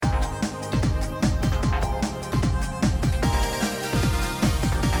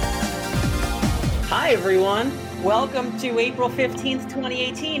Hi, everyone. Welcome to April 15th,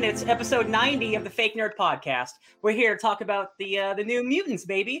 2018. It's episode 90 of the Fake Nerd Podcast. We're here to talk about the New Mutants,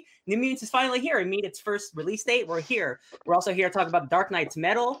 baby. New Mutants is finally here. It made its first release date. We're here. We're also here to talk about Dark Knight's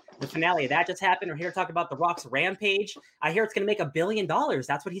Metal. The finale of that just happened. We're here to talk about The Rock's Rampage. I hear it's going to make $1 billion.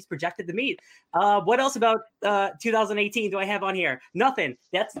 That's what he's projected to meet. What else about 2018 do I have on here? Nothing.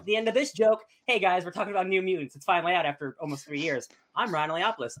 That's the end of this joke. Hey, guys, we're talking about New Mutants. It's finally out after almost 3 years. I'm Ryan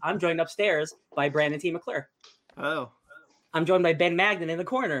Leopoulos. I'm joined upstairs by Brandon T. McClure. Oh. I'm joined by Ben Magden in the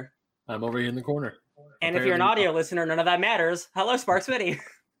corner. I'm over here in the corner. And if you're an audio listener, none of that matters. Hello, Sparks Whitty.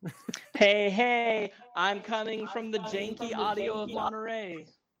 Hey, I'm coming from the janky audio of Monterey.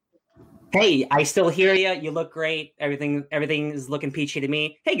 Hey, I still hear you. You look great. Everything is looking peachy to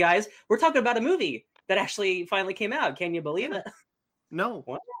me. Hey, guys, we're talking about a movie that actually finally came out. Can you believe it? No.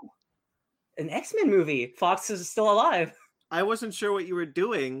 Wow. An X-Men movie. Fox is still alive. I wasn't sure what you were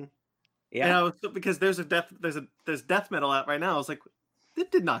doing. Yeah. Because there's death metal out right now. I was like,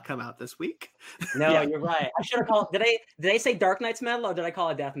 it did not come out this week. No, yeah. You're right. I should have called. Did I say Dark Knight's Metal or did I call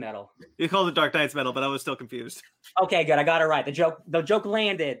it Death Metal? You called it Dark Knight's Metal, but I was still confused. Okay, good. I got it right. The joke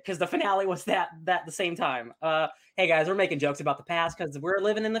landed because the finale was that the same time. Hey guys, we're making jokes about the past because we're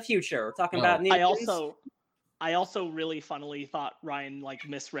living in the future. We're talking about new. I also really funnily thought Ryan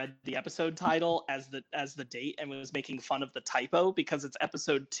misread the episode title as the date and was making fun of the typo because it's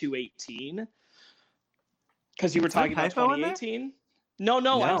episode 218. Because you were talking about 2018. No,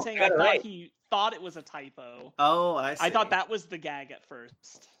 I'm saying I thought he thought it was a typo. Oh, I see. I thought that was the gag at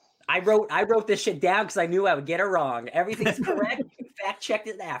first. I wrote this shit down because I knew I would get it wrong. Everything's correct. Fact checked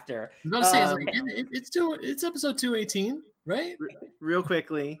it after. I'm saying it's episode 218, right? Real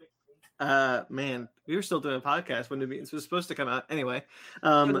quickly. Man, we were still doing a podcast when New Mutants was supposed to come out. Anyway,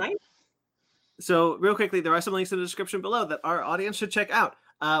 so real quickly, there are some links in the description below that our audience should check out.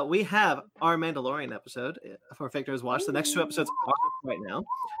 We have our Mandalorian episode for Fake Nerds Watch. The next 2 episodes are right now.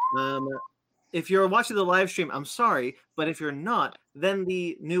 If you're watching the live stream, I'm sorry, but if you're not, then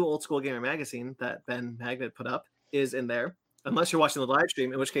the new Old School Gamer magazine that Ben Magnet put up is in there. Unless you're watching the live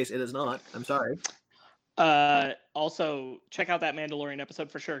stream, in which case it is not. I'm sorry. Also, check out that Mandalorian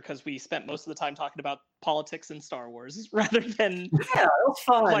episode for sure, because we spent most of the time talking about politics and Star Wars rather than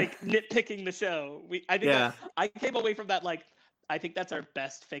nitpicking the show. I came away from that I think that's our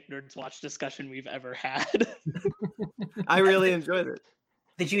best Fake Nerds Watch discussion we've ever had. I really enjoyed it.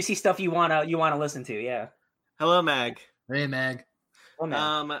 The juicy stuff you wanna listen to, yeah. Hello, Mag. Hey, Mag.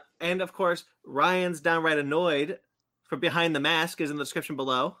 And of course, Ryan's downright annoyed from Behind the Mask is in the description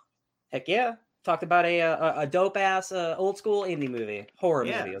below. Heck yeah. Talked about a dope ass old school indie movie, horror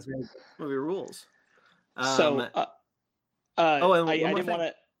movie. It was really good. Movie rules. I didn't want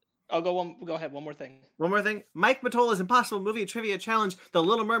to. I'll go ahead. One more thing. Mike Matola's Impossible Movie Trivia Challenge, The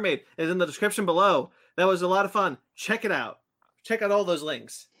Little Mermaid, is in the description below. That was a lot of fun. Check it out. Check out all those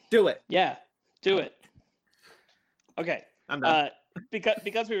links. Do it. Yeah, do it. Okay. I'm done.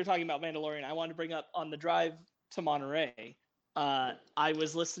 Because we were talking about Mandalorian, I wanted to bring up on the drive to Monterey. I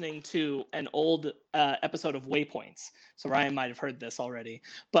was listening to an old episode of Waypoints, so Ryan might have heard this already,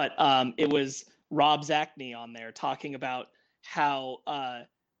 but it was Rob Zacny on there talking about how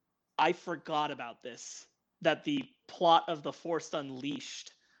I forgot about this, that the plot of The Force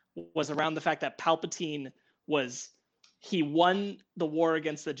Unleashed was around the fact that Palpatine he won the war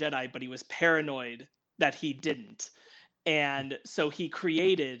against the Jedi, but he was paranoid that he didn't, and so he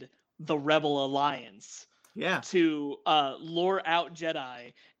created the Rebel Alliance. Yeah. To lure out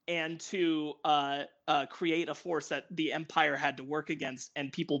Jedi and to create a force that the Empire had to work against,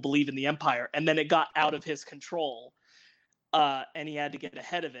 and people believe in the Empire. And then it got out of his control, and he had to get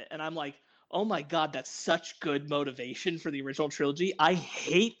ahead of it. And I'm like, oh my God, that's such good motivation for the original trilogy. I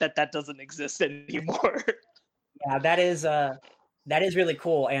hate that doesn't exist anymore. Yeah, that is really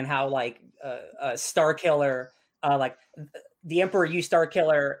cool, and how Starkiller the Emperor used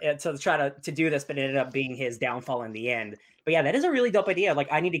Starkiller to try to do this, but it ended up being his downfall in the end. But yeah, that is a really dope idea.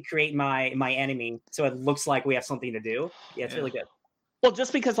 I need to create my enemy so it looks like we have something to do. Yeah, it's really good. Well,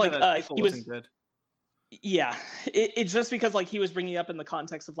 just because he was good. Yeah, it's just because he was bringing up in the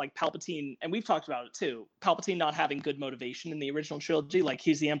context of Palpatine, and we've talked about it too. Palpatine not having good motivation in the original trilogy,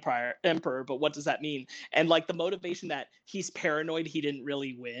 he's the emperor, but what does that mean? And the motivation that he's paranoid he didn't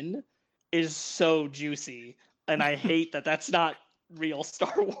really win is so juicy. And I hate that that's not real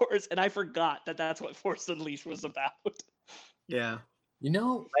Star Wars. And I forgot that that's what Force Unleashed was about. Yeah.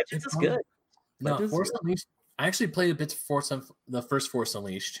 Legends is good. No, Force Unleashed. I actually played a bit of the first Force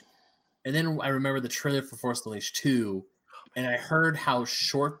Unleashed. And then I remember the trailer for Force Unleashed 2. And I heard how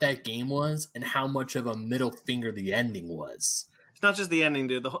short that game was and how much of a middle finger the ending was. It's not just the ending,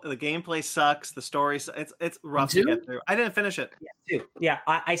 dude. The gameplay sucks. The story, it's rough to get through. I didn't finish it. Yeah, too. Yeah,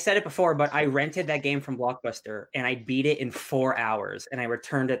 I said it before, but I rented that game from Blockbuster and I beat it in 4 hours, and I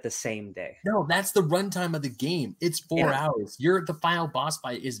returned it the same day. No, that's the runtime of the game. It's 4 hours. The final boss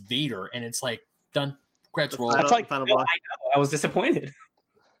fight is Vader, and it's like done. Credits roll. That's like final No, boss. I know. I was disappointed.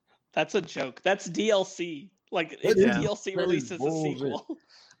 That's a joke. That's DLC. Like it's Yeah. DLC That released is as a sequel.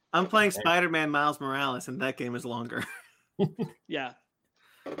 I'm playing Spider-Man Miles Morales, and that game is longer. Yeah.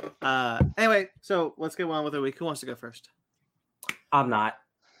 Anyway, so let's get on with the week. Who wants to go first? I'm not.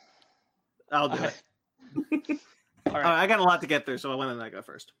 I'll do it. All right. I got a lot to get through, so why don't I go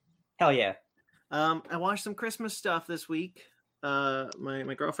first? Hell yeah. I watched some Christmas stuff this week.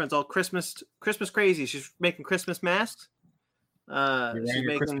 My girlfriend's all Christmas crazy. She's making Christmas masks. You're wearing She's your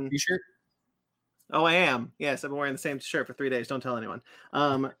making. Christmas t-shirt? Oh, I am. Yes, I've been wearing the same shirt for 3 days. Don't tell anyone.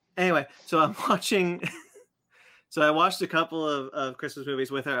 Anyway, so I'm watching. So I watched a couple of Christmas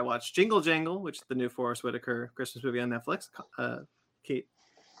movies with her. I watched Jingle Jangle, which is the new Forrest Whitaker Christmas movie on Netflix. Kate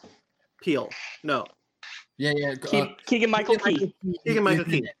Peel. No. Yeah. Keegan-Michael Key. Keegan-Michael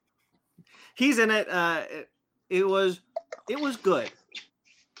Key. He's in it. It was good.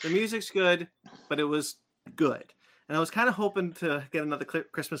 The music's good, but it was good. And I was kind of hoping to get another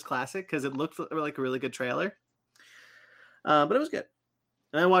Christmas classic because it looked like a really good trailer. But it was good.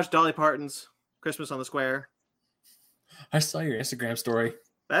 And I watched Dolly Parton's Christmas on the Square. I saw your Instagram story.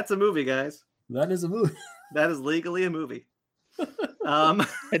 That's a movie, guys. That is a movie. That is legally a movie.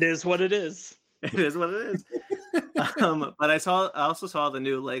 It is what it is. It is what it is. But I also saw the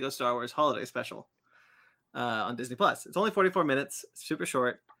new Lego Star Wars Holiday Special on Disney Plus. It's only 44 minutes, super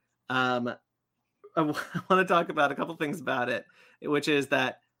short. I want to talk about a couple things about it, which is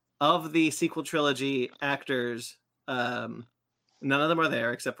that of the sequel trilogy actors, none of them are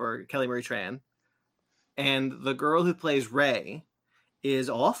there except for Kelly Marie Tran. And the girl who plays Rey is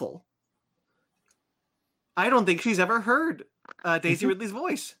awful. I don't think she's ever heard Daisy Ridley's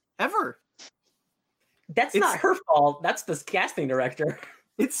voice, ever. That's not her fault. That's the casting director.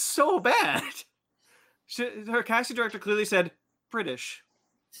 It's so bad. Her casting director clearly said British.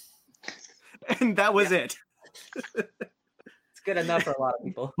 And that was it. It's good enough for a lot of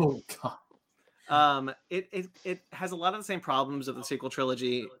people. Oh god. It has a lot of the same problems of the sequel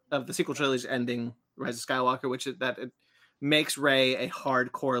trilogy's ending, Rise of Skywalker, which is that it makes Rey a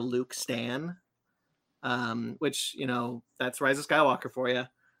hardcore Luke stan. Which, that's Rise of Skywalker for you.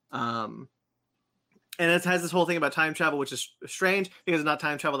 And it has this whole thing about time travel, which is strange because it's not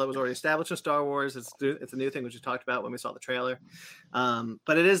time travel that was already established in Star Wars. It's a new thing, which we talked about when we saw the trailer.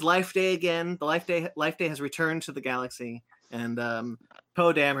 But it is Life Day again. The Life Day has returned to the galaxy, and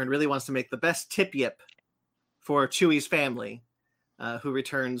Poe Dameron really wants to make the best tip yip for Chewie's family, who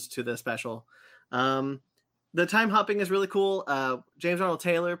returns to the special. The time hopping is really cool. James Arnold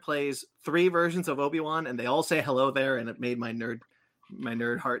Taylor plays 3 versions of Obi-Wan, and they all say hello there, and it made my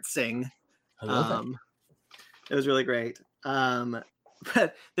nerd heart sing. It was really great.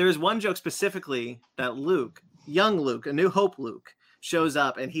 But there is one joke specifically that young Luke, A New Hope Luke, shows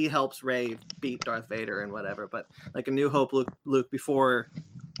up and he helps Rey beat Darth Vader and whatever. But like A New Hope Luke before,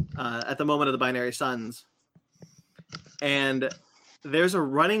 at the moment of the Binary Suns. And there's a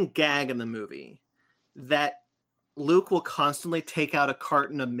running gag in the movie that Luke will constantly take out a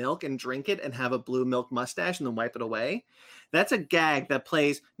carton of milk and drink it and have a blue milk mustache and then wipe it away. That's a gag that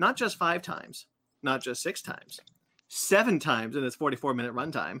plays not just 5 times, not just 6 times, 7 times in its 44-minute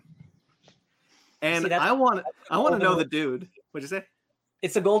runtime. And See, I want to know the dude. What'd you say?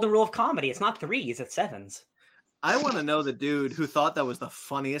 It's a golden rule of comedy. It's not 3s, it's 7s. I want to know the dude who thought that was the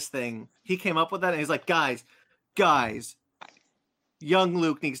funniest thing. He came up with that and he's like, guys, young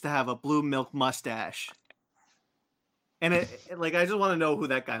Luke needs to have a blue milk mustache. And I just want to know who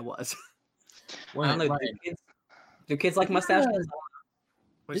that guy was. I don't know. Do kids like mustaches?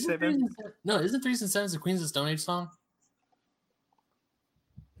 What'd you say, Ben? No, isn't 3s and 7s the Queens of the Stone Age song?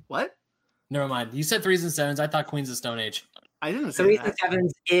 What? Never mind. You said 3s and 7s. I thought Queens of Stone Age. I didn't say 3s that. and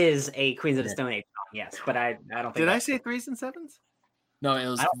 7s is a Queens of the Stone Age song, yes, but I don't think. Did I say 3s and 7s? No, it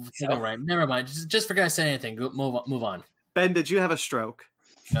was I don't think so. right. Never mind. Just forget I said anything. Move on. Ben, did you have a stroke?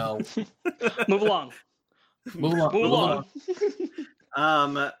 No. Move along. Move along.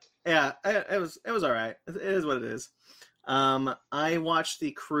 Yeah, it was all right. It is what it is. I watched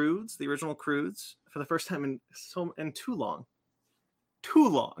the original Croods, for the first time in too long.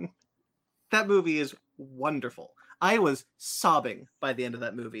 That movie is wonderful. I was sobbing by the end of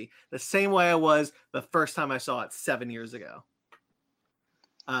that movie, the same way I was the first time I saw it 7 years ago.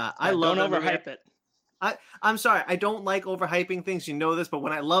 I love Don't overhype it. I'm sorry, I don't like overhyping things. You know this, but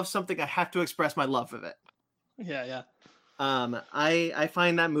when I love something, I have to express my love of it. Yeah. I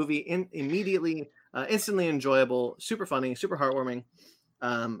find that movie immediately, instantly enjoyable, super funny, super heartwarming,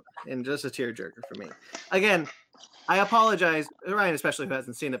 and just a tearjerker for me. Again, I apologize, Ryan especially who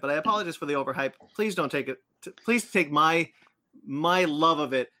hasn't seen it, but I apologize for the overhype. Please don't take it. Please take my love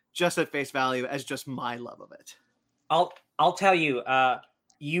of it just at face value as just my love of it. I'll tell you,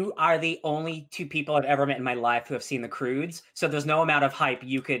 you are the only two people I've ever met in my life who have seen The Croods. So there's no amount of hype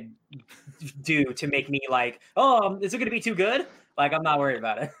you could do to make me like, oh, is it going to be too good? Like, I'm not worried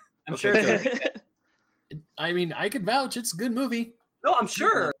about it. I'm sure. I mean, I could vouch. It's a good movie. No, I'm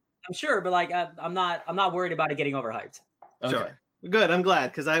sure, but like, I'm not worried about it getting overhyped. Okay. Sure. Good. I'm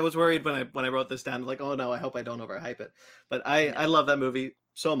glad because I was worried when I wrote this down. Like, oh no, I hope I don't overhype it. But I love that movie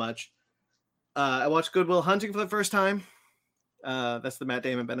so much. I watched Good Will Hunting for the first time. That's the Matt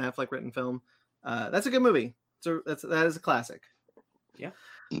Damon, Ben Affleck written film. That's a good movie. That is a classic. Yeah.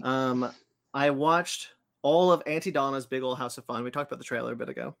 I watched all of Auntie Donna's Big Ol' House of Fun. We talked about the trailer a bit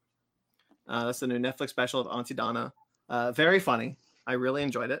ago. That's the new Netflix special of Auntie Donna. Very funny. I really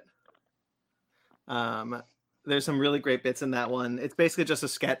enjoyed it. There's some really great bits in that one. It's basically just a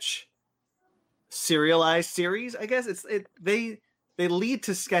sketch serialized series, I guess. They lead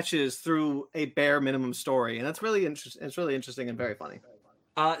to sketches through a bare minimum story, and that's really interesting. It's really interesting and very funny.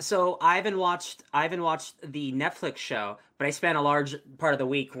 So I haven't watched the Netflix show, but I spent a large part of the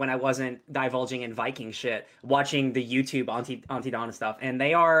week when I wasn't divulging in Viking shit, watching the YouTube Auntie Donna stuff, and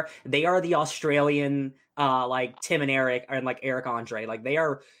they are the Australian like Tim and Eric, and like Eric Andre, like they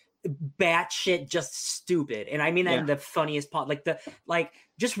are batshit just stupid, and I mean that in the funniest part, like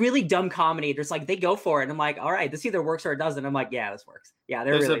just really dumb comedy. There's like they go for it, and I'm like, all right, this either works or it doesn't. I'm like, yeah, this works. Yeah,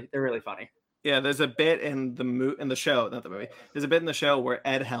 they're really funny. Yeah, there's a bit in the show, not the movie. There's a bit in the show where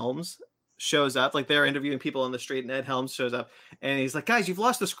Ed Helms shows up, like they're interviewing people on the street, and Ed Helms shows up, and he's like, "Guys, you've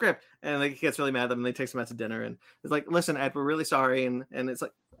lost the script," and like he gets really mad at them, and they takes him out to dinner, and it's like, "Listen, Ed, we're really sorry," and it's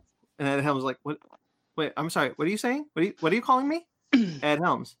like, and Ed Helms is like, "What? Wait, I'm sorry. What are you saying? What are you calling me?" Ed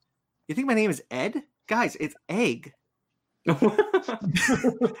Helms. You think my name is Ed? Guys, it's Egg. And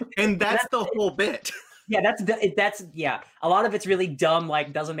that's the whole bit. Yeah, that's a lot of it's really dumb,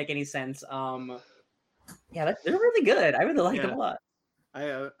 like doesn't make any sense. They're really good. I really like them a lot.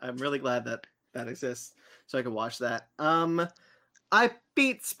 I'm really glad that exists, so I can watch that. I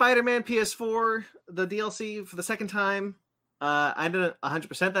beat Spider-Man PS4, the DLC, for the second time. I didn't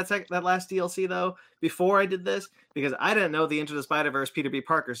 100% that last DLC though before I did this, because I didn't know the Into the Spider-Verse Peter B.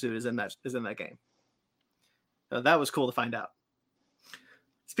 Parker suit is in that game. So that was cool to find out.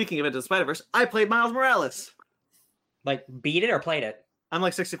 Speaking of Into the Spider-Verse, I played Miles Morales. Like beat it or played it? I'm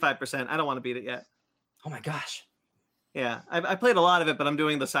like 65%. I don't want to beat it yet. Oh my gosh. Yeah, I played a lot of it, but I'm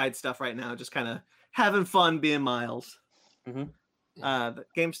doing the side stuff right now, just kind of having fun being Miles. Mm-hmm. The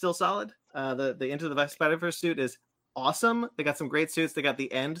game's still solid. The Into the Spider-Verse suit is awesome. They got some great suits. They got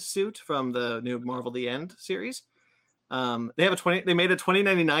the End suit from the new Marvel The End series. They made a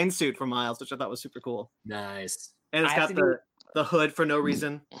 2099 suit for Miles, which I thought was super cool. Nice. And it's got the hood for no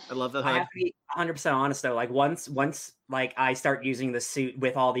reason. I love the hood. I have to be 100% honest though. Like once like I start using the suit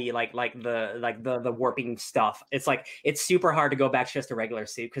with all the the warping stuff, it's super hard to go back to just a regular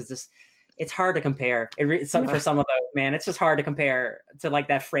suit, because it's hard to compare. For some of those, man, it's just hard to compare to like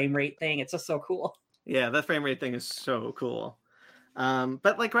that frame rate thing. It's just so cool. Yeah, that frame rate thing is so cool.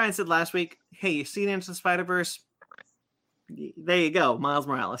 But like Ryan said last week, hey, you seen Into the Spider-Verse? There you go, Miles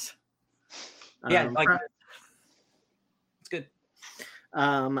Morales. Yeah, it's good.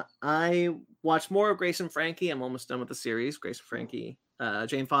 I watched more of Grace and Frankie. I'm almost done with the series. Grace and Frankie,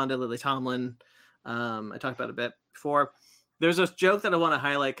 Jane Fonda, Lily Tomlin. I talked about it a bit before. There's a joke that I want to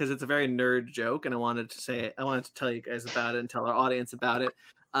highlight because it's a very nerd joke, and I wanted to tell you guys about it and tell our audience about it.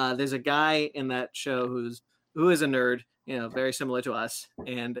 There's a guy in that show who is a nerd, very similar to us,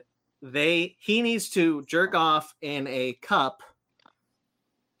 and he needs to jerk off in a cup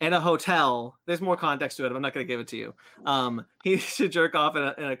in a hotel. There's more context to it. I'm not going to give it to you. He needs to jerk off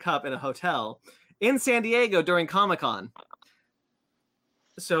in a cup in a hotel in San Diego during Comic-Con.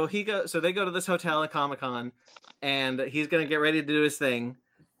 So they go to this hotel at Comic-Con, and he's going to get ready to do his thing.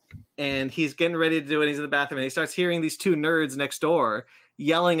 And he's getting ready to do it. He's in the bathroom, and he starts hearing these two nerds next door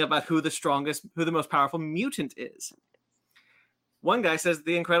yelling about who the most powerful mutant is. One guy says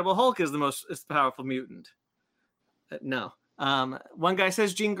the Incredible Hulk is the powerful mutant. No. One guy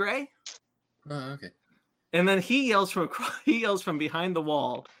says Jean Grey. Oh, okay. And then he yells from behind the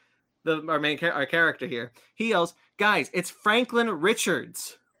wall. Our character here. He yells, "Guys, it's Franklin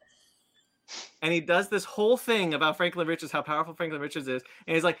Richards." And he does this whole thing about Franklin Richards, how powerful Franklin Richards is.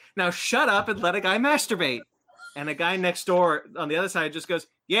 And he's like, "Now shut up and let a guy masturbate." And a guy next door on the other side just goes,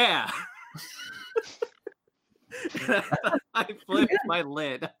 "Yeah." I flipped my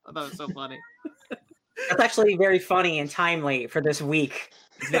lid. I thought it was so funny. That's actually very funny and timely for this week.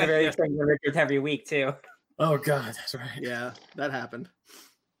 It's been a very exciting Richard every week too. Oh God, that's right. Yeah, that happened.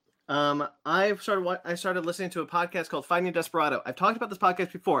 I started listening to a podcast called Finding Desperado. I've talked about this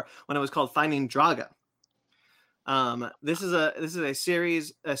podcast before when it was called Finding Drago. This is a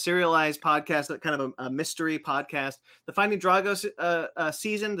serialized podcast, that kind of a mystery podcast. The Finding Drago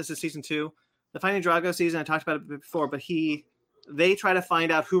season. This is season 2. The Finding Drago season. I talked about it before, but they try to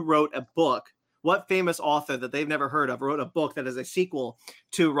find out who wrote a book. What famous author that they've never heard of wrote a book that is a sequel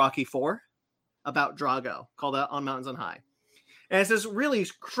to Rocky IV about Drago called On Mountains on High. And it's this really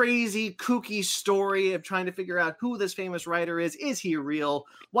crazy, kooky story of trying to figure out who this famous writer is. Is he real?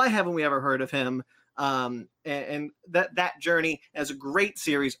 Why haven't we ever heard of him? And that journey is a great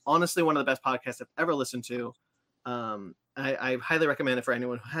series. Honestly, one of the best podcasts I've ever listened to. I highly recommend it for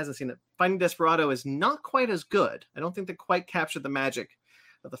anyone who hasn't seen it. Finding Desperado is not quite as good. I don't think they quite captured the magic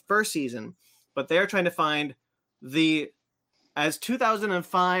of the first season, but they're trying to find as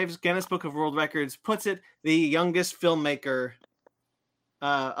 2005's Guinness Book of World Records puts it, the youngest filmmaker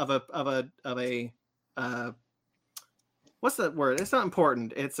of a what's that word? It's not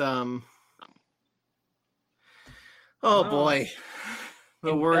important. It's oh boy,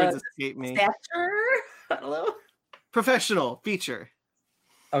 the words escape me. Stature? Hello? Professional feature.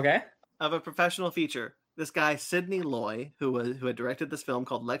 Okay. Of a professional feature. This guy Sidney Loy, who had directed this film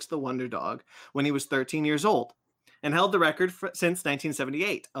called Lex the Wonder Dog when he was 13 years old, and held the record since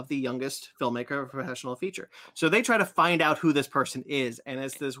 1978 of the youngest filmmaker of a professional feature. So they try to find out who this person is, and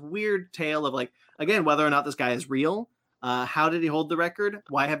it's this weird tale of, like, again, whether or not this guy is real. How did he hold the record?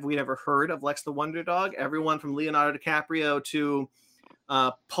 Why have we never heard of Lex the Wonder Dog? Everyone from Leonardo DiCaprio to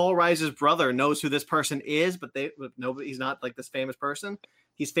Paul Reiser's brother knows who this person is, but he's not like this famous person.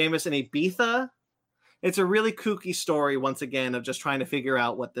 He's famous in Ibiza. It's a really kooky story, once again, of just trying to figure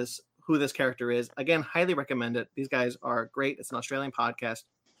out who this character is. Again, highly recommend it. These guys are great. It's an Australian podcast.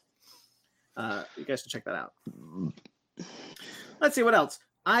 You guys should check that out. Let's see what else.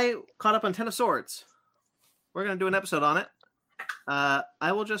 I caught up on Ten of Swords. We're going to do an episode on it.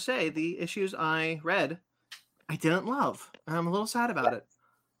 I will just say the issues I read, I didn't love. I'm a little sad about it.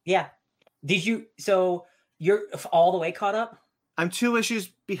 Yeah. So you're all the way caught up? I'm 2 issues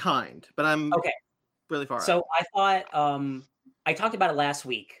behind, but I'm really far So out. I thought, I talked about it last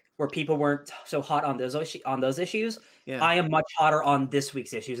week where people weren't so hot on those issues. Yeah. I am much hotter on this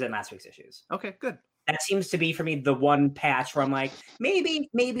week's issues than last week's issues. Okay, good. That seems to be for me the one patch where I'm like, maybe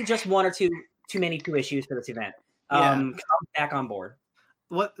just 1 or 2 too many 2 issues for this event. I'm back on board.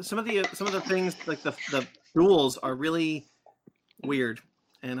 Some of the things, like the rules, are really weird,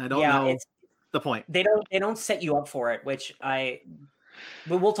 and I don't know the point. They don't set you up for it, which but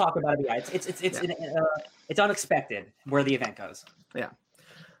we'll talk about it. Yeah, it's unexpected where the event goes. Yeah.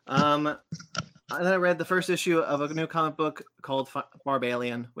 And then I read the first issue of a new comic book called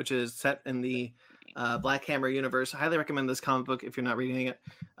Barbalian, which is set in the Black Hammer universe. I highly recommend this comic book if you're not reading it.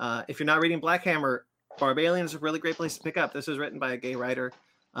 If you're not reading Black Hammer, Barbalian is a really great place to pick up. This is written by a gay writer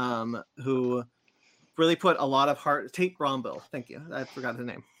who really put a lot of heart. Tate Brombill. Thank you. I forgot his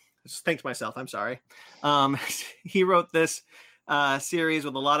name. I just thanked myself. I'm sorry. He wrote this series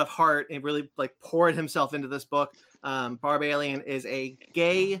with a lot of heart and really poured himself into this book. Barbalian is a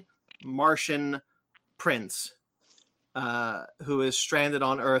gay Martian prince who is stranded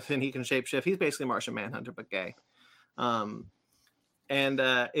on Earth, and he can shapeshift. He's basically Martian Manhunter, but gay. And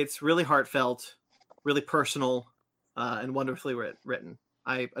it's really heartfelt, really personal, and wonderfully written.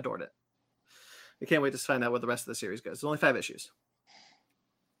 I adored it. I can't wait to find out where the rest of the series goes. There's only 5 issues.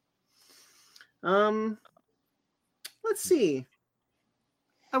 Let's see.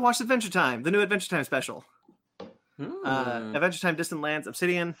 I watched Adventure Time, the new Adventure Time special. Adventure Time Distant Lands,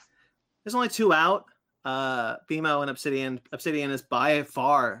 Obsidian. There's only 2 out. BMO and Obsidian. Obsidian is by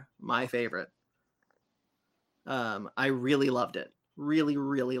far my favorite. I really loved it. Really,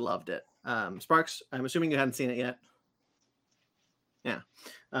 really loved it. Sparks, I'm assuming you hadn't seen it yet. Yeah.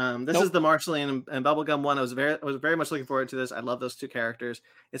 This is the Marceline and Bubblegum one. I was very much looking forward to this. I love those 2 characters.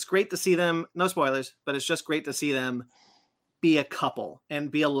 It's great to see them. No spoilers, but it's just great to see them be a couple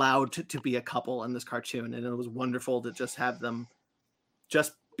and be allowed to be a couple in this cartoon. And it was wonderful to just have them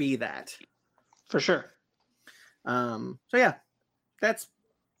just be that. For sure. So yeah, that's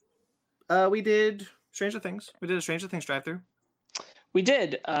we did Stranger Things. We did a Stranger Things drive-through. We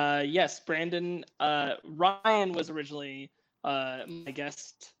did. Yes, Brandon. Ryan was originally my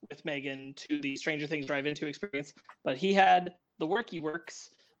guest with Megan to the Stranger Things drive-in experience, but he had the worky works.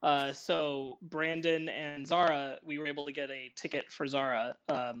 So Brandon and Zara, we were able to get a ticket for Zara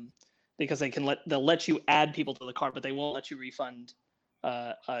because they'll let you add people to the car, but they won't let you refund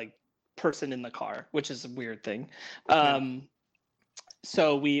a person in the car, which is a weird thing.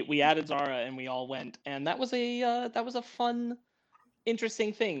 So we added Zara and we all went, and that was a fun,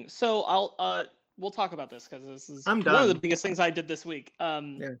 interesting thing. So we'll talk about this because this is one of the biggest things I did this week. Yeah,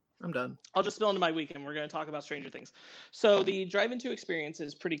 I'm done. I'll just spill into my week and we're going to talk about Stranger Things. So the Drive-In 2 experience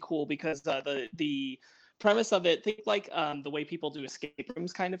is pretty cool because the premise of it, think like the way people do escape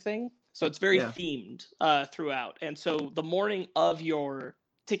rooms kind of thing. So it's very themed throughout. And so the morning of your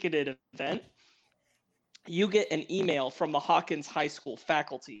ticketed event, you get an email from the Hawkins High School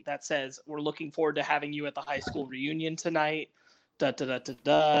faculty that says, we're looking forward to having you at the high school reunion tonight,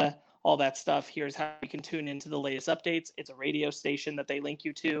 all that stuff. Here's how you can tune into the latest updates. It's a radio station that they link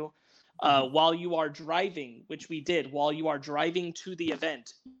you to. While you are driving, which we did, while you are driving to the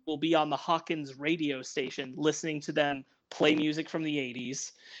event, we'll be on the Hawkins radio station listening to them play music from the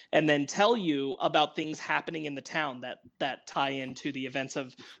 80s and then tell you about things happening in the town that tie into the events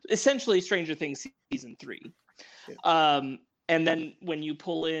of essentially Stranger Things season 3. And then when you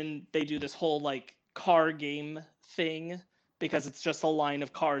pull in, they do this whole like car game thing because it's just a line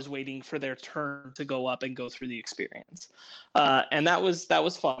of cars waiting for their turn to go up and go through the experience. And that was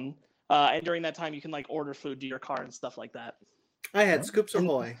fun. And during that time, you can like order food to your car and stuff like that. I had Scoops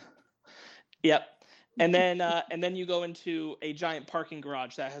Ahoy. Yep. And then you go into a giant parking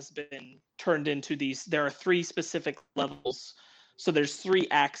garage that has been turned into these. There are 3 specific levels. So there's 3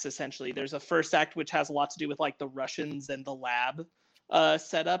 acts essentially. There's a first act which has a lot to do with like the Russians and the lab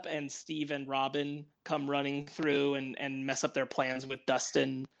setup, and Steve and Robin come running through and mess up their plans with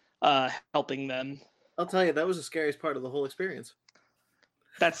Dustin helping them. I'll tell you, that was the scariest part of the whole experience.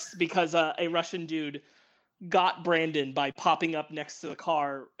 That's because a Russian dude got Brandon by popping up next to the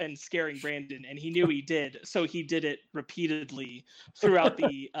car and scaring Brandon, and he knew he did, so he did it repeatedly throughout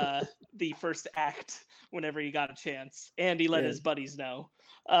the first act whenever he got a chance, and he let his buddies know.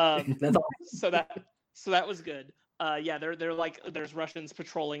 So that was good. They're like, there's Russians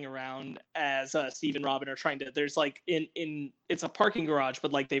patrolling around as Steve and Robin are trying to. There's like it's a parking garage,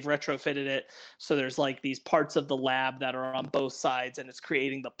 but like they've retrofitted it, so there's like these parts of the lab that are on both sides, and it's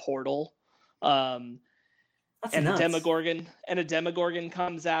creating the portal. And a Demogorgon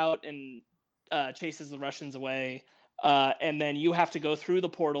comes out and chases the Russians away. And then you have to go through the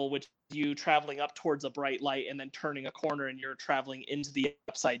portal, which you traveling up towards a bright light and then turning a corner and you're traveling into the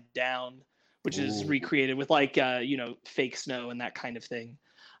upside down, which is recreated with like, fake snow and that kind of thing.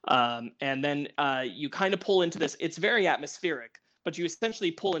 And then you kind of pull into this. It's very atmospheric, but you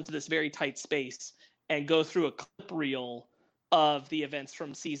essentially pull into this very tight space and go through a clip reel of the events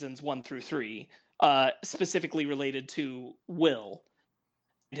from seasons 1 through 3. Specifically related to Will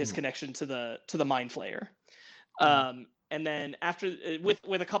and his connection to the Mind Flayer. And then after with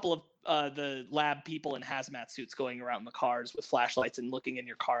a couple of the lab people in hazmat suits going around the cars with flashlights and looking in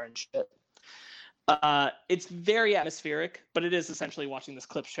your car and shit. It's very atmospheric, but it is essentially watching this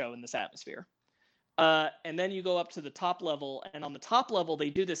clip show in this atmosphere. And then you go up to the top level, and on the top level they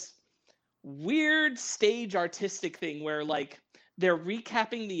do this weird stage artistic thing where like they're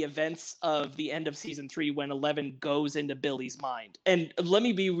recapping the events of the end of season 3 when Eleven goes into Billy's mind. And let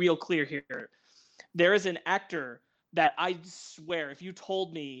me be real clear here. There is an actor that I swear, if you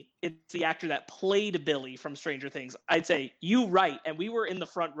told me it's the actor that played Billy from Stranger Things, I'd say, you right. And we were in the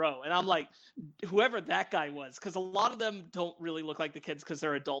front row. And I'm like, whoever that guy was, because a lot of them don't really look like the kids because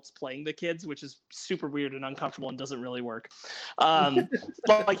they're adults playing the kids, which is super weird and uncomfortable and doesn't really work. But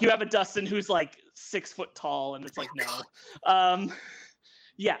like you have a Dustin who's like 6 foot tall and it's like, no.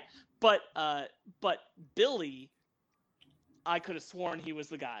 But Billy, I could have sworn he was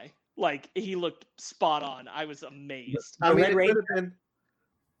the guy. Like he looked spot on. I was amazed. I mean, it could have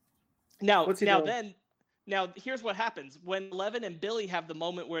been. Now here's what happens when Eleven and Billy have the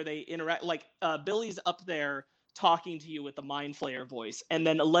moment where they interact. Like Billy's up there talking to you with the Mind Flayer voice, and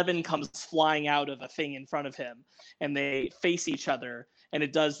then Eleven comes flying out of a thing in front of him, and they face each other, and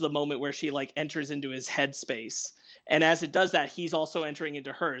it does the moment where she like enters into his headspace, and as it does that, he's also entering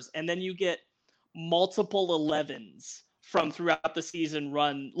into hers, and then you get multiple Elevens from throughout the season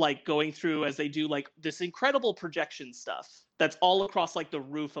run, like going through as they do like this incredible projection stuff that's all across like the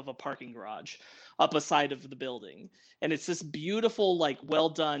roof of a parking garage up a side of the building. And it's this beautiful, like well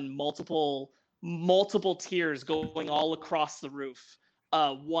done, multiple tiers going all across the roof.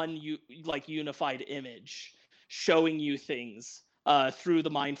 Unified image showing you things through the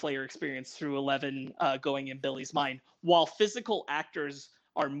Mind Flayer experience, through Eleven going in Billy's mind, while physical actors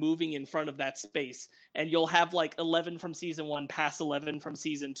are moving in front of that space. And you'll have like 11 from season 1 past 11 from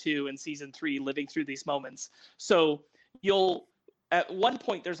season 2 and season 3 living through these moments. So you'll at one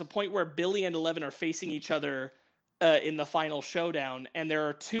point, there's a point where Billy and Eleven are facing each other in the final showdown, and there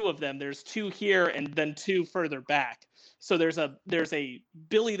are two of them. There's two here and then two further back. So there's a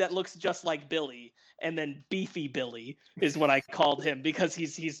Billy that looks just like Billy, and then Beefy Billy is what I called him because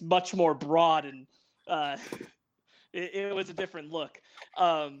he's much more broad, and it was a different look.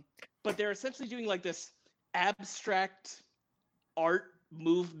 But they're essentially doing like this abstract art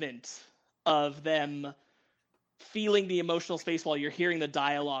movement of them feeling the emotional space while you're hearing the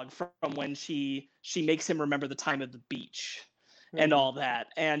dialogue from when she makes him remember the time at the beach and all that.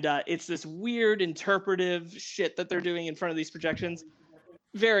 And it's this weird interpretive shit that they're doing in front of these projections.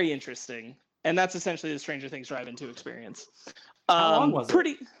 Very interesting. And that's essentially the Stranger Things Drive-In 2 experience. How long was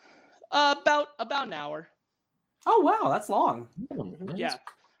it? About an hour. Oh wow, that's long. Yeah.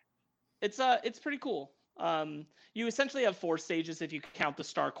 It's pretty cool. You essentially have 4 stages if you count the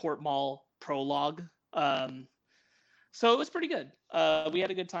Starcourt Mall prologue. So it was pretty good. We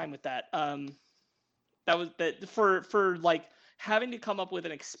had a good time with that. That was for like having to come up with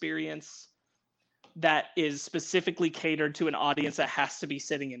an experience that is specifically catered to an audience that has to be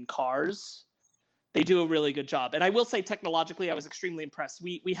sitting in cars. They do a really good job. And I will say technologically, I was extremely impressed.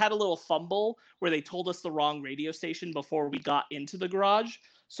 We had a little fumble where they told us the wrong radio station before we got into the garage.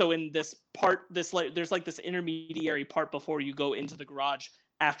 So in this part, there's like this intermediary part before you go into the garage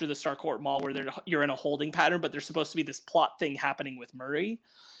after the Starcourt Mall where you're in a holding pattern, but there's supposed to be this plot thing happening with Murray.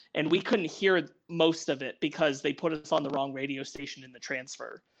 And we couldn't hear most of it because they put us on the wrong radio station in the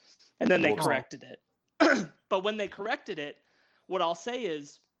transfer. And then they corrected it. But when they corrected it, what I'll say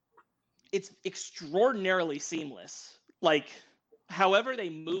is it's extraordinarily seamless. Like, however they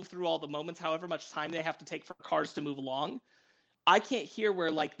move through all the moments, however much time they have to take for cars to move along, I can't hear where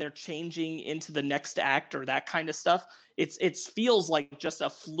like they're changing into the next act or that kind of stuff. It feels like just a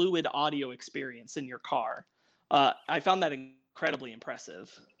fluid audio experience in your car. I found that incredibly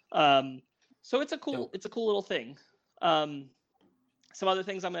impressive. So it's a cool little thing. Some other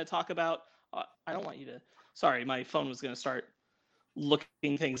things I'm going to talk about. I don't want you to. Sorry, my phone was going to start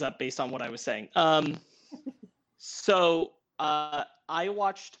looking things up based on what I was saying. So I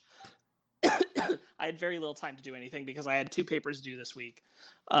watched. I had very little time to do anything because I had 2 papers due this week.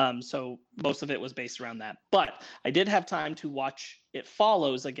 So most of it was based around that. But I did have time to watch It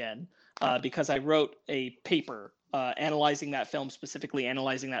Follows again because I wrote a paper analyzing that film, specifically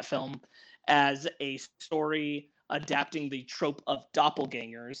analyzing that film as a story adapting the trope of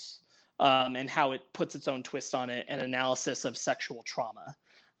doppelgangers and how it puts its own twist on it, and analysis of sexual trauma.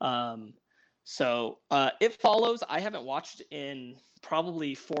 So It Follows, I haven't watched in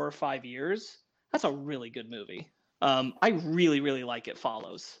probably 4 or 5 years. That's a really good movie. I really, really like It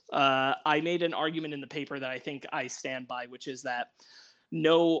Follows. I made an argument in the paper that I think I stand by, which is that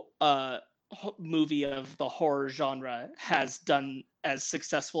no movie of the horror genre has done as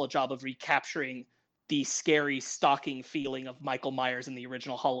successful a job of recapturing the scary, stalking feeling of Michael Myers in the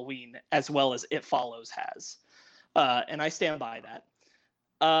original Halloween as well as It Follows has. And I stand by that.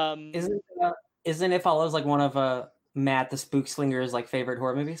 Isn't It Follows like one of Matt the Spook Slinger's like favorite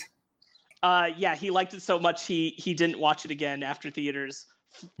horror movies? Yeah, he liked it so much he didn't watch it again after theaters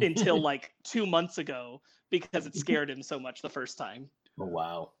until like 2 months ago because it scared him so much the first time. Oh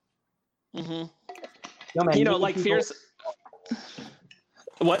wow. Mm-hmm. No, man, like people... fears.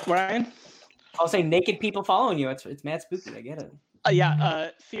 What, Ryan? I'll say naked people following you. It's mad spooky. I get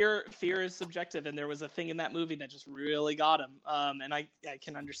it. Fear is subjective, and there was a thing in that movie that just really got him. And I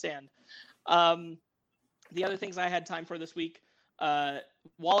can understand. The other things I had time for this week,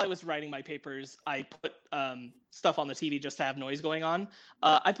 while I was writing my papers, I put stuff on the TV just to have noise going on.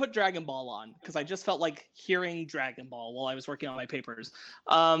 I put Dragon Ball on because I just felt like hearing Dragon Ball while I was working on my papers.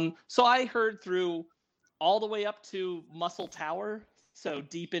 So I heard through all the way up to Muscle Tower, so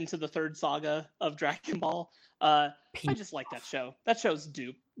deep into the 3rd saga of Dragon Ball. I just like that show. That show's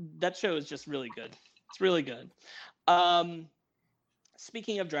dupe. That show is just really good. It's really good.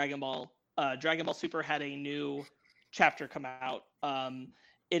 Speaking of Dragon Ball Super had a new chapter come out.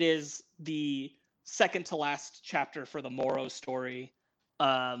 It is the second to last chapter for the Moro story.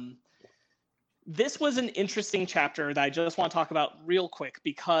 This was an interesting chapter that I just want to talk about real quick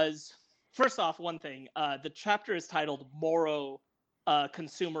because, first off, one thing, the chapter is titled Moro,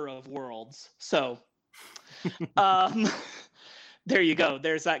 Consumer of Worlds. So there you go.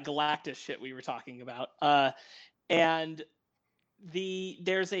 There's that Galactus shit we were talking about. And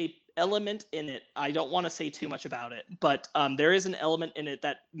there's a element in it. I don't want to say too much about it, but there is an element in it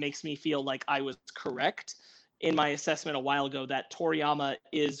that makes me feel like I was correct in my assessment a while ago that Toriyama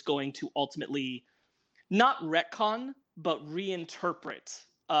is going to ultimately not retcon, but reinterpret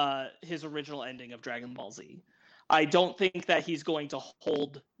his original ending of Dragon Ball Z. I don't think that he's going to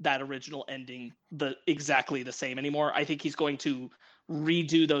hold that original ending exactly the same anymore. I think he's going to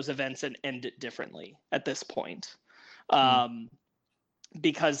redo those events and end it differently at this point.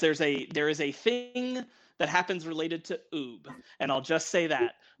 Because there is a thing that happens related to Oob, and I'll just say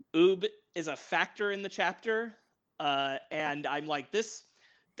that Oob is a factor in the chapter, and I'm like, this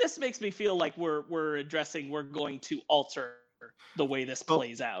makes me feel like we're going to alter the way this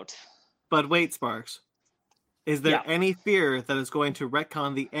plays out. But wait, Sparks, is there any fear that it's going to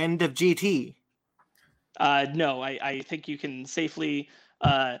retcon the end of GT? No, I think you can safely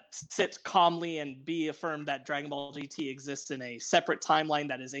sit calmly and be affirmed that Dragon Ball GT exists in a separate timeline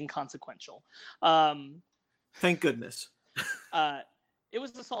that is inconsequential. Thank goodness. It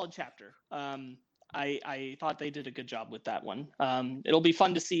was a solid chapter. I thought they did a good job with that one. It'll be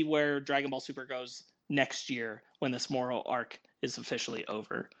fun to see where Dragon Ball Super goes next year when this Moro arc is officially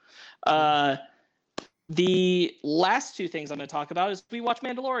over. The last two things I'm going to talk about is we watched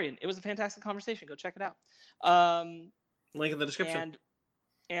Mandalorian. It was a fantastic conversation. Go check it out. Link in the description.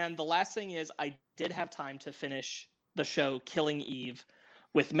 And the last thing is I did have time to finish the show Killing Eve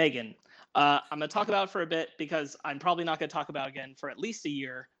with Megan. I'm going to talk about it for a bit because I'm probably not going to talk about it again for at least a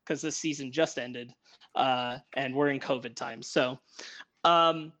year because this season just ended and we're in COVID times. So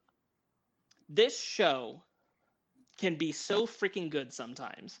this show can be so freaking good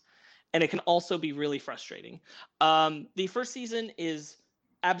sometimes, and it can also be really frustrating. The first season is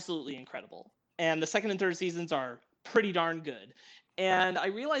absolutely incredible, and the second and third seasons are pretty darn good. And I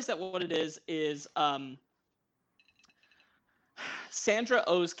realized that what it is Sandra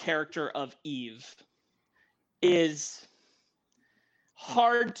Oh's character of Eve is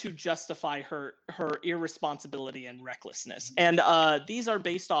hard to justify her irresponsibility and recklessness. And these are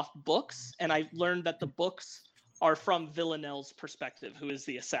based off books, and I learned that the books are from Villanelle's perspective, who is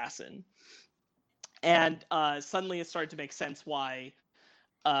the assassin. And suddenly it started to make sense why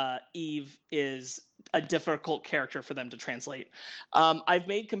Eve is a difficult character for them to translate. I've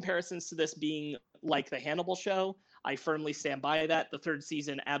made comparisons to this being like the Hannibal show. I firmly stand by that. The third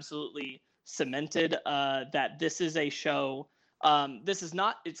season absolutely cemented that this is a show. This is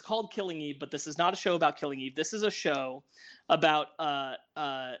not, it's called Killing Eve, but this is not a show about Killing Eve. This is a show about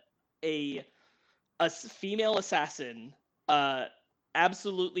a female assassin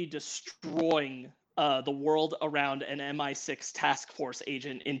absolutely destroying the world around an MI6 task force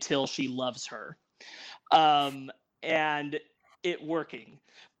agent until she loves her. And it working.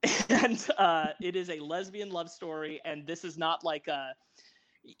 And it is a lesbian love story, and this is not like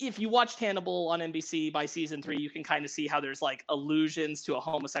if you watched Hannibal on NBC by season 3, you can kind of see how there's like allusions to a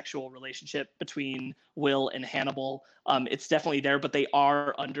homosexual relationship between Will and Hannibal. It's definitely there, but they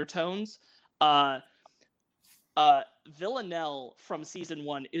are undertones. Villanelle from season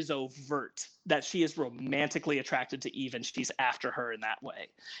 1 is overt that she is romantically attracted to Eve and she's after her in that way.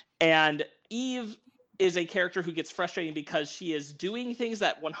 And Eve is a character who gets frustrating because she is doing things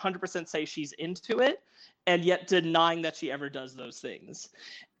that 100% say she's into it and yet denying that she ever does those things.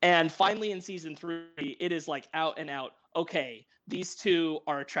 And finally in season 3, it is like out and out, okay, these two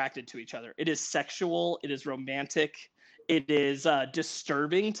are attracted to each other. It is sexual, it is romantic, it is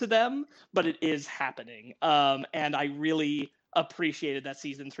disturbing to them, but it is happening. And I really appreciated that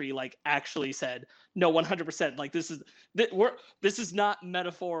season 3 like actually said, no, 100%, like this is not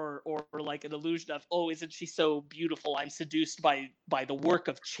metaphor or like an illusion of, oh, isn't she so beautiful, I'm seduced by the work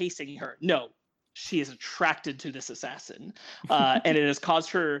of chasing her. No, she is attracted to this assassin. And it has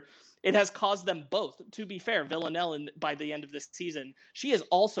caused them both. To be fair, Villanelle, by the end of this season, she has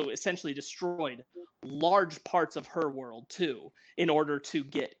also essentially destroyed large parts of her world too in order to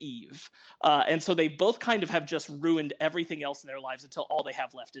get Eve. And so they both kind of have just ruined everything else in their lives until all they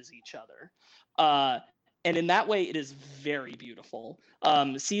have left is each other. And in that way, it is very beautiful.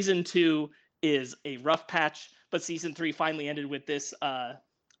 Season 2 is a rough patch, but season 3 finally ended with this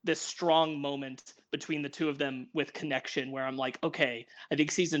strong moment between the two of them with connection where I'm like, okay, I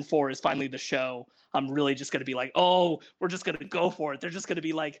think season 4 is finally the show. I'm really just going to be like, oh, we're just going to go for it. They're just going to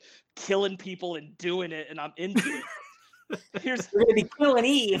be like killing people and doing it, and I'm into it. We're going to be killing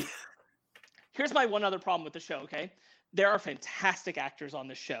Eve. Here's my one other problem with the show, okay? There are fantastic actors on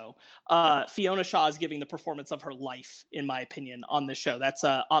this show. Fiona Shaw is giving the performance of her life, in my opinion, on this show. That's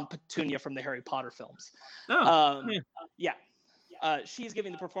Aunt Petunia from the Harry Potter films. Yeah. She's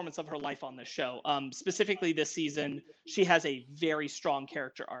giving the performance of her life on this show. Specifically this season, she has a very strong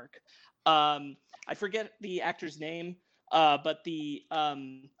character arc. I forget the actor's name, but the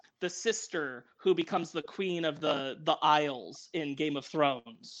sister who becomes the queen of the Isles in Game of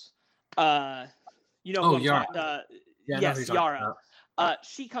Thrones. You know, Yara. Yes, Yara.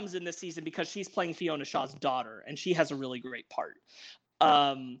 She comes in this season because she's playing Fiona Shaw's daughter, and she has a really great part.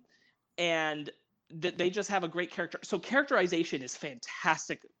 And they just have a great character. So characterization is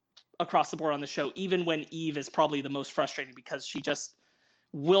fantastic across the board on the show, even when Eve is probably the most frustrating because she just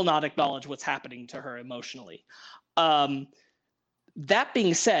will not acknowledge what's happening to her emotionally. That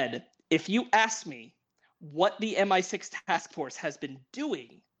being said, if you ask me what the MI6 task force has been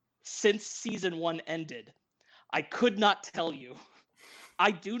doing since season 1 ended, I could not tell you.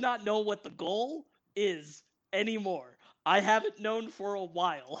 I do not know what the goal is anymore. I haven't known for a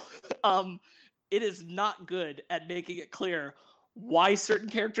while. It is not good at making it clear why certain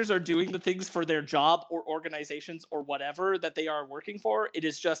characters are doing the things for their job or organizations or whatever that they are working for. It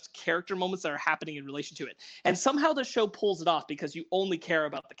is just character moments that are happening in relation to it. And somehow the show pulls it off because you only care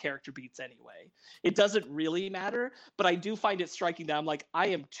about the character beats anyway. It doesn't really matter, but I do find it striking that I'm like, I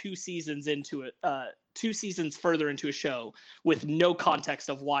am 2 seasons into it, 2 seasons further into a show with no context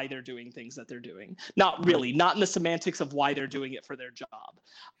of why they're doing things that they're doing. Not really, not in the semantics of why they're doing it for their job.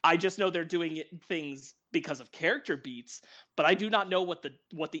 I just know they're doing things because of character beats, but I do not know what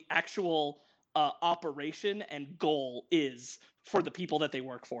the actual operation and goal is for the people that they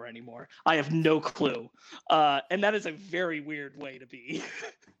work for anymore. I have no clue. And that is a very weird way to be.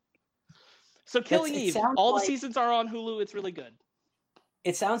 So Killing Eve, all the seasons are on Hulu. It's really good.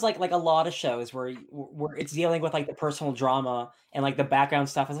 It sounds like a lot of shows where it's dealing with like the personal drama and like the background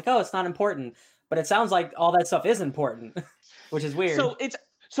stuff. It's like, oh, it's not important, but it sounds like all that stuff is important, which is weird.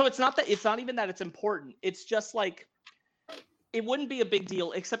 So it's not even that it's important. It's just like it wouldn't be a big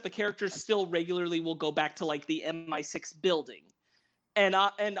deal, except the characters still regularly will go back to like the MI6 building, and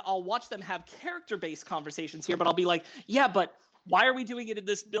I'll watch them have character-based conversations here. But I'll be like, yeah, but why are we doing it in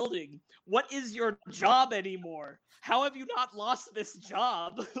this building? What is your job anymore? How have you not lost this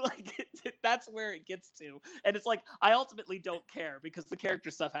job? Like that's where it gets to, and it's like I ultimately don't care because the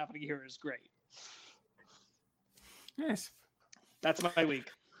character stuff happening here is great. Nice. That's my week.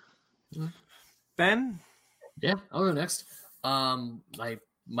 Ben? Yeah, I'll go next.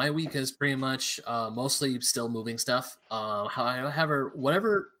 My week is pretty much mostly still moving stuff. However,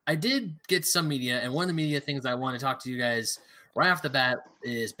 whatever I did get some media, and one of the media things I want to talk to you guys right off the bat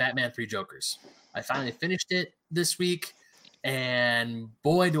is Batman 3 Jokers. I finally finished it this week, and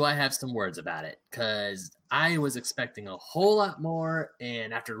boy, do I have some words about it, because I was expecting a whole lot more,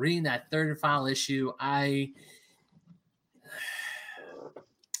 and after reading that third and final issue,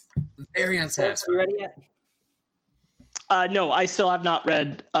 very unsatisfied. Are you ready yet? No, I still have not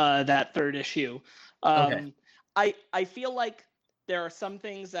read that third issue. Okay. I feel like there are some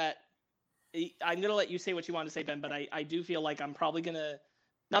things that I'm going to let you say what you want to say, Ben, but I do feel like I'm probably going to,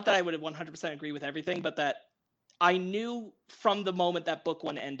 not that I would 100% agree with everything, but that I knew from the moment that book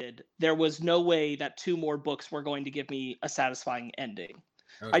 1 ended, there was no way that 2 more books were going to give me a satisfying ending.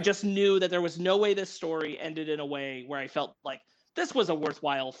 Okay. I just knew that there was no way this story ended in a way where I felt like this was a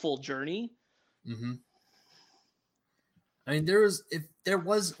worthwhile full journey. Mm-hmm. I mean, there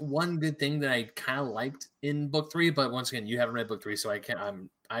was one good thing that I kind of liked in book 3, but once again, you haven't read book 3, so I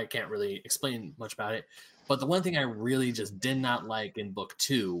can't really explain much about it. But the one thing I really just did not like in book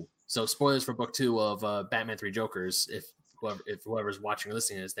 2, so spoilers for book 2 of Batman 3 Jokers, if whoever's watching or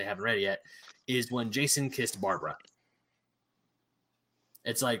listening to this, they haven't read it yet, is when Jason kissed Barbara.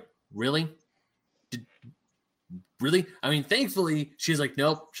 It's like, really? Really? I mean, thankfully, she's like,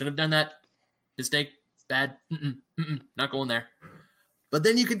 nope, shouldn't have done that. Mistake. Bad. Not going there. But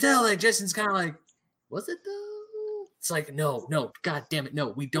then you can tell that Jason's kind of like, was it though? It's like, no, god damn it, no,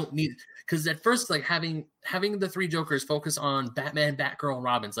 we don't need it. Because at first, like having the 3 Jokers focus on Batman, Batgirl, and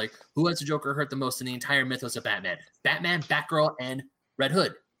Robin's like, who has the Joker hurt the most in the entire mythos of Batman? Batman, Batgirl, and Red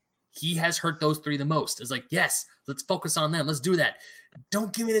Hood. He has hurt those 3 the most. It's like, yes, let's focus on them. Let's do that.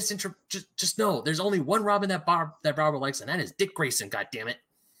 Don't give me this intro. Just know there's only one Robin that Barbara likes, and that is Dick Grayson. God damn it.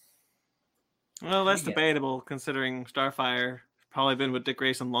 Well, that's debatable considering Starfire probably been with Dick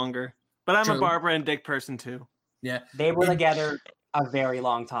Grayson longer. But I'm a Barbara and Dick person too. Yeah, they were together a very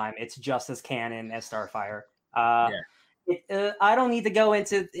long time. It's just as canon as Starfire. I don't need to go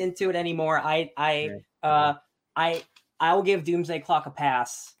into it anymore. I will give Doomsday Clock a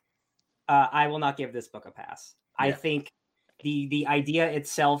pass. I will not give this book a pass. Yeah. I think the idea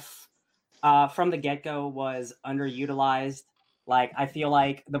itself from the get-go was underutilized. Like, I feel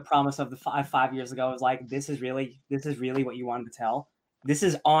like the promise of the 5 years ago was like, this is really what you wanted to tell. This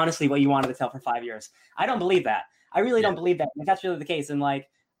is honestly what you wanted to tell for 5 years. I don't believe that. I really don't believe that. If that's really the case, and like,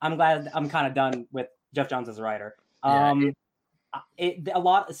 I'm glad I'm kind of done with Jeff Johns as a writer.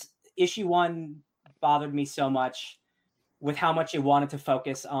 Issue 1 bothered me so much. with how much you wanted to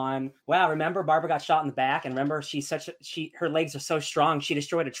focus on, wow, remember Barbara got shot in the back, and remember her legs are so strong, she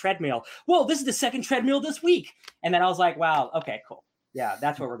destroyed a treadmill. Whoa, this is the second treadmill this week. And then I was like, wow, okay, cool. Yeah,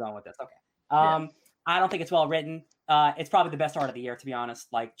 that's where we're going with this. Okay. I don't think it's well written. It's probably the best art of the year, to be honest.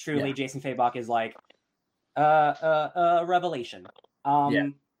 Like, truly, Jason Fabok is like a revelation.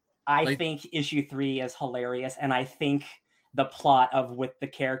 I think issue 3 is hilarious, and I think the plot of with the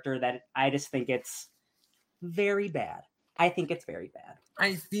character I just think it's very bad. I think it's very bad.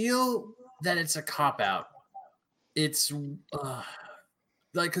 I feel that it's a cop-out. It's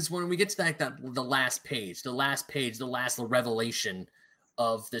because when we get to the last page, the last revelation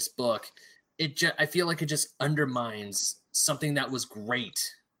of this book, I feel like it just undermines something that was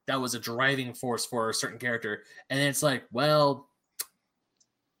great, that was a driving force for a certain character, and then it's like, well,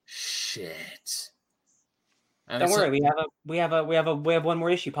 shit. Don't worry, we have one more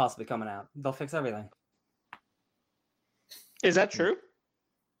issue possibly coming out. They'll fix everything. Is that true?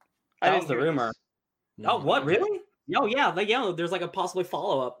 That was the rumor. Oh, what? Really? Oh, yeah. There's like a possibly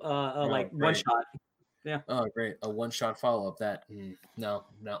follow-up, one shot. Yeah. Oh, great. A one-shot follow-up. That no.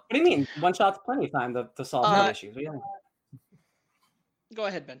 What do you mean? One shot's plenty of time to solve the issues. Yeah. Go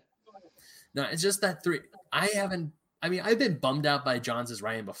ahead, Ben. No, it's just that 3. I've been bummed out by Johns'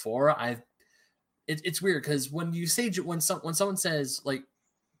 writing before. It's weird because when someone says like,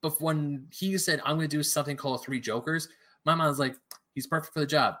 but when he said I'm going to do something called 3 Jokers, my mind's like, he's perfect for the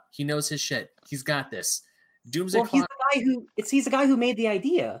job. He knows his shit. He's got this. Doomsday Clock. He's the guy who made the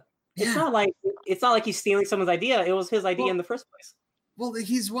idea. Yeah. It's not like he's stealing someone's idea. It was his idea in the first place. Well,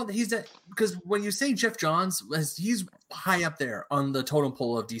 because when you say Jeff Johns, he's high up there on the totem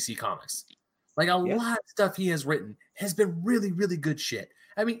pole of DC Comics. Like a lot of stuff he has written has been really, really good shit.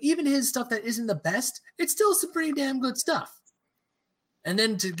 I mean, even his stuff that isn't the best, it's still some pretty damn good stuff. And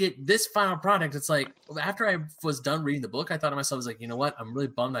then to get this final product, it's like, after I was done reading the book, I thought to myself, I was like, you know what? I'm really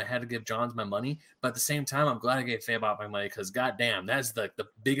bummed I had to give Johns my money. But at the same time, I'm glad I gave Fabok my money because, goddamn, that's the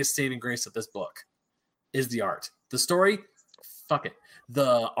biggest saving grace of this book is the art. The story, fuck it.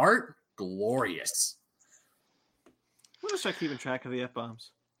 The art, glorious. I'm going to start keeping track of the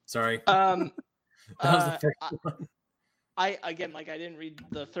F-bombs. Sorry. That was the first one. I didn't read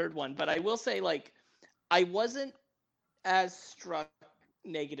the third one, but I will say, like, I wasn't as struck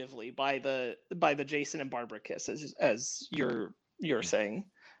negatively by the Jason and Barbara kiss as you're saying,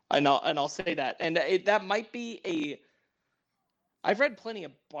 and I'll say that, and that might be I've read plenty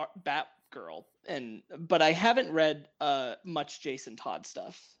of Batgirl, but I haven't read much Jason Todd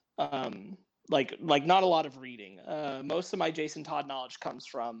stuff. Like not a lot of reading. Most of my Jason Todd knowledge comes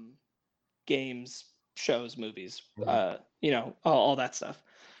from games, shows, movies, all that stuff.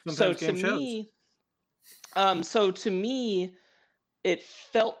 Sometimes so to me, it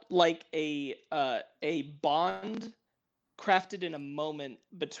felt like a bond crafted in a moment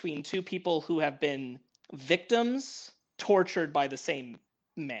between 2 people who have been victims tortured by the same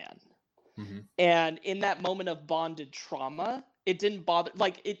man. Mm-hmm. And in that moment of bonded trauma, it didn't bother.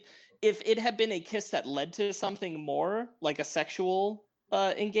 Like if it had been a kiss that led to something more, like a sexual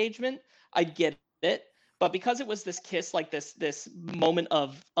engagement, I'd get it. But because it was this kiss, like this moment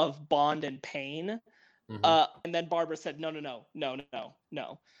of bond and pain. Mm-hmm. And then Barbara said, no.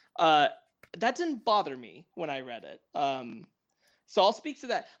 That didn't bother me when I read it. So I'll speak to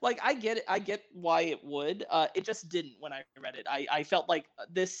that. Like, I get it. I get why it would. It just didn't when I read it. I felt like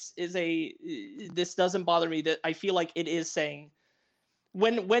this doesn't bother me. That I feel like it is saying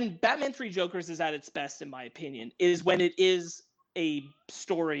when Batman 3 Jokers is at its best, in my opinion, is when it is a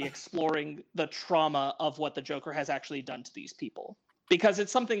story exploring the trauma of what the Joker has actually done to these people. Because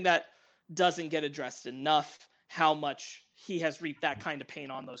it's something that doesn't get addressed enough, how much he has reaped that kind of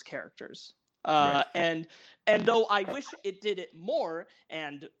pain on those characters. Right. And though I wish it did it more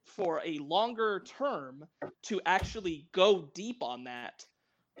and for a longer term to actually go deep on that,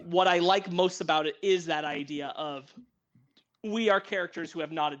 what I like most about it is that idea of we are characters who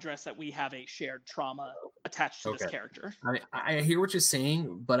have not addressed that we have a shared trauma attached to this character. I hear what you're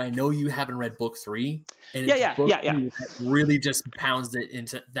saying, but I know you haven't read book 3. And yeah. Really just pounds it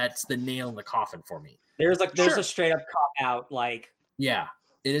into, that's the nail in the coffin for me. There's a straight up cop out, like, yeah,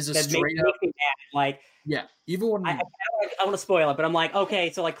 it is a straight up, like, yeah. Even when I want to spoil it, but I'm like, okay,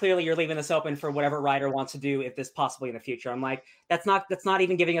 so like clearly you're leaving this open for whatever writer wants to do if this possibly in the future. I'm like, that's not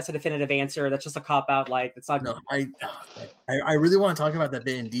even giving us a definitive answer. That's just a cop out. Like, it's not. No, I really want to talk about that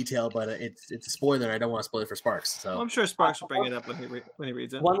bit in detail, but it's a spoiler. I don't want to spoil it for Sparks. So I'm sure Sparks will bring it up when he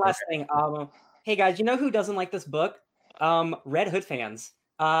reads it. One last thing. Hey guys, you know who doesn't like this book? Red Hood fans.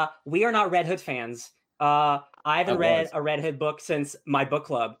 We are not Red Hood fans. I haven't read a Red Hood book since my book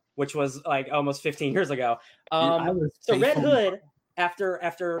club, which was like almost 15 years ago. I was So Red faithful. Hood,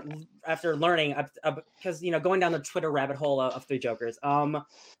 after learning, because going down the Twitter rabbit hole of Three Jokers,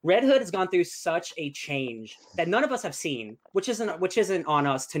 Red Hood has gone through such a change that none of us have seen, which isn't on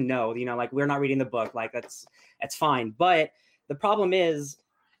us to know. Like we're not reading the book, like that's fine. But the problem is,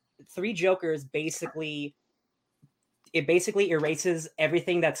 Three Jokers basically erases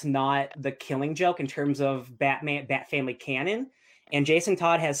everything that's not the Killing Joke in terms of Bat Family canon. And Jason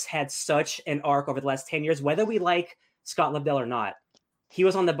Todd has had such an arc over the last 10 years, whether we like Scott Lobdell or not. He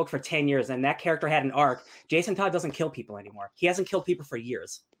was on the book for 10 years, and that character had an arc. Jason Todd doesn't kill people anymore. He hasn't killed people for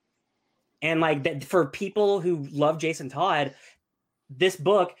years. And like that, for people who love Jason Todd, this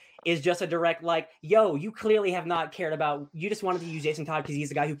book is just a direct like, yo, you clearly have not cared about. You just wanted to use Jason Todd because he's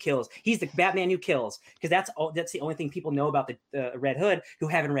the guy who kills. He's the Batman who kills, because that's the only thing people know about the Red Hood who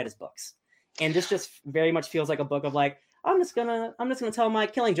haven't read his books. And this just very much feels like a book of like, I'm just gonna tell my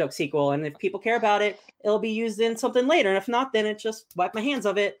Killing Joke sequel, and if people care about it, it'll be used in something later, and if not, then it just wipe my hands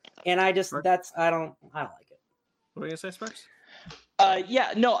of it. And I don't like it. What are you gonna say, Sparks?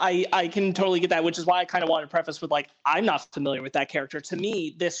 Yeah, no, I can totally get that, which is why I kind of want to preface with like, I'm not familiar with that character. To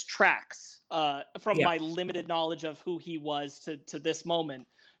me, this tracks from my limited knowledge of who he was to this moment.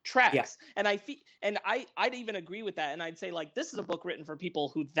 Tracks. Yeah. And I'd even agree with that, and I'd say like, this is a book written for people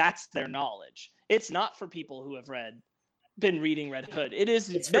who that's their knowledge. It's not for people who have been reading Red Hood.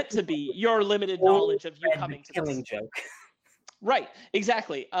 It's meant to be your limited knowledge of you coming to Killing Joke. Right,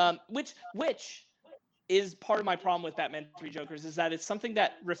 exactly. Which is part of my problem with Batman Three Jokers, is that it's something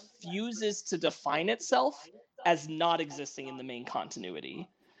that refuses to define itself as not existing in the main continuity.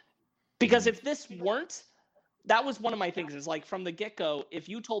 Because if this weren't, that was one of my things, is like from the get-go, if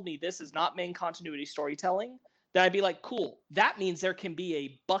you told me this is not main continuity storytelling, then I'd be like, cool, that means there can be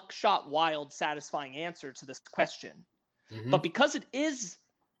a buckshot wild satisfying answer to this question. Mm-hmm. But because it is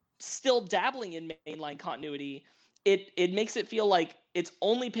still dabbling in mainline continuity, it makes it feel like it's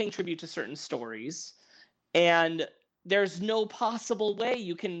only paying tribute to certain stories, and there's no possible way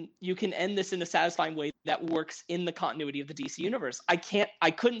you can end this in a satisfying way that works in the continuity of the DC universe. I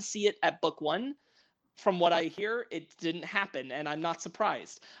couldn't see it at book one. From what I hear, it didn't happen, and I'm not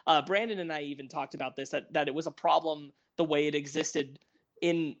surprised. Brandon and I even talked about this, that it was a problem the way it existed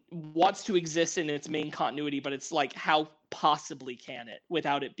wants to exist in its main continuity, but it's like, how possibly can it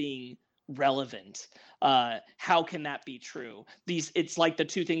without it being relevant? How can that be true? It's like the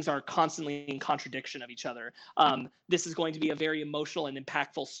two things are constantly in contradiction of each other. This is going to be a very emotional and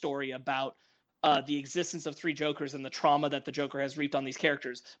impactful story about the existence of Three Jokers and the trauma that the Joker has reaped on these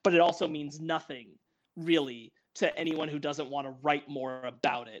characters, but it also means nothing really to anyone who doesn't want to write more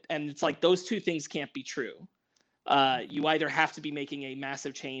about it. And it's like, those two things can't be true. You either have to be making a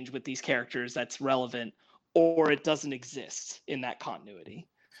massive change with these characters that's relevant, or it doesn't exist in that continuity.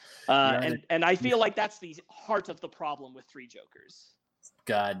 And I feel like that's the heart of the problem with Three Jokers.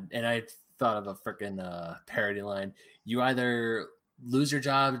 God, and I thought of a freaking parody line. You either lose your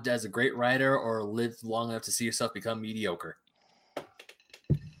job as a great writer or live long enough to see yourself become mediocre.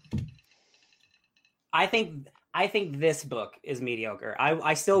 I think this book is mediocre.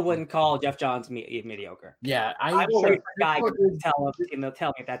 I still wouldn't call Jeff Johns mediocre. Yeah, I will wait for a guy to tell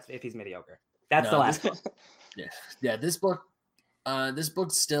me if he's mediocre. That's the last book. Yeah. This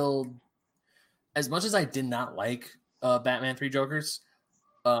book still, as much as I did not like Batman Three Jokers,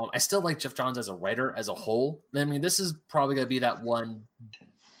 I still like Jeff Johns as a writer as a whole. I mean, this is probably gonna be that one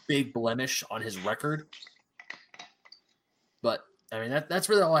big blemish on his record, but I mean, that's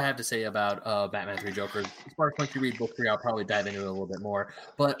really all I have to say about Batman Three Jokers. As far as once you read book 3, I'll probably dive into it a little bit more.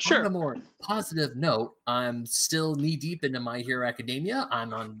 But on a more positive note, I'm still knee deep into My Hero Academia.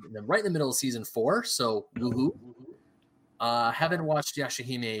 I'm right in the middle of season 4, so woohoo. Haven't watched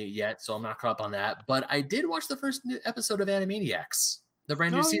Yashahime yet, so I'm not caught up on that. But I did watch the first episode of Animaniacs, the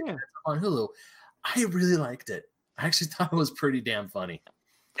brand new season on Hulu. I really liked it. I actually thought it was pretty damn funny.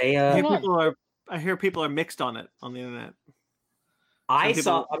 I hear people are mixed on it on the internet. Some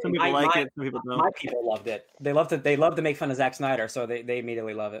people like it, some people don't. My people loved it. They loved it. They love to make fun of Zack Snyder, so they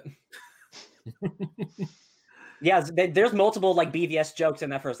immediately love it. Yeah, there's multiple like BVS jokes in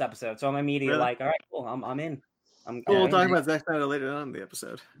that first episode, so I'm immediately like, all right, cool, I'm in. We'll talk about Zack Snyder later on in the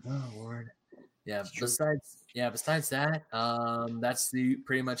episode. Oh Lord. Yeah. Besides that, that's the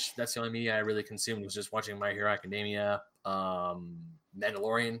only media I really consumed, was just watching My Hero Academia,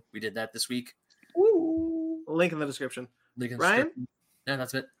 Mandalorian. We did that this week. Woo. Link in the description. Ryan? Yeah,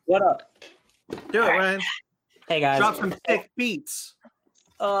 that's it. What up? Do it, Ryan. Hey guys. Drop some thick beats.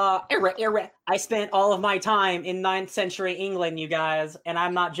 I spent all of my time in 9th century England, you guys, and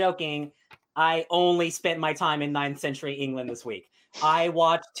I'm not joking. I only spent my time in 9th century England this week. I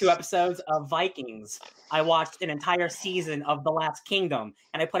watched 2 episodes of Vikings. I watched an entire season of The Last Kingdom,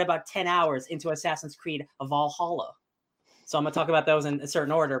 and I put about 10 hours into Assassin's Creed Valhalla. So I'm going to talk about those in a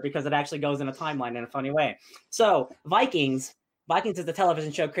certain order because it actually goes in a timeline in a funny way. So Vikings is the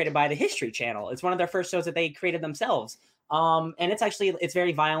television show created by the History Channel. It's one of their first shows that they created themselves. And it's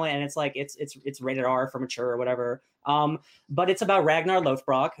very violent, and it's rated R for mature or whatever. But it's about Ragnar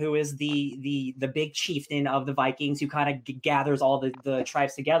Lothbrok, who is the big chieftain of the Vikings, who kind of gathers all the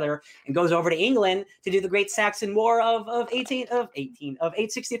tribes together and goes over to England to do the Great Saxon War of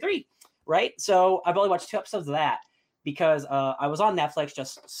 863. Right. So I've only watched 2 episodes of that because I was on Netflix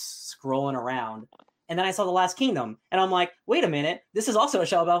just scrolling around. And then I saw The Last Kingdom, and I'm like, wait a minute, this is also a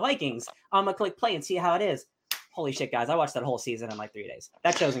show about Vikings. I'm gonna click play and see how it is. Holy shit, guys, I watched that whole season in like 3 days.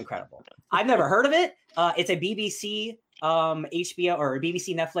 That show's incredible. I've never heard of it. It's a BBC HBO or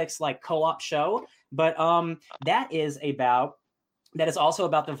BBC Netflix like co-op show, but that is also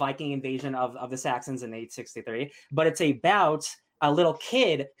about the Viking invasion of the Saxons in 863, but it's about a little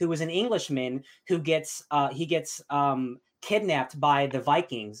kid who was an Englishman who gets kidnapped by the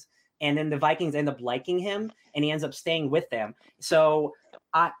Vikings. And then the Vikings end up liking him, and he ends up staying with them. So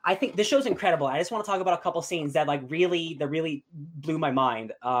I think this show's incredible. I just want to talk about a couple scenes that really blew my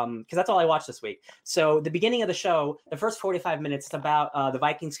mind because that's all I watched this week. So the beginning of the show, the first 45 minutes, it's about the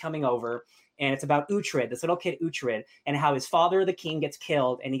Vikings coming over, and it's about Uhtred, this little kid Uhtred, and how his father, the king, gets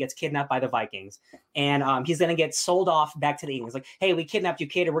killed, and he gets kidnapped by the Vikings. And he's going to get sold off back to the English. Like, hey, we kidnapped you,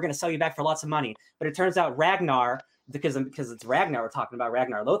 kid, and we're going to sell you back for lots of money. But it turns out Ragnar, because it's Ragnar, we're talking about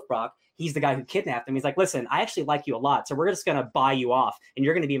Ragnar Lothbrok, he's the guy who kidnapped him. He's like, listen, I actually like you a lot, so we're just going to buy you off, and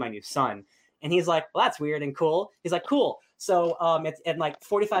you're going to be my new son. And he's like, well, that's weird and cool. He's like, cool. So it's like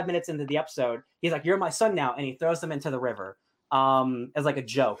 45 minutes into the episode, he's like, you're my son now, and he throws them into the river as like a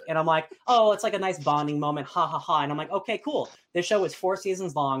joke. And I'm like, oh, it's like a nice bonding moment, ha ha ha. And I'm like, okay, cool. This show is 4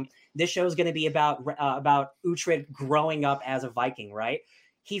 seasons long. This show is going to be about Uhtred growing up as a Viking, right?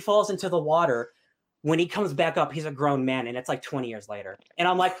 He falls into the water. When he comes back up, he's a grown man, and it's like 20 years later. And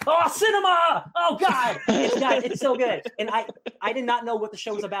I'm like, oh, cinema! Oh, God! It's so good. And I did not know what the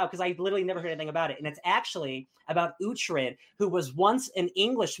show was about because I literally never heard anything about it. And it's actually about Uhtred, who was once an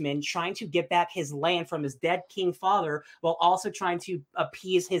Englishman trying to get back his land from his dead king father while also trying to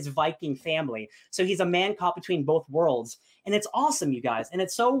appease his Viking family. So he's a man caught between both worlds. And it's awesome, you guys. And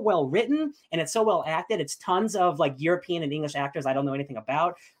it's so well written, and it's so well acted. It's tons of like European and English actors I don't know anything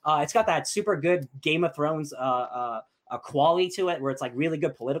about. It's got that super good Game of Thrones quality to it, where it's like really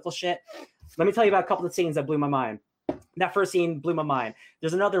good political shit. Let me tell you about a couple of scenes that blew my mind. That first scene blew my mind.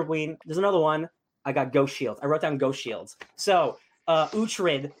 There's another one. I got Ghost Shields. I wrote down Ghost Shields. So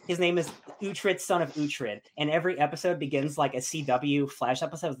Uhtred, his name is Uhtred, son of Uhtred, and every episode begins like a CW Flash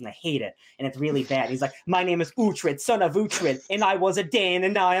episode, and I hate it, and it's really bad. He's like, my name is Uhtred, son of Uhtred, and I was a Dane,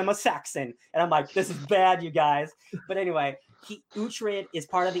 and now I am a Saxon. And I'm like, this is bad, you guys. But anyway, Uhtred is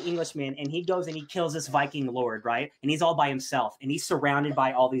part of the Englishmen, and he goes and he kills this Viking lord, right? And he's all by himself, and he's surrounded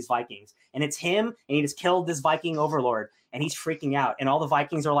by all these Vikings, and it's him, and he just killed this Viking overlord. And he's freaking out. And all the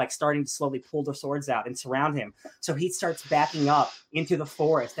Vikings are like starting to slowly pull their swords out and surround him. So he starts backing up into the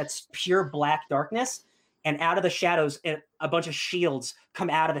forest. That's pure black darkness. And out of the shadows, a bunch of shields come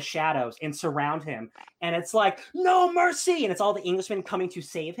out of the shadows and surround him. And it's like, no mercy. And it's all the Englishmen coming to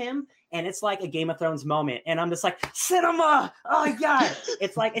save him. And it's like a Game of Thrones moment. And I'm just like, cinema. Oh my God.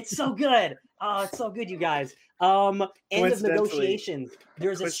 It's so good. Oh, it's so good, you guys. End of negotiations.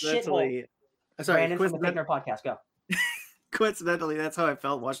 There's a shithole. Sorry, Brandon from the Figner podcast. Go. Coincidentally, that's how I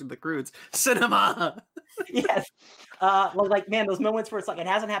felt watching The Croods. Cinema. Yes. Well, like, man, those moments where it's like it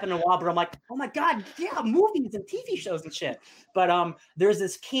hasn't happened in a while, but I'm like, oh my God, yeah, movies and TV shows and shit. But there's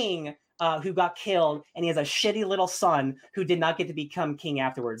this king who got killed, and he has a shitty little son who did not get to become king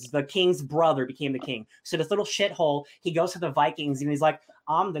afterwards. The king's brother became the king. So this little shithole, he goes to the Vikings, and he's like,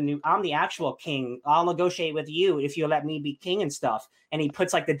 I'm the actual king. I'll negotiate with you if you let me be king and stuff. And he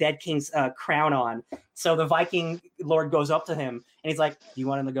puts like the dead king's crown on. So the Viking lord goes up to him, and he's like, do you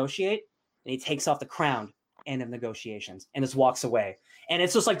want to negotiate? And he takes off the crown. End of negotiations, and just walks away. And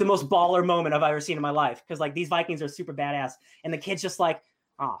it's just like the most baller moment I've ever seen in my life, because like these Vikings are super badass, and the kid's just like,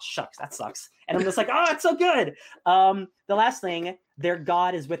 oh shucks, that sucks. And I'm just like, oh, it's so good. The last thing, their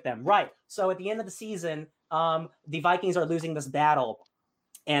god is with them, right? So at the end of the season, the Vikings are losing this battle,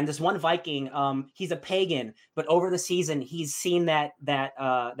 and this one Viking, he's a pagan, but over the season he's seen that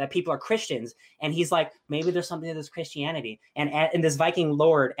people are Christians, and he's like, maybe there's something to this Christianity. And this Viking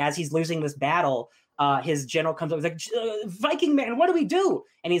lord, as he's losing this battle, his general comes up, he's like, Viking man, what do we do?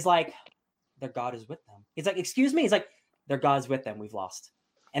 And he's like, their god is with them. He's like, excuse me? He's like, their god's with them, we've lost.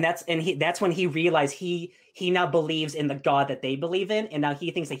 And that's when he realized he now believes in the god that they believe in, and now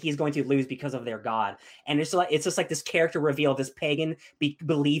he thinks that he's going to lose because of their god. And it's just like this character reveal of this pagan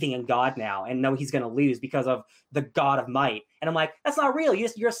believing in God now, and know he's going to lose because of the god of might. And I'm like, that's not real.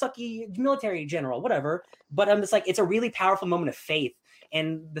 You're a sucky military general, whatever. But I'm just like, it's a really powerful moment of faith.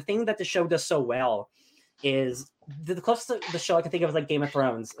 And the thing that the show does so well is the closest to the show I can think of is like Game of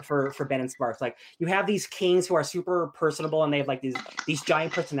Thrones for Ben and Sparks. Like, you have these kings who are super personable and they have like these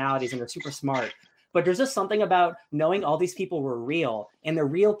giant personalities and they're super smart. But there's just something about knowing all these people were real, and the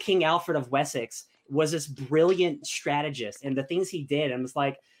real King Alfred of Wessex was this brilliant strategist, and the things he did, and it's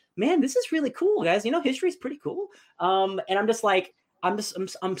like, man, this is really cool, guys. You know, history is pretty cool. And I'm just like, I'm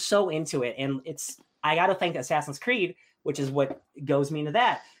so into it, and I got to thank Assassin's Creed, which is what goes me into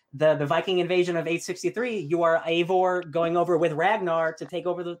that. The Viking invasion of 863, you are Eivor going over with Ragnar to take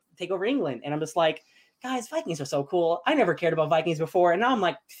over England. And I'm just like, guys, Vikings are so cool. I never cared about Vikings before. And now I'm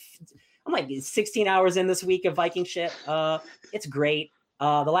like 16 hours in this week of Viking shit. It's great.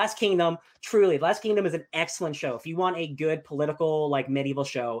 The Last Kingdom, truly, The Last Kingdom is an excellent show. If you want a good political, like medieval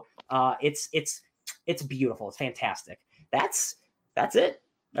show, it's beautiful. It's fantastic. That's it.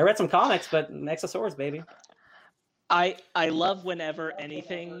 I read some comics, but Exosaurus, baby. I love whenever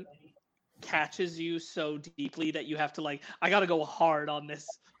anything catches you so deeply that you have to like, I gotta go hard on this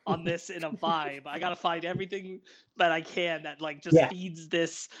in a vibe. I gotta find everything that I can that like just feeds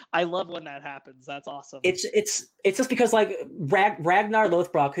this. I love when that happens. That's awesome. It's just because like Ragnar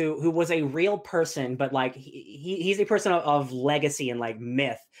Lothbrok, who was a real person, but like he's a person of legacy and like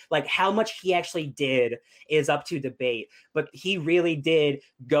myth. Like how much he actually did is up to debate, but he really did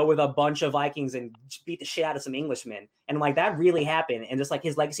go with a bunch of Vikings and beat the shit out of some Englishmen, and like that really happened. And just like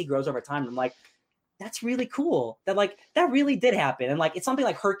his legacy grows over time. I'm like, that's really cool. That really did happen. And like, it's something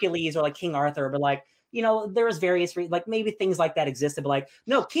like Hercules or like King Arthur, but like, you know, there was various like maybe things like that existed, but like,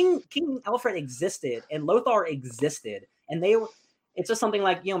 no, King Alfred existed and Lothar existed, and it's just something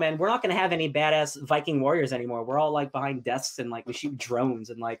like, you know, man, we're not going to have any badass Viking warriors anymore. We're all like behind desks and like we shoot drones,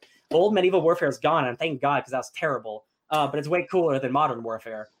 and like old medieval warfare is gone. And thank God, because that was terrible. But it's way cooler than modern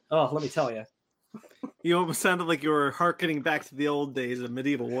warfare. Oh, let me tell you. You almost sounded like you were hearkening back to the old days of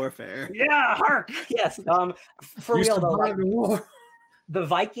medieval warfare. Yeah, hark. Yes. For real though, like, the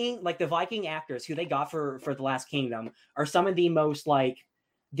Viking actors who they got for The Last Kingdom are some of the most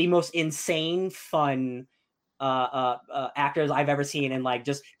insane fun actors I've ever seen, and like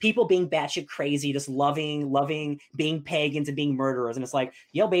just people being batshit crazy, just loving being pagans and being murderers. And it's like,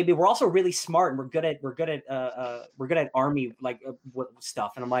 yo, baby, we're also really smart and we're good at army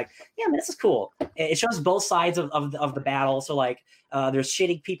stuff. And I'm like, yeah, man, this is cool. It shows both sides of the battle. So like, there's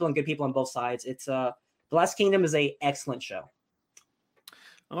shitty people and good people on both sides. It's The Last Kingdom is a excellent show.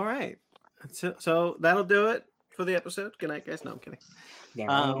 All right, so that'll do it for the episode. Good night, guys. No, I'm kidding.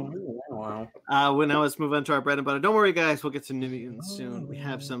 Well, now let's move on to our bread and butter. Don't worry, guys. We'll get to New Mutants soon. We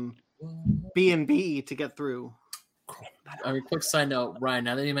have some B&B to get through. I mean, quick side note, Ryan,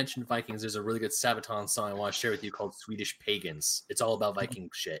 now that you mentioned Vikings, there's a really good Sabaton song I want to share with you called Swedish Pagans. It's all about Viking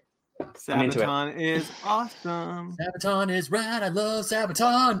shit. Sabaton is awesome. Sabaton is rad. I love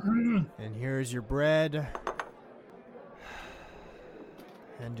Sabaton. And here's your bread.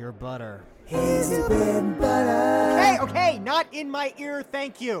 And your butter. Here's your bread and butter. Hey, okay, not in my ear,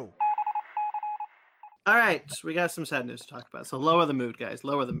 thank you. All right, so we got some sad news to talk about. So lower the mood, guys.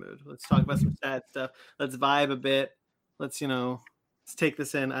 Lower the mood. Let's talk about some sad stuff. Let's vibe a bit. Let's take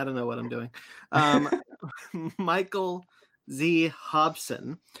this in. I don't know what I'm doing. Michael Z.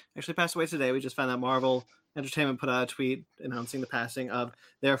 Hobson actually passed away today. We just found out Marvel Entertainment put out a tweet announcing the passing of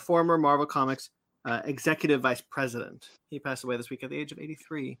their former Marvel Comics executive vice president. He passed away this week at the age of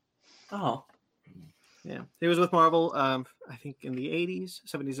 83. Oh, yeah. He was with Marvel, I think in the 80s,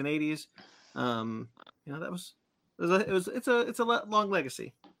 70s and 80s. It's a long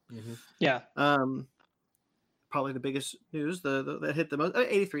legacy. Mm-hmm. Yeah. Probably the biggest news that hit the most.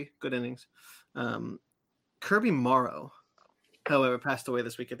 83 good innings. Kirby Morrow, however, passed away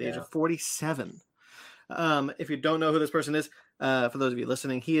this week at the age of 47. If you don't know who this person is, for those of you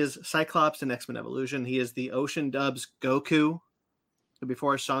listening, he is Cyclops in X-Men Evolution. He is the Ocean Dubs Goku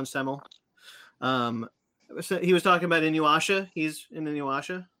before Sean Semmel. So he was talking about Inuyasha. He's in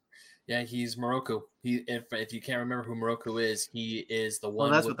Inuyasha. Yeah, he's Moroku. If you can't remember who Moroku is, he is the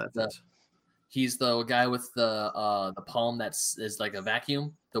one. That's what that is. He's the guy with the palm is like a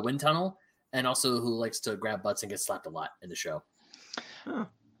vacuum, the wind tunnel, and also who likes to grab butts and get slapped a lot in the show. Oh.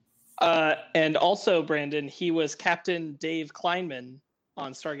 And also, Brandon, he was Captain Dave Kleinman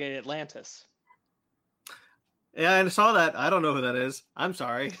on Stargate Atlantis. Yeah, I saw that. I don't know who that is. I'm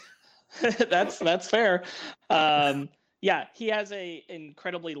sorry. That's fair. Yeah, he has a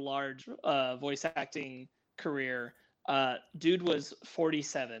incredibly large voice acting career. Dude was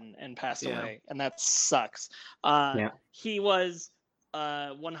 47 and passed away, and that sucks. He was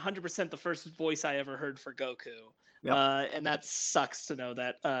 100% the first voice I ever heard for Goku. Yep. And that sucks to know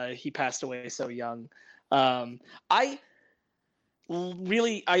that he passed away so young. I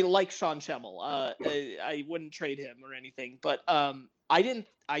like Sean Schemmel. I wouldn't trade him or anything, but I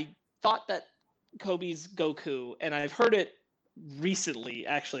thought that Kobe's Goku, and I've heard it recently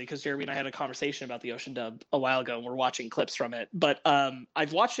actually because Jeremy and I had a conversation about the Ocean dub a while ago and we're watching clips from it, but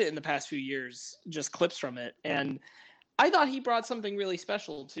I've watched it in the past few years, just clips from it, and I thought he brought something really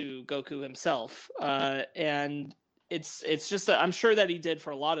special to Goku himself, and it's just that I'm sure that he did for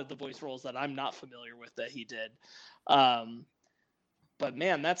a lot of the voice roles that I'm not familiar with that he did, but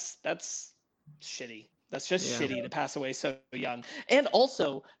man, that's shitty. That's just shitty to pass away so young. And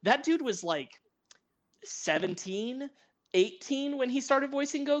also, that dude was like 17, 18 when he started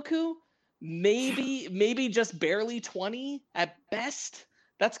voicing Goku. Maybe just barely 20 at best.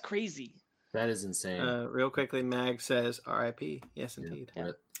 That's crazy. That is insane. Real quickly, Mag says R.I.P. Yes, indeed.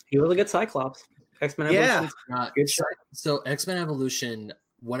 Yeah. He was a good Cyclops. X-Men Evolution. Good show. So X-Men Evolution,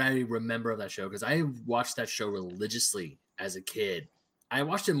 what I remember of that show, because I watched that show religiously as a kid. I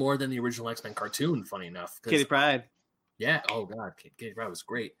watched it more than the original X-Men cartoon, funny enough. Kitty Pryde. Yeah. Oh, God. Kitty Pryde was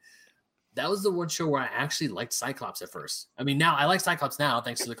great. That was the one show where I actually liked Cyclops at first. I mean, now I like Cyclops now,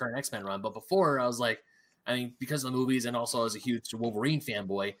 thanks to the current X-Men run. But before, I was like, I mean, because of the movies and also as a huge Wolverine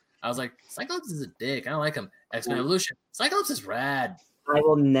fanboy, I was like, Cyclops is a dick. I don't like him. X-Men Evolution. Cyclops is rad. I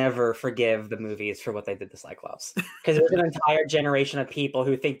will never forgive the movies for what they did to Cyclops, because there's an entire generation of people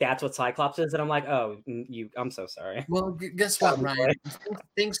who think that's what Cyclops is, and I'm like, oh, I'm so sorry. Well, guess what, Ryan?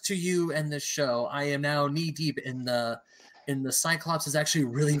 Thanks to you and this show, I am now knee deep in the Cyclops is actually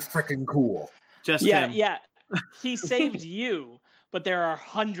really freaking cool. Just him. Yeah. He saved you, but there are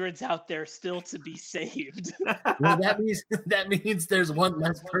hundreds out there still to be saved. Well, that means there's one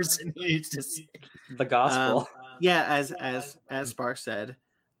less person who needs to save. The gospel. As Sparks said,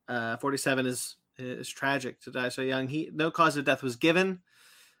 47 is tragic to die so young. No cause of death was given.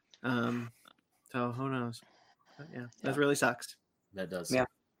 So who knows? But that really sucks. That does. Yeah.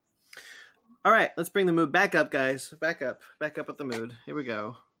 All right, let's bring the mood back up, guys. Back up with the mood. Here we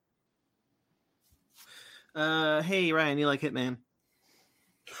go. Hey Ryan, you like Hitman?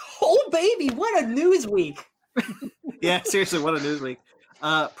 Oh baby, what a news week! Yeah, seriously, what a news week.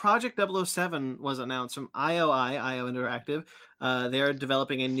 Project 007 was announced from IO Interactive. They're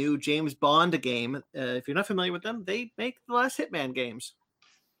developing a new James Bond game. If you're not familiar with them, they make the last Hitman games.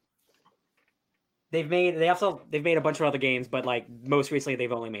 They've made a bunch of other games, but like most recently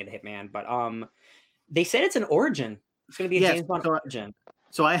they've only made Hitman. But they said it's an Origin. It's going to be a James Bond Origin.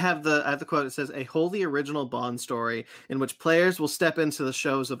 So I have the quote. It says a wholly original Bond story in which players will step into the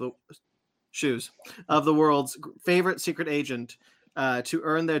shoes of the world's favorite secret agent to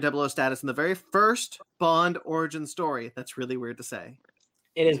earn their 00 status in the very first Bond origin story. That's really weird to say.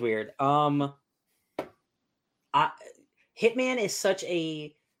 It is weird. Hitman is such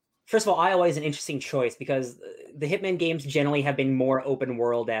a... First of all, IOI is an interesting choice because the Hitman games generally have been more open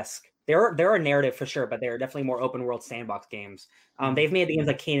world-esque. There are narrative for sure, but they're definitely more open world sandbox games. They've made the games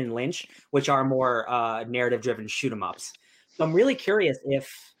like Kane and Lynch, which are more narrative-driven shoot 'em ups. So I'm really curious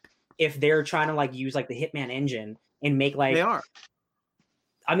if they're trying to like use like the Hitman engine and make like... They are.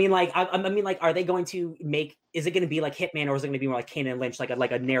 I mean, are they going to make? Is it going to be like Hitman, or is it going to be more like Kane and Lynch, like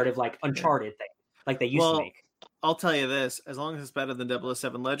a narrative, like Uncharted thing, like they used to make? I'll tell you this: as long as it's better than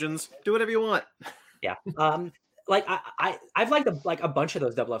 007 Legends, do whatever you want. Yeah. Like I've liked a bunch of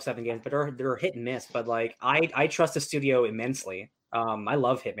those 007 games, but they're hit and miss. But like I trust the studio immensely. I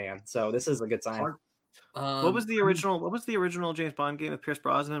love Hitman, so this is a good sign. What was the original James Bond game with Pierce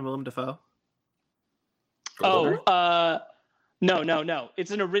Brosnan and Willem Dafoe? No.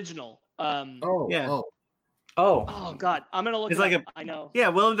 It's an original. Oh God, I'm gonna look. I know. Yeah,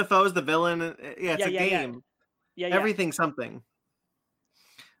 Willem Dafoe is the villain. Yeah, it's a game. Yeah. Everything something.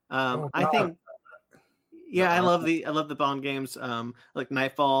 I think. Yeah, I love the Bond games. Like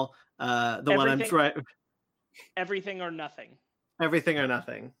Nightfall. One I'm trying. Everything or Nothing. Everything or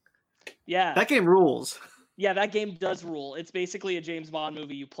Nothing. Yeah. That game rules. Yeah, that game does rule. It's basically a James Bond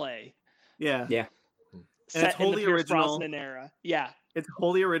movie you play. Yeah. Yeah. And it's wholly original. Era. Yeah. It's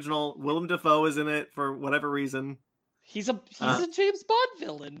wholly original. Willem Dafoe is in it for whatever reason. He's a James Bond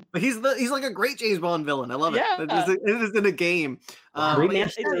villain. But he's like a great James Bond villain. I love it. Yeah. It is in a game.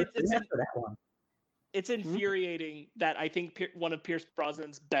 It's infuriating that I think one of Pierce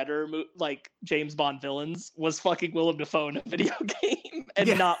Brosnan's better James Bond villains was fucking Willem Dafoe in a video game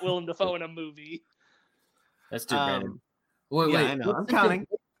and not Willem Dafoe in a movie. That's too bad. Wait, I know. what I'm system- counting.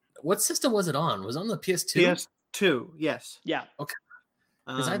 What system was it on? Was it on the PS2? PS2, yes. Yeah.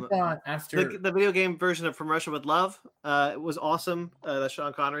 Because I thought after the video game version of From Russia with Love, it was awesome. That's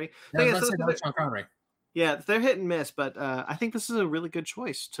Sean Connery. But yeah, so Sean Connery. yeah, they're hit and miss, but I think this is a really good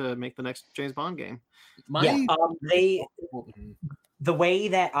choice to make the next James Bond game. The way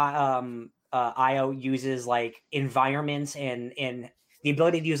that IO uses like environments and the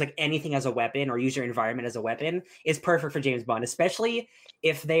ability to use like anything as a weapon or use your environment as a weapon is perfect for James Bond, especially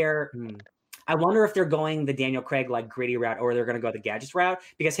if they're. I wonder if they're going the Daniel Craig like gritty route or they're going to go the gadgets route,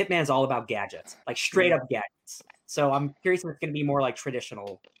 because Hitman's all about gadgets, like straight up gadgets. So I'm curious if it's going to be more like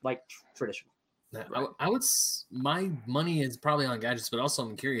traditional, My money is probably on gadgets, but also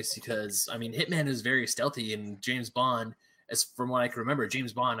I'm curious because I mean Hitman is very stealthy, and James Bond, as from what I can remember,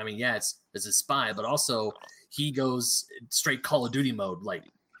 James Bond, I mean, yeah, it's a spy, but also he goes straight Call of Duty mode like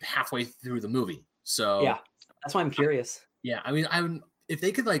halfway through the movie. So yeah, that's why I'm curious. Yeah, I mean, if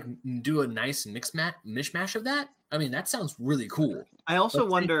they could like do a nice mishmash of that, I mean, that sounds really cool. I also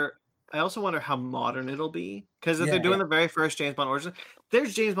wonder how modern it'll be, because if they're doing the very first James Bond origin,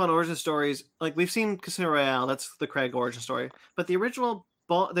 there's James Bond origin stories like we've seen Casino Royale. That's the Craig origin story, but the original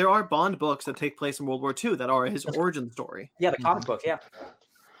there are Bond books that take place in World War II that are his origin story. Yeah, the comic book. Yeah.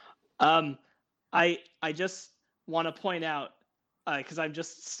 I just want to point out because I'm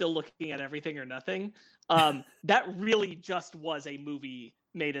just still looking at Everything or Nothing. That really just was a movie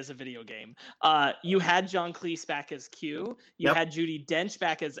made as a video game. You had John Cleese back as Q. You had Judi Dench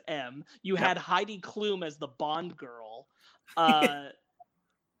back as M. You had Heidi Klum as the Bond girl.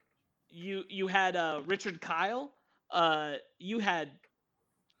 You had Richard Kyle. You had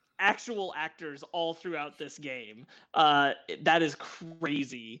actual actors all throughout this game. That is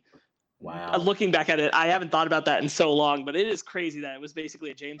crazy. Wow. Looking back at it, I haven't thought about that in so long, but it is crazy that it was basically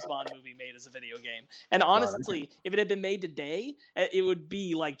a James Bond movie made as a video game. And honestly, if it had been made today, it would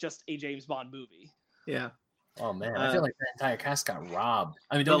be like just a James Bond movie. Yeah. Oh man, I feel like the entire cast got robbed.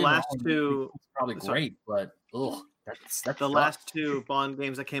 I mean, the last two probably great, but that's the last two Bond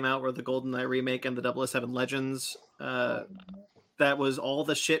games that came out were the GoldenEye remake and the 007 Legends. That was all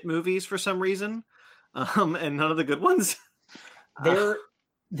the shit movies for some reason, and none of the good ones.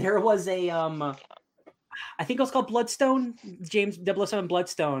 There was a I think it was called Bloodstone, James 007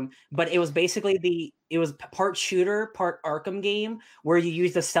 Bloodstone, but it was basically it was part shooter, part Arkham game where you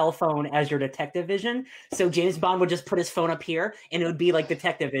use the cell phone as your detective vision. So James Bond would just put his phone up here and it would be like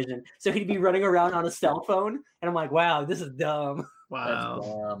detective vision. So he'd be running around on a cell phone, and I'm like, wow, this is dumb.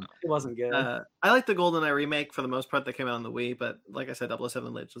 Wow. It wasn't good. I like the GoldenEye remake for the most part that came out on the Wii, but like I said,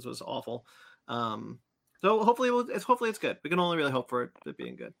 007 Legends was awful. So hopefully it's good. We can only really hope for it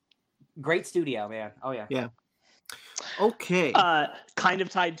being good. Great studio, man. Oh yeah. Yeah. Okay. Kind of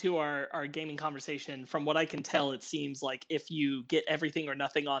tied to our gaming conversation, from what I can tell, it seems like if you get Everything or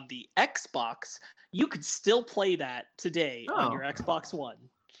Nothing on the Xbox, you could still play that today on your Xbox One.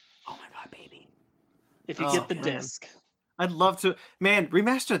 Oh my god, baby. If you get the disc. I'd love to. Man,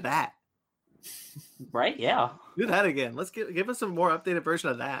 remaster that. Right? Yeah. Do that again. Let's give us a more updated version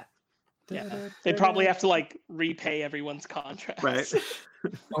of that. Yeah, they probably have to like repay everyone's contracts, right?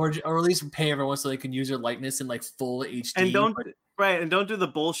 or at least pay everyone so they can use their likeness in like full HD. And don't do the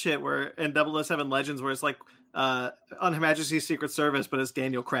bullshit where in 007 Legends where it's like on Her Majesty's Secret Service, but it's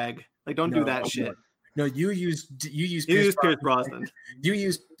Daniel Craig. Like, don't do that shit. No, you use Pierce Brosnan. You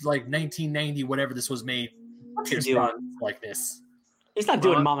use like 1990, whatever this was made. Pierce Brosnan likeness. He's not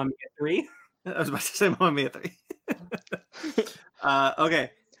doing Mamma Mia 3. I was about to say Mamma Mia 3.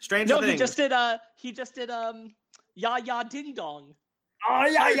 Okay. Stranger Things. He just did Ya Ya Ding Dong. Oh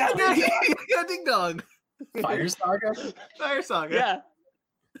yeah, Ya Ding Dong. Fire Saga. Fire Saga. Yeah.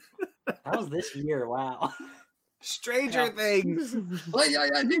 That was this year. Wow. Stranger Things. Oh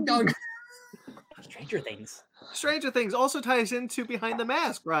yeah, Ding Dong. Stranger Things also ties into Behind the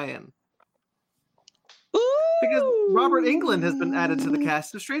Mask, Ryan. Ooh. Because Robert Englund has been added to the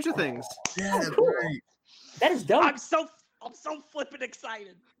cast of Stranger Things. Yeah, right. That is dope. I'm so flippin'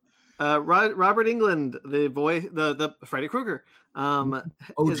 excited. Robert Englund, the Freddy Krueger,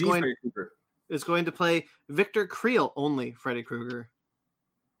 is going to play Victor Creel, only Freddy Krueger.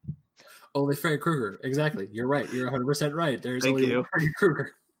 Only Freddy Krueger, exactly. You're right. You're 100% right. There's Thank only you. Freddy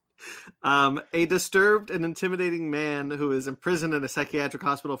Krueger. A disturbed and intimidating man who is imprisoned in a psychiatric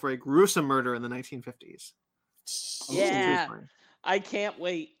hospital for a gruesome murder in the 1950s. Yeah, I can't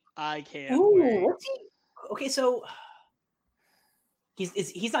wait. Wait. What's he? Okay, so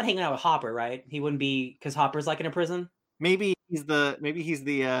he's not hanging out with Hopper, right? He wouldn't be, because Hopper's like in a prison. Maybe he's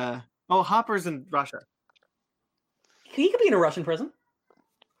the Hopper's in Russia. He could be in a Russian prison.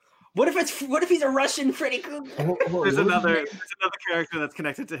 What if he's a Russian Freddy Krueger? There's another character that's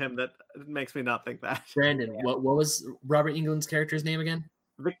connected to him that makes me not think that. Brandon, what was Robert Englund's character's name again?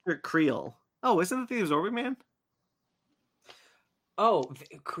 Victor Creel. Oh, isn't it the Absorbing Man? Oh,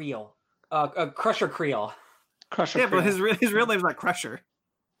 Creel. Crusher Creel. Crusher. Yeah, but Creel. his real name's not Crusher.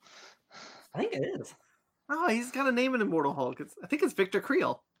 I think it is. Oh, he's got a name in Immortal Hulk. I think it's Victor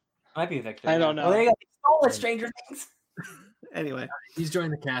Creel. Might be Victor. I don't know. Oh, there you go. He stole it, Stranger Things. Anyway, He's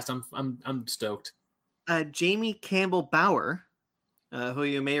joined the cast. I'm stoked. Jamie Campbell Bower, who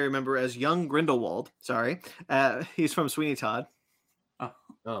you may remember as young Grindelwald. Sorry, he's from Sweeney Todd.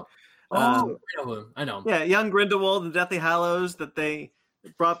 Oh, Um, I know him. I know him. Yeah, young Grindelwald and Deathly Hallows that they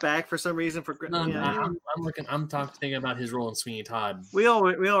brought back for some reason for. No, Yeah, I'm thinking about his role in Sweeney Todd. we all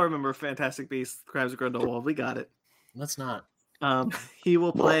remember Fantastic Beasts: Crimes of Grindelwald. We got it. Let's not. He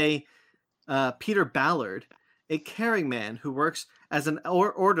will play Peter Ballard, a caring man who works as an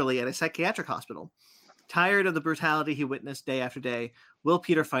orderly at a psychiatric hospital. Tired of the brutality he witnessed day after day, will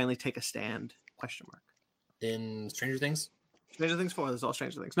Peter finally take a stand? Question mark. In Stranger Things. Stranger Things 4. This is all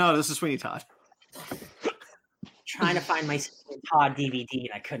Stranger Things. No, this is Sweeney Todd. Trying to find my Todd DVD and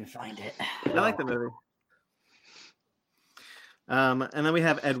I couldn't find it. I like the movie. And then we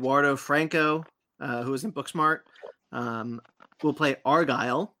have Eduardo Franco, who is in Booksmart. Will play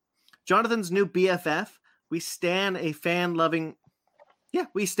Argyle, Jonathan's new BFF. We stand a fan-loving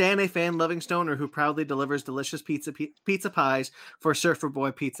stoner who proudly delivers delicious pizza pies for Surfer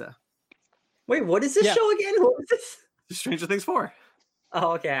Boy Pizza. Wait, what is this Yeah. show again? What is this? Stranger Things 4.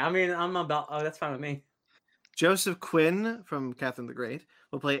 Oh, okay. I mean, that's fine with me. Joseph Quinn from Catherine the Great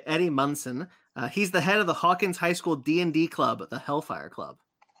will play Eddie Munson. He's the head of the Hawkins High School D&D club, the Hellfire Club.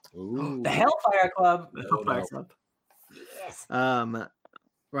 Ooh. The Hellfire Club. The Oh, Hellfire no. Club. Yes.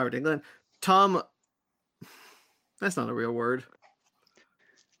 Robert Englund. Tom, that's not a real word.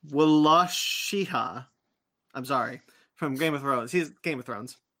 Woloshita. I'm sorry. From Game of Thrones. He's Game of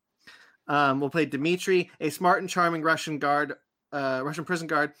Thrones. Will play Dmitri, a smart and charming Russian prison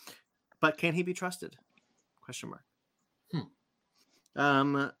guard. But can he be trusted? Question mark.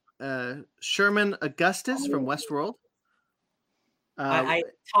 Sherman Augustus from Westworld.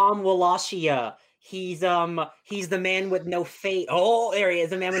 Tom Wallachia. He's the man with no face. Oh, there he is,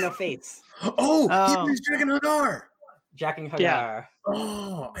 the man with no face. Oh, he Oh. plays Dragon Hagar. Jack and Hagar. Yeah.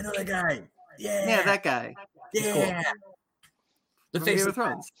 Oh, I know that guy. Yeah. Yeah, that guy. Yeah. The From face Game of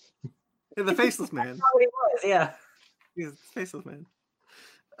Thrones. Yeah, the faceless man. That's how he was, yeah. He's a faceless man.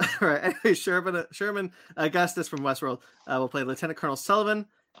 All right. Anyway, Sherman Augustus from Westworld will play Lieutenant Colonel Sullivan.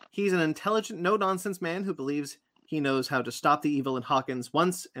 He's an intelligent, no-nonsense man who believes he knows how to stop the evil in Hawkins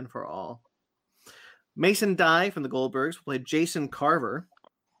once and for all. Mason Dye from the Goldbergs will play Jason Carver,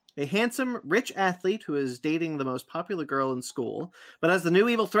 a handsome, rich athlete who is dating the most popular girl in school. But as the new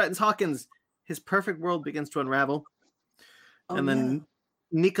evil threatens Hawkins, his perfect world begins to unravel. Oh, And then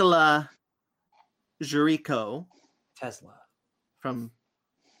Nikola Juriko Tesla. from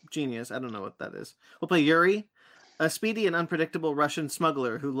Genius, I don't know what that is. We'll play Yuri, a speedy and unpredictable Russian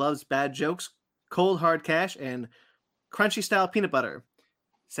smuggler who loves bad jokes, cold hard cash, and crunchy style peanut butter.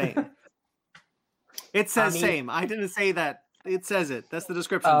 Same. It says same. I didn't say that. It says it. That's the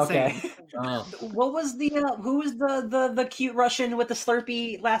description. Oh, okay. Same. Oh, What was who was the cute Russian with the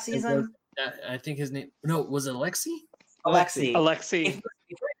Slurpee last season? I think his name. No, was it Alexi? Alexi. Alexi. If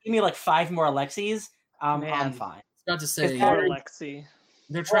you give me like 5 more Alexis, I'm Man. fine. I was about to say It's Poor hard. Alexi.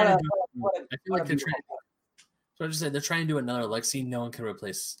 they're trying to do. what a- I feel what like a they're beautiful trying. So I just said they're trying to do another Alexi. No one can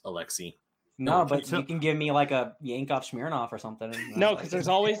replace Alexi. No, No, but so- you can give me like a Yankov Smirnoff or something. No, because there's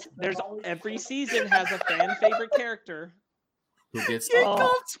every season has a fan favorite character. Who gets? You Oh.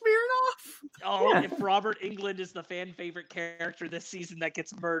 called Smirnoff? Oh, Yeah. if Robert Englund is the fan favorite character this season that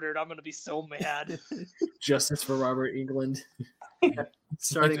gets murdered, I'm gonna be so mad. Justice for Robert England.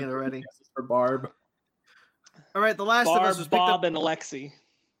 Starting it already. Justice for Barb. All right, the last of us Barb, was picked Bob, up. and Alexi.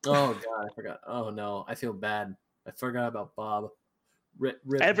 Oh God, I forgot. Oh no, I feel bad. I forgot about Bob. Rip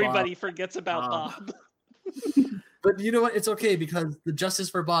Everybody Bob. forgets about Bob. Bob. But you know what? It's okay because the Justice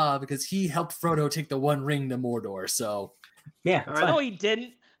for Bob because he helped Frodo take the One Ring to Mordor. So Yeah. All it's right. No, fine. he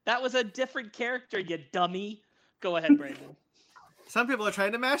didn't. That was a different character, you dummy. Go ahead, Brandon. Some people are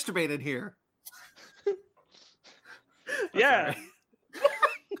trying to masturbate in here. Yeah. Sorry.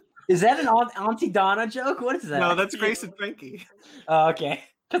 Is that an Auntie Donna joke? What is that? No, that's Grace and Frankie. Oh, okay.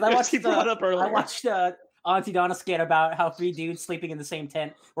 Because I watched He brought up earlier. I watched Auntie Donna skit about how 3 dudes sleeping in the same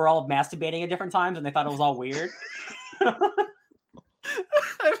tent were all masturbating at different times, and they thought it was all weird. I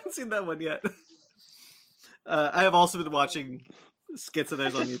haven't seen that one yet. I have also been watching skits of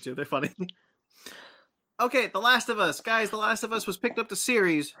theirs on YouTube. They're funny. Okay, The Last of Us. Guys, The Last of Us was picked up to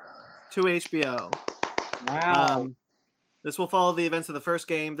series to HBO. Wow. This will follow the events of the first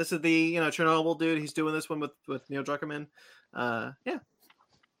game. This is the Chernobyl dude. He's doing this one with Neil Druckmann. Yeah.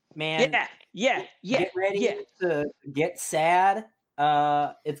 Man, Yeah. get ready to get sad.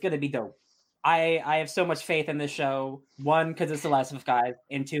 It's gonna be dope. I have so much faith in this show. One, because it's The Last of Us guys,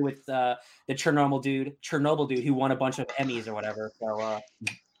 and two, it's the Chernobyl dude who won a bunch of Emmys or whatever. So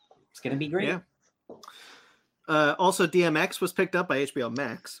it's gonna be great. Yeah. Also, DMX was picked up by HBO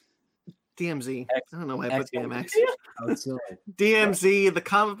Max. DMZ. I don't know why I put DMX. DMZ, the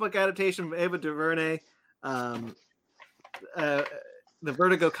comic book adaptation of Ava DuVernay, the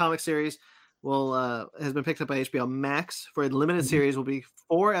Vertigo comic series, has been picked up by HBO Max for a limited series. Will be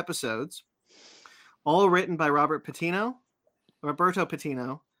 4 episodes, all written by Roberto Patino,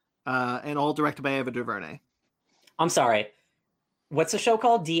 and all directed by Ava DuVernay. I'm sorry. What's the show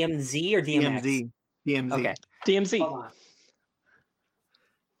called? DMZ or DMX? DMZ. Okay. DMZ. Hold on.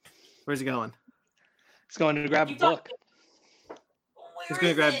 Where's he going? He's going to grab a book. He's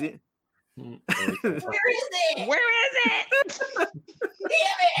going to grab. Where is it? Where is it?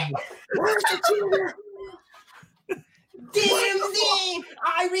 Damn it! Where's the tutor? DMZ!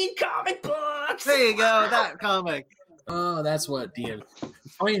 I read comic books! There you go, that comic. Oh, that's what DM.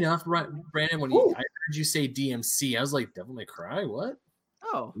 Funny enough, Brandon, when I heard you say DMC, I was like, Devil May Cry? What?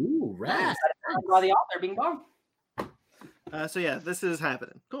 Oh. Ooh, right. By the author being gone. So yeah, this is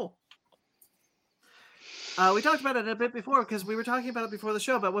happening. Cool. We talked about it a bit before because we were talking about it before the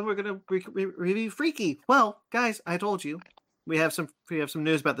show about when we're going to review Freaky. Well, guys, I told you we have some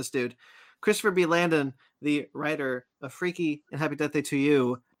news about this dude, Christopher B. Landon, the writer of Freaky and Happy Death Day to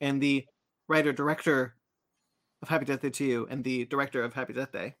You, and the writer-director of Happy Death Day to You, and the director of Happy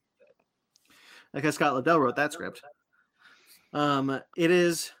Death Day. Because Scott Liddell wrote that script.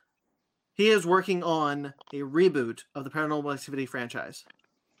 He is working on a reboot of the Paranormal Activity franchise.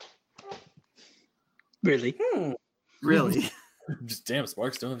 Really? Really? Just damn,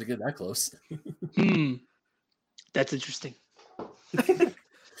 Sparks don't have to get that close. That's interesting.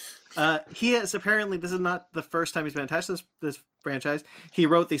 He has apparently, this is not the first time he's been attached to this franchise. He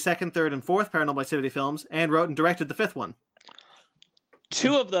wrote the 2nd, 3rd, and 4th Paranormal Activity films and wrote and directed the 5th one.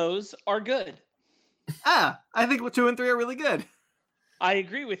 2 of those are good. I think 2 and 3 are really good. I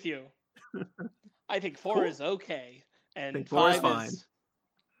agree with you. I think 4 is okay, and 4 is 5 fine. is.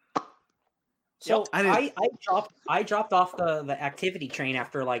 So Yep. I dropped off the activity train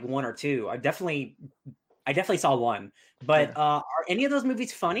after like 1 or 2. I definitely saw 1. But are any of those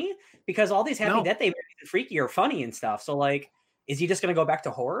movies funny? Because all these Happy Death Day movies and Freaky are funny and stuff. So like, is he just gonna go back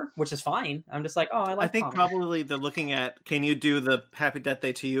to horror, which is fine? I'm just like, I think comedy. Probably they're looking at, can you do the Happy Death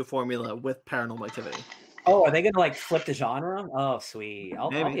Day to You formula with Paranormal Activity? Oh, are they gonna like flip the genre? Oh, sweet.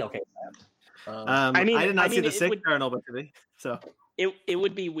 I'll be okay with that. I did not see the 6th Paranormal Activity, so. It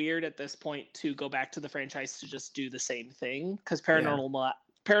would be weird at this point to go back to the franchise to just do the same thing because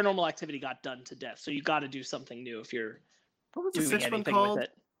Paranormal Activity got done to death. So you got to do something new if you're What was the doing 6th one anything called? with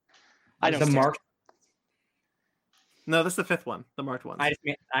it. I don't The mark. No, this is the 5th one, the marked one. I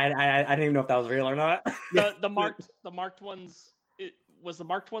didn't even know if that was real or not. The marked ones. Was the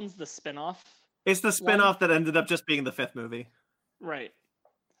marked ones the spinoff? It's the spin-off that ended up just being the 5th movie. Right.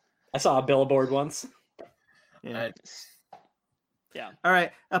 I saw a billboard once. Yeah. Yeah. All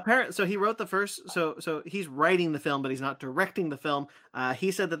right. So he wrote the first. So he's writing the film, but he's not directing the film.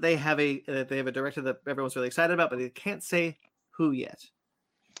 He said that they have a director that everyone's really excited about, but he can't say who yet.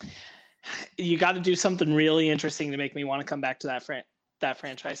 You got to do something really interesting to make me want to come back to that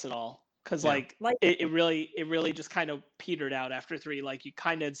franchise at all. Because it really just kind of petered out after 3. Like you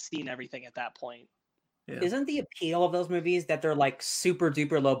kind of had seen everything at that point. Yeah. Isn't the appeal of those movies that they're like super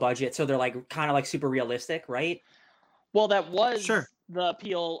duper low budget, so they're like kind of like super realistic, right? Well, that was Sure. the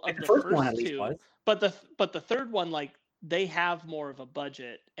appeal of The the first first one at least 2. was. But the third one, like they have more of a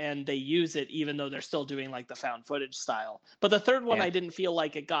budget and they use it even though they're still doing like the found footage style. But the third one, Yeah. I didn't feel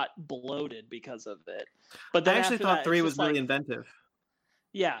like it got bloated because of it. But then I actually after thought that, 3 it's was just really like, inventive.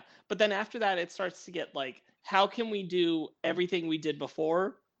 yeah. But then after that, it starts to get like, how can we do everything we did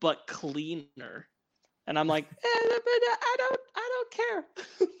before but cleaner? And I'm like, I don't care.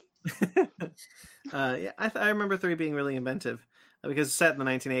 I remember 3 being really inventive because it's set in the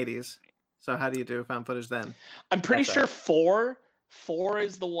 1980s. So how do you do found footage then? I'm pretty That's sure 4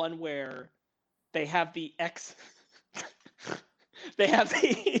 is the one where they have the Xbox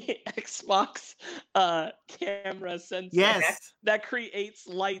camera sensor Yes. that creates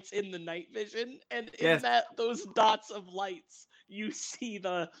lights in the night vision, and Yes. in those dots of lights you see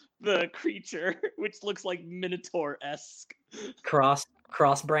the creature, which looks like Minotaur-esque. Cross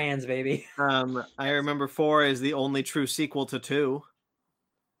brands, baby. I remember 4 is the only true sequel to 2.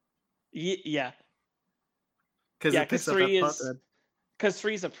 Yeah. Because Yeah, it picks because up three that plot is thread. because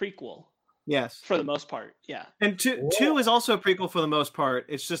 3 is a prequel Yes. for the most part. Yeah. And two is also a prequel for the most part.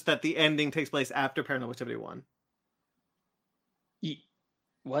 It's just that the ending takes place after Paranormal Activity 1.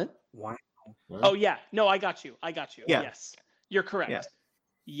 What? Wow. Oh yeah. No, I got you. Yeah. Yes. You're correct. Yeah.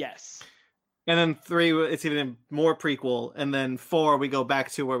 Yes. And then 3, it's even more prequel. And then 4, we go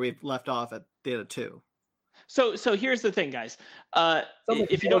back to where we left off at the end of 2. So here's the thing, guys.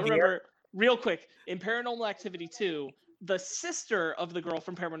 If you don't remember, real quick, in Paranormal Activity 2, the sister of the girl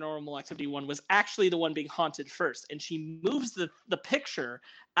from Paranormal Activity 1 was actually the one being haunted first, and she moves the picture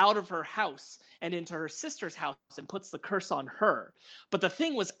out of her house and into her sister's house and puts the curse on her. But the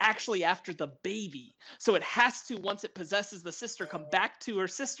thing was actually after the baby. So it has to, once it possesses the sister, come back to her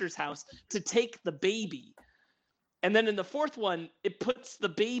sister's house to take the baby. And then in the 4th one, it puts the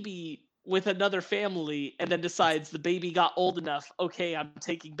baby with another family and then decides the baby got old enough. Okay, I'm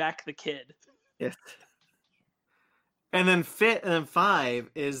taking back the kid. Yes. And then 5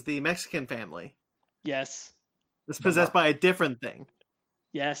 is the Mexican family. Yes. It's possessed by a different thing.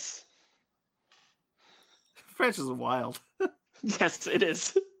 Yes. French is wild. Yes, it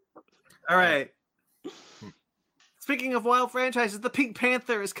is. All right. Speaking of wild franchises, the Pink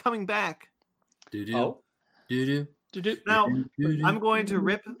Panther is coming back. Oh. Now, I'm going to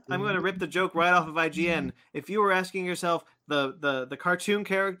rip the joke right off of IGN. If you were asking yourself the cartoon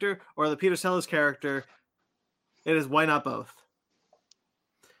character or the Peter Sellers character, it is why not both?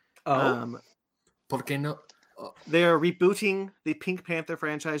 ¿Por qué no? They are rebooting the Pink Panther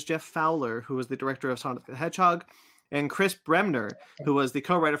franchise. Jeff Fowler, who was the director of Sonic the Hedgehog, and Chris Bremner, who was the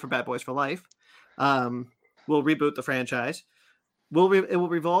co-writer for Bad Boys for Life, will reboot the franchise. It will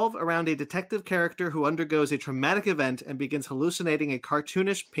revolve around a detective character who undergoes a traumatic event and begins hallucinating a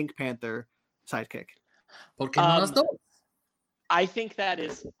cartoonish Pink Panther sidekick. ¿Por qué no las dos? I think that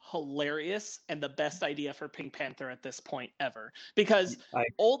is hilarious and the best idea for Pink Panther at this point ever. Because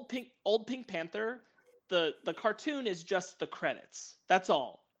old Pink Panther, the cartoon is just the credits. That's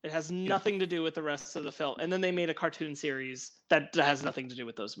all. It has nothing to do with the rest of the film. And then they made a cartoon series that has nothing to do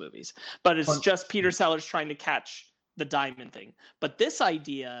with those movies. But it's just Peter Sellers trying to catch the diamond thing. But this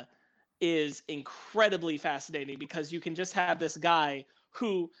idea is incredibly fascinating because you can just have this guy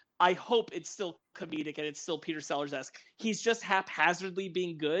who, I hope it's still comedic and it's still Peter Sellers-esque. He's just haphazardly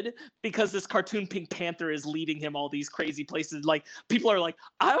being good because this cartoon Pink Panther is leading him all these crazy places. Like, people are like,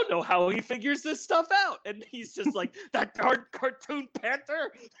 I don't know how he figures this stuff out. And he's just like, that cartoon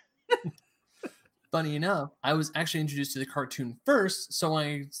Panther? Funny enough, I was actually introduced to the cartoon first, so when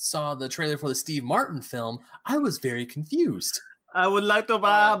I saw the trailer for the Steve Martin film, I was very confused. I would like to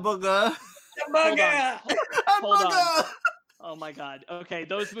buy a burger. Hold on. Oh my god. Okay,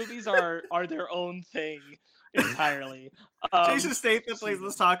 those movies are their own thing entirely. Jason Statham plays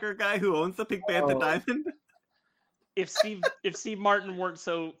the soccer guy who owns the Pink Panther diamond. If Steve Martin weren't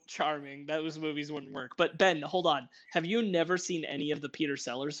so charming, those movies wouldn't work. But Ben, hold on. Have you never seen any of the Peter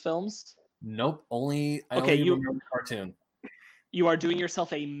Sellers films? Nope. I only remember the cartoon. You are doing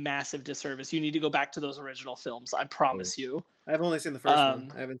yourself a massive disservice. You need to go back to those original films. I promise you. I've only seen the first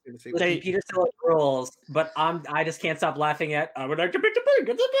one. I haven't seen the sequel. Peter Sellers rules, but I just can't stop laughing at. I would like to pick the pig.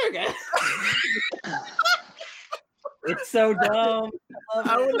 It's a pig. It's so dumb.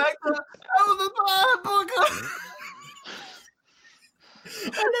 I would like to buy a burger.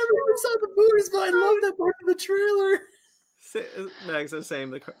 I never even saw the movies, but I love that part of the trailer. Max, the same.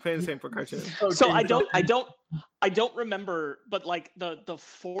 The same for cartoons. So I don't remember, but like the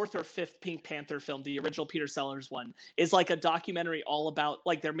 4th or 5th Pink Panther film, the original Peter Sellers one, is like a documentary all about,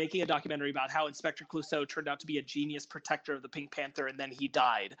 like, they're making a documentary about how Inspector Clouseau turned out to be a genius protector of the Pink Panther, and then he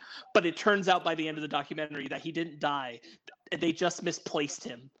died. But it turns out by the end of the documentary that he didn't die; they just misplaced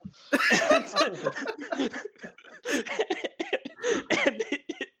him. And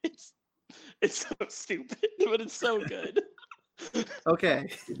it's so stupid, but it's so good. Okay.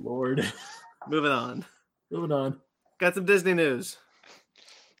 Good Lord. Moving on. Got some Disney news.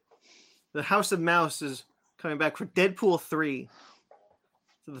 The House of Mouse is coming back for Deadpool 3.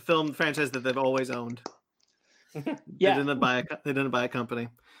 So the film franchise that they've always owned. Yeah. They didn't buy a company.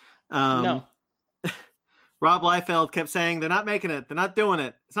 No. Rob Liefeld kept saying they're not making it. They're not doing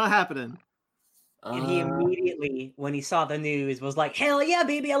it. It's not happening. And he immediately, when he saw the news, was like, "Hell yeah,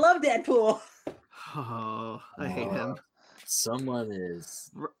 baby! I love Deadpool." Oh, I hate him. Someone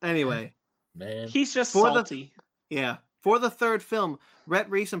is. Anyway. Man. He's just salty. For the 3rd film, Rhett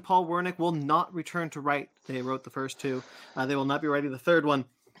Reese and Paul Wernick will not return to write. They wrote the first 2. They will not be writing the 3rd one.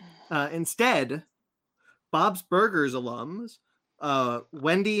 Instead, Bob's Burgers alums,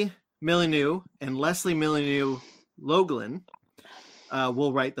 Wendy Milleneux and Leslie Milleneux Loughlin,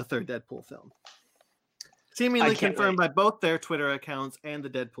 will write the third Deadpool film. Seemingly can't confirmed by both their Twitter accounts and the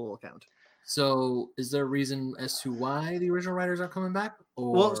Deadpool account. So, is there a reason as to why the original writers are coming back?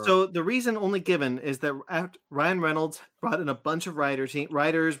 Or... Well, so the reason only given is that after Ryan Reynolds brought in a bunch of writer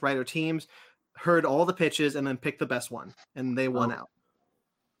teams, heard all the pitches, and then picked the best one, and they won out.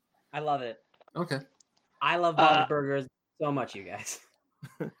 I love it. Okay. I love Bob's Burgers so much, you guys.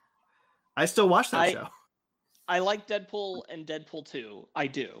 I still watch that show. I like Deadpool and Deadpool 2. I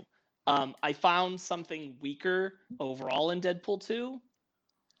do. I found something weaker overall in Deadpool 2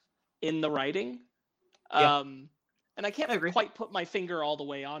 in the writing. Yeah. And I can't quite put my finger all the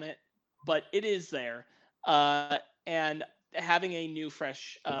way on it, but it is there. And having a new,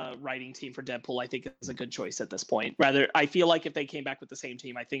 fresh writing team for Deadpool, I think, is a good choice at this point. Rather, I feel like if they came back with the same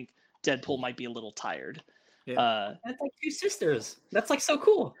team, I think Deadpool might be a little tired. Yeah. That's like two sisters. That's like so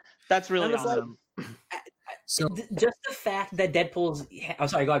cool. That's really That was awesome. So just the fact that Deadpool's. I'm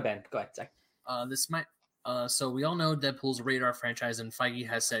sorry. Go ahead, Ben. Go ahead. Zach. this might. So we all know Deadpool's rated R franchise, and Feige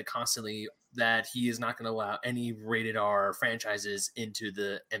has said constantly that he is not going to allow any rated R franchises into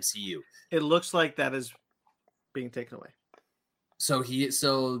the MCU. It looks like that is being taken away. So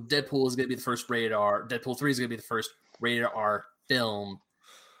Deadpool is going to be the first rated R. Deadpool 3 is going to be the first rated R film.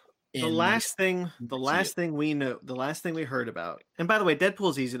 The last thing we heard about, and by the way,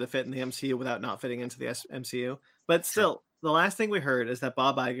 Deadpool is easy to fit in the MCU without not fitting into the MCU. But still, the last thing we heard is that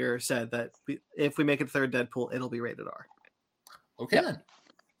Bob Iger said that if we make a third Deadpool, it'll be rated R. Okay then.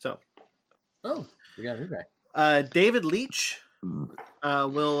 So, we got a new guy. David Leitch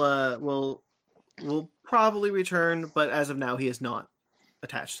will probably return, but as of now, he is not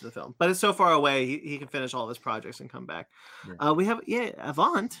attached to the film. But it's so far away, he can finish all of his projects and come back. Yeah. We have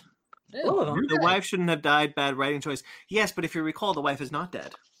Avant. Yeah, The wife shouldn't have died. Bad writing choice. Yes, but if you recall, the wife is not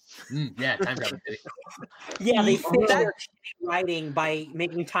dead. Yeah, time travel. Yeah, they fixed their writing by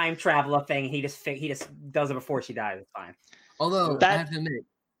making time travel a thing. He just does it before she dies. It's fine. Although I have to admit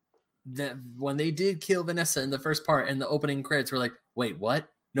that when they did kill Vanessa in the first part and the opening credits were like, wait, what?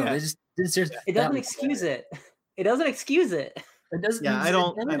 No, Yeah. It doesn't excuse it. It doesn't excuse it. It doesn't. Yeah, I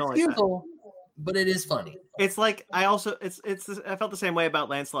don't like that. But it is funny. It's like I felt the same way about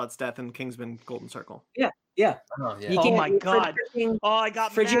Lancelot's death in Kingsman Golden Circle. Yeah. Oh, yeah. Oh my God. I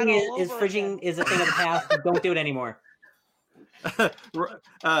got fridging mad all over fridging again. is a thing of the past. Don't do it anymore.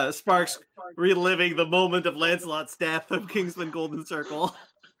 Sparks reliving the moment of Lancelot's death of Kingsman Golden Circle.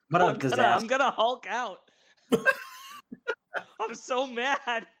 What a I'm disaster. gonna Hulk out. I'm so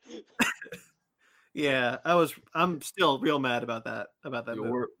mad. Yeah, I'm still real mad about that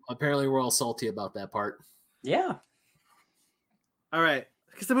movie. Apparently, we're all salty about that part. Yeah. All right,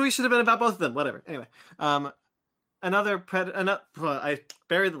 because the movie should have been about both of them. Whatever. Anyway, I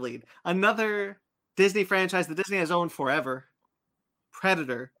buried the lead. Another Disney franchise that Disney has owned forever,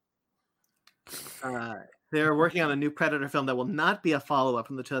 Predator. They're working on a new Predator film that will not be a follow-up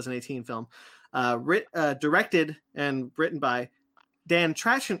from the 2018 film. Directed and written by Dan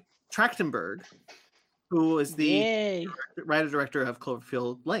Trachtenberg, who is the writer-director of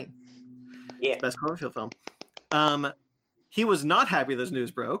Cloverfield Lane. Yeah. Best Cloverfield film. He was not happy this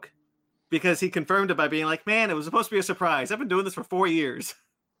news broke because he confirmed it by being like, man, it was supposed to be a surprise. I've been doing this for 4 years.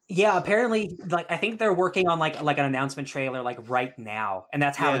 Yeah, apparently, I think they're working on like an announcement trailer right now, and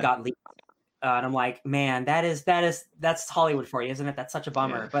that's how it got leaked. And I'm like, man, that's Hollywood for you, isn't it? That's such a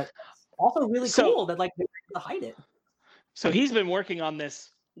bummer, but also really cool that they're able to hide it. So he's been working on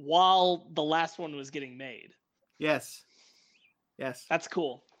this while the last one was getting made. Yes. That's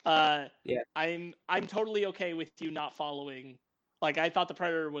cool. I'm totally okay with you not following. Like, I thought the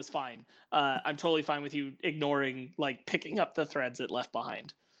Predator was fine. I'm totally fine with you ignoring, picking up the threads it left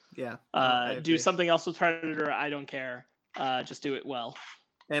behind. Yeah. Do something else with Predator. I don't care. Just do it well.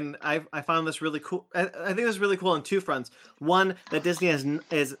 And I found this really cool. I think this is really cool on two fronts. One, that Disney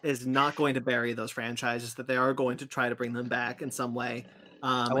is not going to bury those franchises; that they are going to try to bring them back in some way.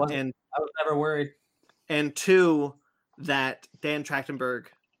 I was never worried. And two, that Dan Trachtenberg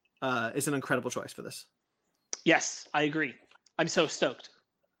is an incredible choice for this. Yes, I agree. I'm so stoked.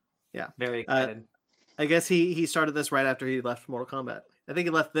 Yeah, very excited. I guess he started this right after he left Mortal Kombat. I think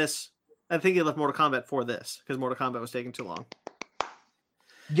he left Mortal Kombat for this because Mortal Kombat was taking too long.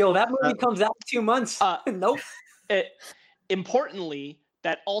 Yo, that movie comes out in 2 months. Nope. Importantly,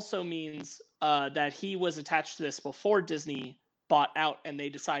 that also means that he was attached to this before Disney bought out, and they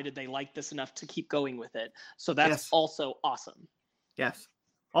decided they liked this enough to keep going with it. So that's also awesome. Yes,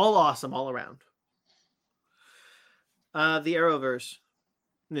 all awesome all around. The Arrowverse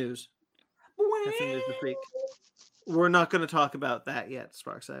news. That's the news this week. We're not going to talk about that yet,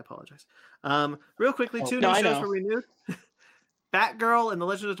 Sparks. I apologize. Real quickly, two new shows for renewed. Batgirl and the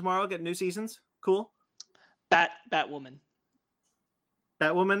Legend of Tomorrow get new seasons. Cool. Batwoman.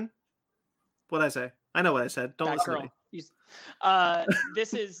 Batwoman. What'd I say? I know what I said. Don't listen to me.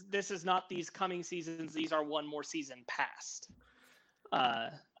 This is not these coming seasons. These are one more season past.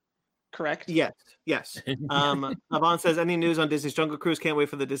 Correct? Yes. Avon says, any news on Disney's Jungle Cruise? Can't wait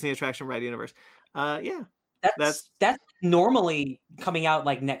for the Disney attraction ride universe. Yeah. That's normally coming out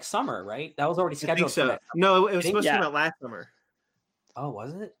like next summer, right? That was already scheduled. So. No, it was supposed to come out last summer. Oh,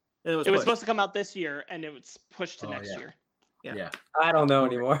 was it? It was supposed to come out this year, and it was pushed to next year. Yeah. I don't know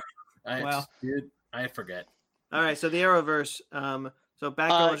anymore. Dude, I forget. All right, so the Arrowverse. So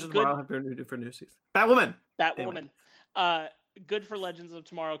Batgirl Legends of Tomorrow have been renewed for new season. Batwoman. Good for Legends of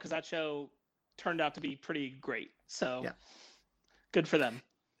Tomorrow because that show turned out to be pretty great. So good for them.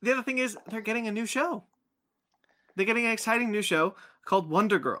 The other thing is they're getting a new show. They're getting an exciting new show called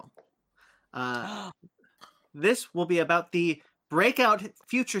Wonder Girl. This will be about the breakout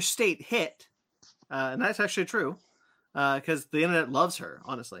future state hit, and that's actually true because the internet loves her,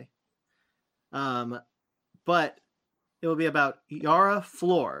 honestly. But it will be about Yara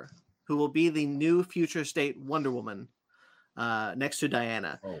Flor, who will be the new future state Wonder Woman next to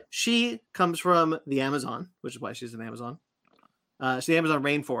Diana. She comes from the Amazon, which is why she's an Amazon. She's the Amazon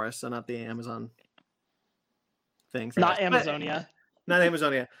rainforest, so not the Amazon thing. Not Amazonia. Not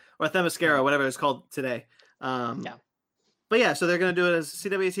Amazonia. Or Themyscira, whatever it's called today. But yeah, so they're going to do it as a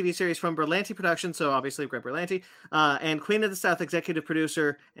CW TV series from Berlanti Productions, so obviously Greg Berlanti, and Queen of the South executive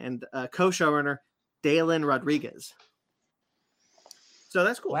producer and co-showrunner Dalen Rodriguez. So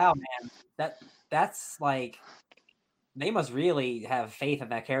that's cool. Wow, man. That's like, they must really have faith in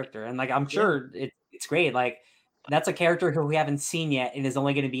that character. And like, I'm sure it's great. Like, that's a character who we haven't seen yet and is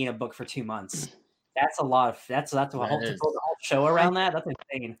only going to be in a book for 2 months. That's a lot of, that's a whole, to build a whole show around that. That's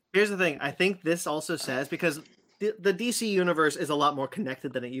insane. Here's the thing. I think this also says, because the DC universe is a lot more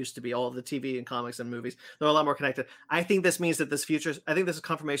connected than it used to be. All of the TV and comics and movies, they're a lot more connected. I think this means that I think this is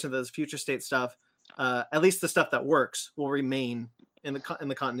confirmation that this future state stuff, at least the stuff that works, will remain in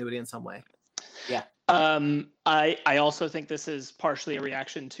the continuity in some way. Yeah. I also think this is partially a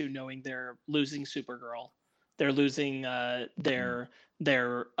reaction to knowing they're losing Supergirl. They're losing their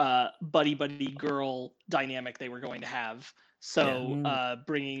buddy girl dynamic they were going to have. So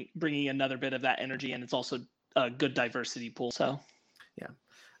bringing another bit of that energy, and it's also a good diversity pool. So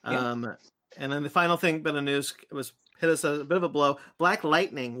and then the final thing, bit of news, was hit us a bit of a blow. Black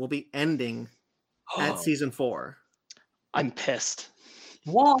Lightning will be ending at season 4. I'm pissed.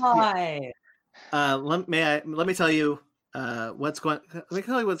 Why? Let me tell you what's going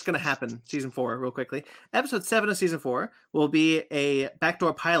to happen season 4 real quickly. Episode 7 of season 4 will be a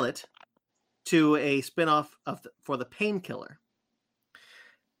backdoor pilot to a spin-off for the Painkiller,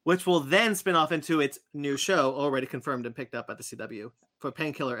 which will then spin off into its new show, already confirmed and picked up at the CW, for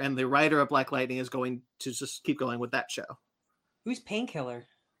Painkiller. And the writer of Black Lightning is going to just keep going with that show. Who's Painkiller?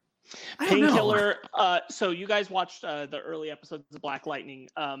 Painkiller. So you guys watched the early episodes of Black Lightning.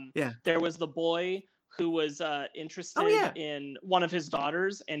 There was the boy who was interested in one of his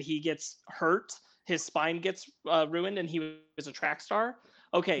daughters, and he gets hurt. His spine gets ruined, and he was a track star.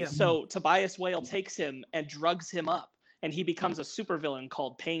 So Tobias Whale takes him and drugs him up, and he becomes a supervillain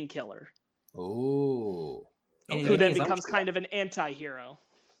called Painkiller. Oh. Who then becomes kind of an anti-hero.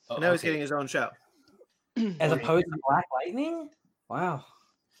 And now he's getting his own show. As opposed to Black Lightning? Wow.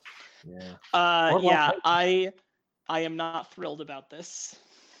 Yeah. I am not thrilled about this.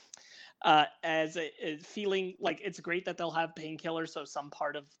 As a feeling like it's great that they'll have Painkiller, so some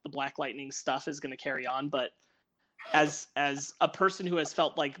part of the Black Lightning stuff is going to carry on. But as a person who has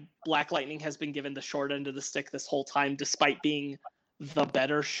felt like Black Lightning has been given the short end of the stick this whole time, despite being the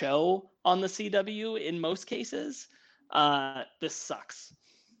better show on the CW in most cases, this sucks.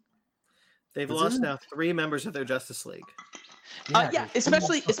 They've lost now 3 members of their Justice League.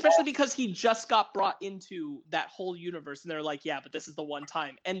 Especially because he just got brought into that whole universe, and they're like, but this is the one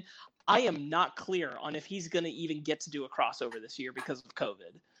time. And I am not clear on if he's going to even get to do a crossover this year because of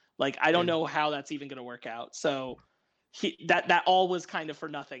COVID. Like, I don't know how that's even going to work out. So that all was kind of for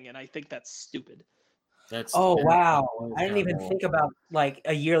nothing, and I think that's stupid. Wow. I didn't even think about like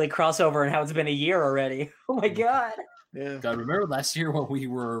a yearly crossover and how it's been a year already. Oh my god. Yeah. God, remember last year when we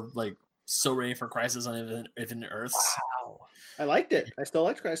were like so ready for Crisis on Infinite Earths? Wow. I liked it. I still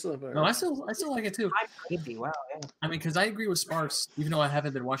liked Crisis on Infinite Earths. No, I still like it too. I'm crazy. Wow. Yeah. I mean, because I agree with Sparks. Even though I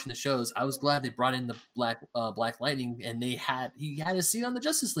haven't been watching the shows, I was glad they brought in the Black Lightning, and he had a seat on the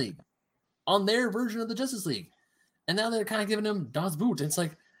Justice League, on their version of the Justice League, and now they're kind of giving him Das Boot. It's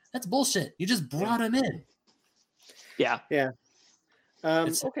like, that's bullshit. You just brought him in. Yeah.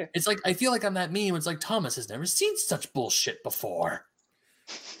 Okay. It's like I feel like I'm that meme. It's like Thomas has never seen such bullshit before.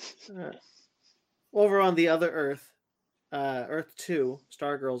 Over on the other Earth, Earth 2,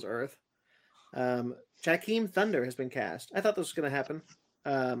 Stargirl's Earth, Jakeem Thunder has been cast. I thought this was going to happen.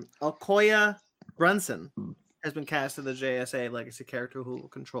 Alkoya Brunson has been cast as the JSA legacy character who will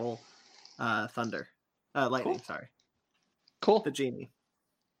control Thunder. Lightning, sorry. Cool. The genie.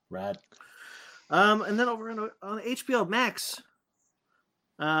 Rad. And then over on HBO Max,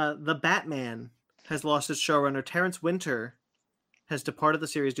 The Batman has lost its showrunner. Terrence Winter has departed the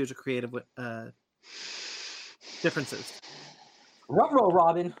series due to creative differences. Ruh-roh,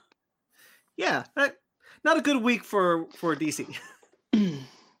 Robin. Yeah, not a good week for DC.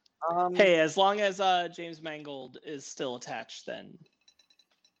 Hey, as long as James Mangold is still attached, then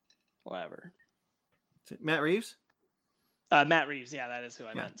whatever. Matt Reeves? Matt Reeves, yeah, that is who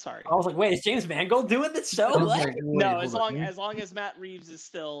I meant. Sorry. I was like, wait, is James Mangold doing this show? I was What? like, wait, No, hold as on. long as Matt Reeves is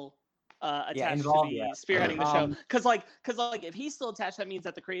still attached involved, to be yeah. spearheading the show, because if he's still attached, that means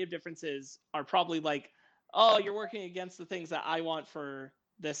that the creative differences are probably like, oh, you're working against the things that I want for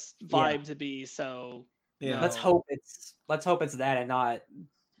this vibe to be. So Yeah. no. Let's hope it's that and not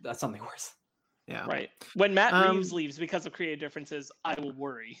something worse. Yeah. Right. When Matt Um, Reeves leaves because of creative differences, I will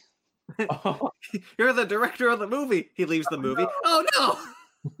worry. You're the director of the movie. He leaves the movie. Oh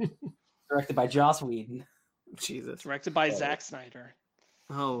no! Directed by Joss Whedon. Jesus. Directed by Zack Snyder.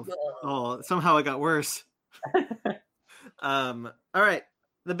 Oh, somehow it got worse. All right.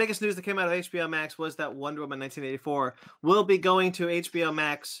 The biggest news that came out of HBO Max was that Wonder Woman 1984 will be going to HBO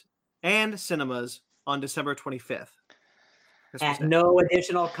Max and cinemas on December 25th. Christmas At Day. no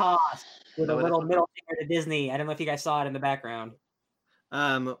additional cost. With No a little additional middle finger to Disney. I don't know if you guys saw it in the background.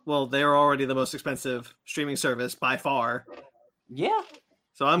 Well, they're already the most expensive streaming service by far. Yeah.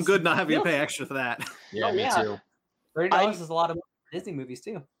 So I'm good not having to pay extra for that. Yeah, Oh, me yeah. too. $30 is a lot of money for Disney movies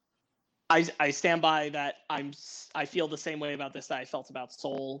too. I stand by that. I feel the same way about this that I felt about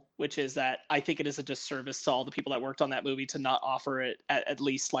Soul, which is that I think it is a disservice to all the people that worked on that movie to not offer it at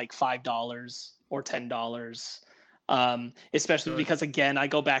least like $5 or $10. Especially because, again, I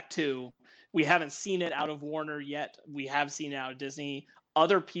go back to, we haven't seen it out of Warner yet. We have seen it out of Disney.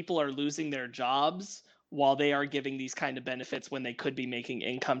 Other people are losing their jobs while they are giving these kind of benefits when they could be making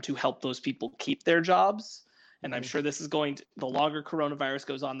income to help those people keep their jobs. And I'm sure this is the longer coronavirus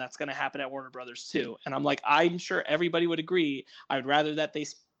goes on, that's going to happen at Warner Brothers too. And I'm sure everybody would agree. I would rather that they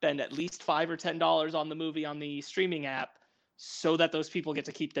spend at least $5 or $10 on the movie on the streaming app so that those people get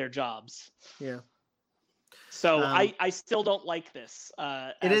to keep their jobs. Yeah. So I still don't like this.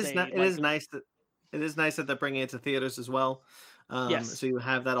 It is nice that they're bringing it to theaters as well. Yes. So you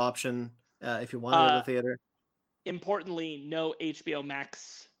have that option if you want to go to the theater. Importantly, no HBO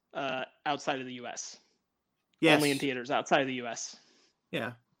Max outside of the U.S. Yes. Only in theaters outside of the U.S.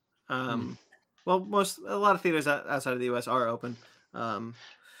 Yeah. Well, a lot of theaters outside of the U.S. are open. But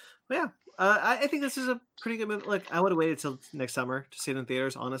yeah, I think this is a pretty good movie. Like, I would have waited till next summer to see it in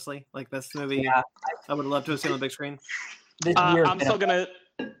theaters. Honestly, like that's the movie I would have loved to have seen on the big screen. I'm still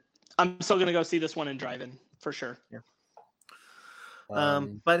gonna go see this one in drive-in for sure. Yeah.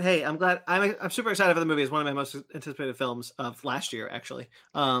 But hey, I'm glad. I'm super excited for the movie. It's one of my most anticipated films of last year, actually.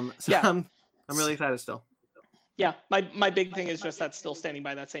 So Yeah. I'm really excited still. Yeah, my big thing is just that still standing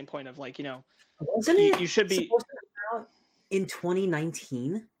by that same point of like, Wasn't it you should be supposed to come out in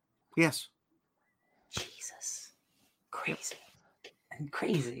 2019? Yes. Jesus. Crazy.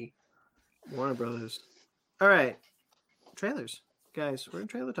 Warner Brothers. All right. Trailers, guys. We're in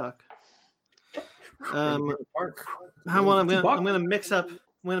trailer talk. I'm gonna mix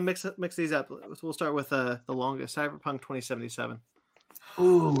these up. We'll start with the longest, Cyberpunk 2077.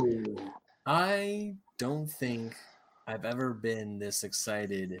 Ooh. I don't think I've ever been this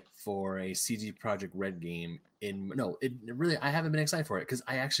excited for a CD Projekt Red game. I haven't been excited for it because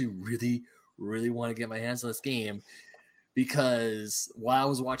I actually really, really want to get my hands on this game. Because while I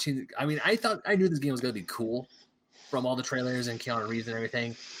was watching, I knew this game was going to be cool from all the trailers and Keanu Reeves and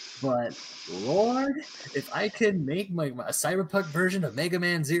everything. But Lord, if I could make a cyberpunk version of Mega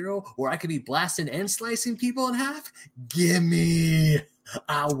Man Zero where I could be blasting and slicing people in half, gimme!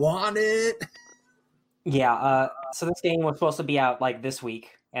 I want it. Yeah, so this game was supposed to be out like this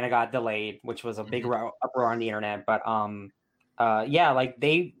week and it got delayed, which was a big uproar on the internet. But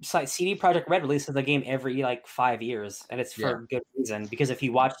CD Projekt Red releases the game every like 5 years, and it's for good reason. Because if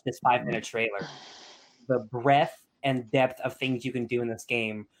you watch this 5-minute trailer, the breadth and depth of things you can do in this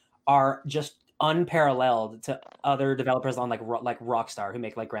game are just unparalleled to other developers on like Rockstar who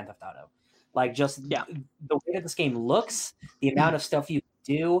make like Grand Theft Auto. Like just the way that this game looks, the amount of stuff you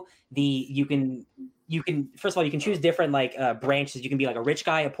do, you can you can, first of all, you can choose different like branches. You can be like a rich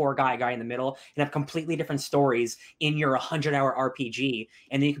guy, a poor guy, a guy in the middle, and have completely different stories in your 100-hour RPG.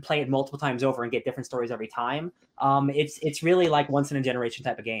 And then you can play it multiple times over and get different stories every time. It's really like once in a generation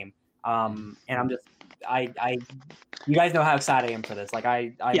type of game. And I'm just, you guys know how excited I am for this. Like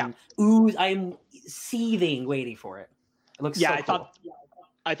I'm seething waiting for it. It looks so cool.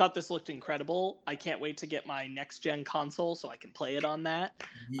 I thought this looked incredible. I can't wait to get my next gen console so I can play it on that.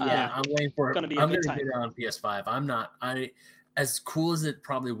 Yeah, I'm waiting for it. I'm going to get it on PS5. As cool as it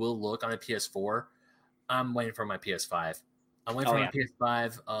probably will look on a PS4, I'm waiting for my PS5. I'm waiting for my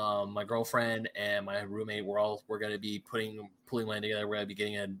PS5. My girlfriend and my roommate, we're going to be pulling money together. We're going to be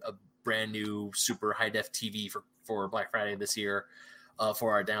getting a brand new super high def TV for Black Friday this year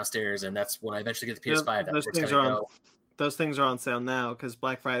for our downstairs. And that's when I eventually get the PS5. That's where it's going to go. Those things are on sale now because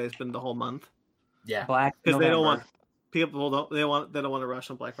Black Friday's been the whole month. Yeah, because they don't want they don't want to rush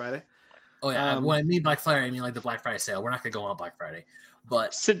on Black Friday. Oh yeah, when I mean Black Friday, I mean like the Black Friday sale. We're not gonna go on Black Friday,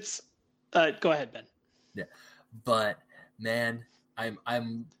 but since go ahead, Ben. Yeah, but man,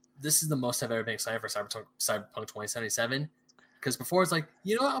 I'm this is the most I've ever been excited for Cyberpunk 2077 because before it's like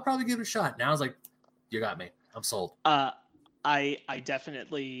I'll probably give it a shot. Now it's like you got me. I'm sold. I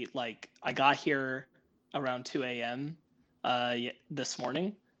definitely I got here around 2 a.m. This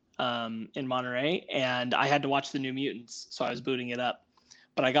morning in Monterey, and I had to watch the New Mutants, so I was booting it up.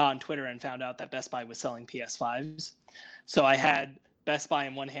 But I got on Twitter and found out that Best Buy was selling PS5s. So I had Best Buy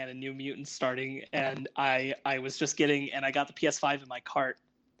in one hand and New Mutants starting, and I was just and I got the PS5 in my cart.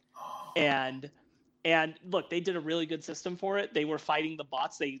 And look, they did a really good system for it. They were fighting the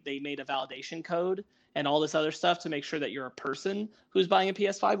bots. They made a validation code and all this other stuff to make sure that you're a person who's buying a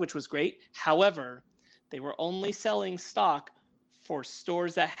PS5, which was great. However, they were only selling stock for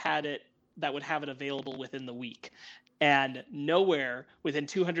stores that would have it available within the week. And nowhere within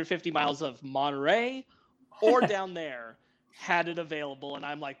 250 miles of Monterey or down there had it available. And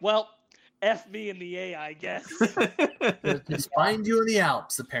I'm like, well, F me in the A, I guess. Just find you in the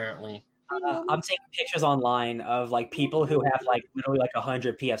Alps, apparently. I'm seeing pictures online of like people who have like literally like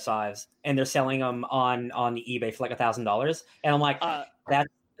 100 PS5s and they're selling them on eBay for like $1,000. And I'm like,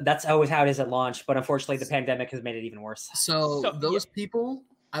 that's always how it is at launch, but unfortunately, the pandemic has made it even worse. So those people,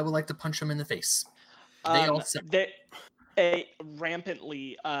 I would like to punch them in the face. They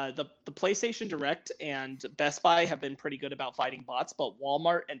rampantly. The PlayStation Direct and Best Buy have been pretty good about fighting bots, but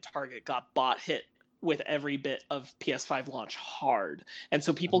Walmart and Target got bot hit with every bit of PS5 launch hard, and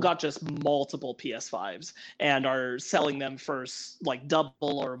so people got just multiple PS5s and are selling them for like double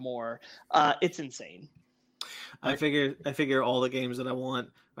or more. It's insane. I figure all the games that I want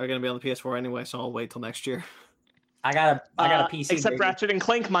are going to be on the PS4 anyway, so I'll wait till next year. I got a PC. Except baby. Ratchet and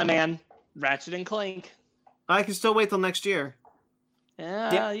Clank, my man. Ratchet and Clank. I can still wait till next year.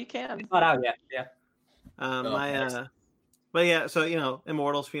 Yeah, you can. It's not out yet. Yeah. But yeah, so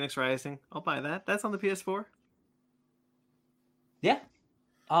Immortals, Phoenix Rising, I'll buy that. That's on the PS4. Yeah.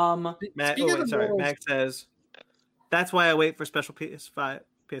 Max says that's why I wait for special PS5.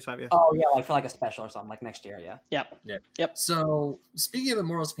 PS5, yeah. Oh yeah, like for like a special or something like next year, yeah. Yep. So speaking of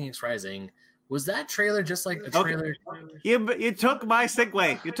Immortals Phoenix Rising, was that trailer just like a trailer? You took my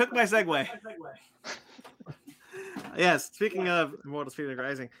segue. Yes. Speaking of Immortals Phoenix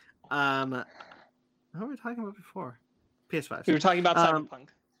Rising, what were we talking about before? PS5. We were talking about Cyberpunk.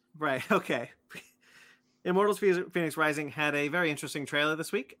 Right. Okay. Immortals Phoenix Rising had a very interesting trailer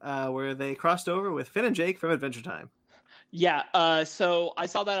this week, where they crossed over with Finn and Jake from Adventure Time. Yeah, so I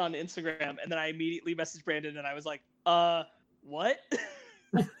saw that on Instagram, and then I immediately messaged Brandon, and I was like, what?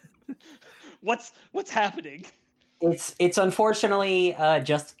 What's happening? It's unfortunately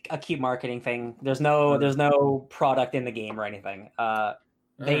just a cute marketing thing. There's no product in the game or anything.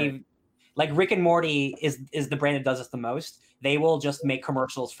 Like Rick and Morty is the brand that does this the most. They will just make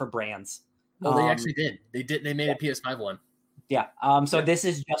commercials for brands. Well, they actually did. They made a PS5 one. Yeah. This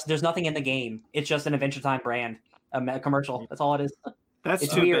is just, there's nothing in the game. It's just an Adventure Time brand. A commercial. That's all it is. That's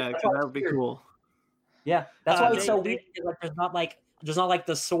it's too weird. bad. That would be cool. Yeah, that's why it's so weird. Like, there's not like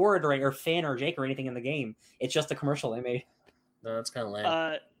the sword or Finn or Jake or anything in the game. It's just a commercial they made. No, that's kind of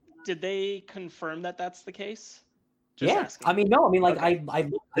lame. Did they confirm that that's the case? Just asking. Okay.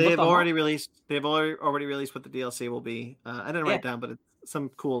 They've already released what the DLC will be. I didn't write it down, but it's some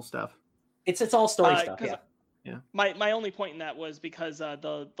cool stuff. It's all story stuff. Yeah. My only point in that was because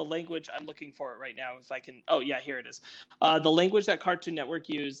the language, I'm looking for it right now if I can. Oh yeah, here it is. The language that Cartoon Network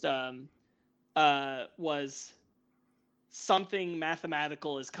used was something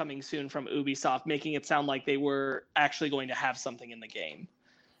mathematical is coming soon from Ubisoft, making it sound like they were actually going to have something in the game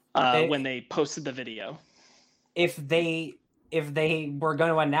when they posted the video. If they if they were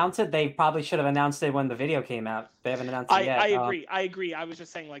going to announce it, they probably should have announced it when the video came out. They haven't announced it yet. I agree. I agree. I was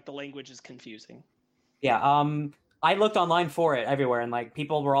just saying, like, the language is confusing. Yeah. I looked online for it everywhere, and like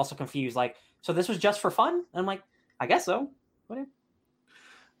people were also confused. Like, so this was just for fun? And I'm like, I guess so. Whatever.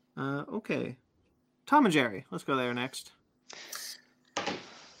 Okay. Tom and Jerry. Let's go there next.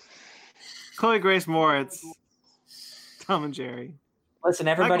 Chloe Grace Moritz. Tom and Jerry. Listen,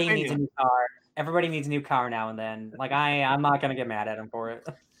 everybody Michael needs a Pena. new car. Everybody needs a new car now and then. Like I'm not gonna get mad at him for it.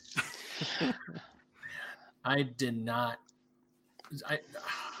 I did not.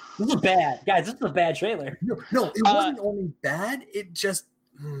 This is bad, guys. This is a bad trailer. No, it wasn't only bad. It just.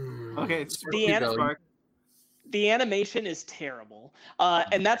 Okay, The animation is terrible,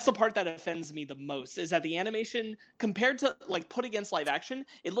 and that's the part that offends me the most. Is that the animation compared to like put against live action,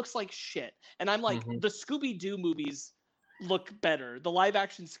 it looks like shit. And I'm like, the Scooby-Doo movies look better. The live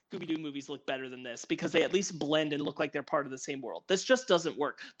action Scooby-Doo movies look better than this because they at least blend and look like they're part of the same world. This just doesn't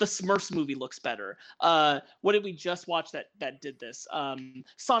work. The Smurfs movie looks better. What did we just watch that did this?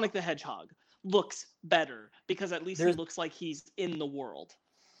 Sonic the Hedgehog looks better because at least he looks like he's in the world.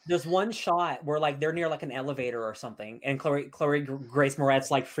 There's one shot where like they're near like an elevator or something, and Chloe Grace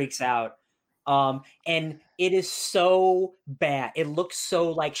Moretz like freaks out. And it is so bad. It looks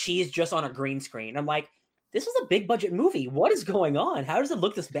so like she's just on a green screen. I'm like, this is a big budget movie. What is going on? How does it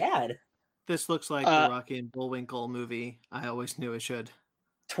look this bad? This looks like the Rocky and Bullwinkle movie. I always knew it should.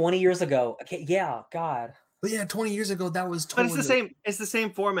 20 years ago. Okay, yeah, God. But yeah, 20 years ago, that was But it's the same. It's the same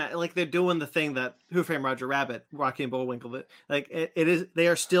format. Like they're doing the thing that Who Framed Roger Rabbit, Rocky and Bullwinkle. But like it is, they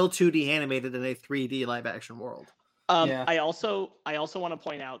are still 2D animated in a 3D live action world. Yeah. I also want to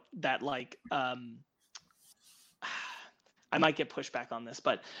point out that like I might get pushback on this,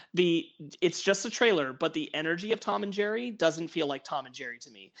 but it's just a trailer, but the energy of Tom and Jerry doesn't feel like Tom and Jerry to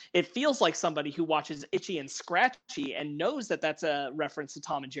me. It feels like somebody who watches Itchy and Scratchy and knows that that's a reference to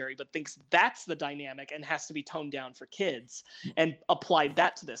Tom and Jerry, but thinks that's the dynamic and has to be toned down for kids and applied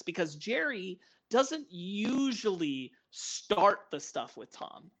that to this, because Jerry doesn't usually start the stuff with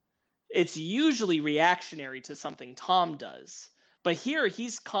Tom. It's usually reactionary to something Tom does. But here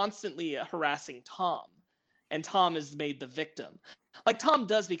he's constantly harassing Tom. And Tom is made the victim. Like Tom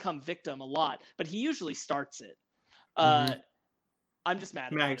does become victim a lot, but he usually starts it. I'm just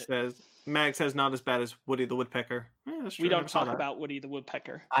mad about it. Mag says not as bad as Woody the Woodpecker. Yeah, that's true. We don't talk about Woody the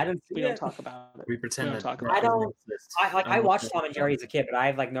Woodpecker. We don't talk about it. We pretend We that. don't talk I about don't. I watched Tom and Jerry as a kid, but I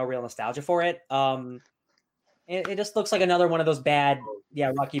have like no real nostalgia for it. It just looks like another one of those bad,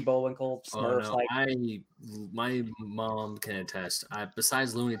 Rocky Bullwinkle Smurfs. Oh, no. My mom can attest.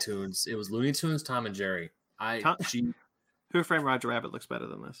 Besides Looney Tunes, it was Looney Tunes, Tom and Jerry. Who Framed Roger Rabbit looks better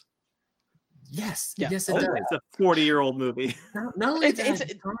than this. Yes, Yeah. yes, it does. It's a 40-year-old movie. Not only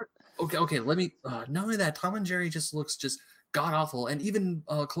that, okay. Let me. Not only that, Tom and Jerry just looks god awful, and even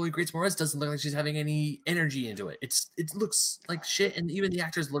Chloe Grace Moretz doesn't look like she's having any energy into it. It looks like shit, and even the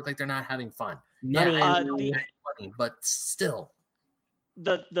actors look like they're not having fun. Funny, but still,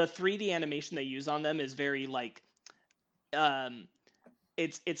 the 3D animation they use on them is very like,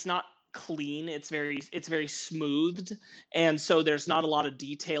 it's not clean. It's very smoothed, and so there's not a lot of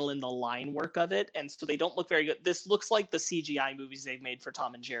detail in the line work of it, and so they don't look very good. This looks like the CGI movies they've made for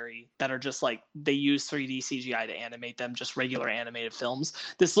Tom and Jerry that are just like they use 3D CGI to animate them, just regular animated films.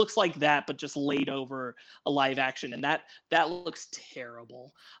 This looks like that, but just laid over a live action, and that looks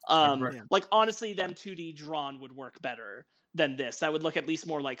terrible. Like honestly, them 2D drawn would work better than this. That would look at least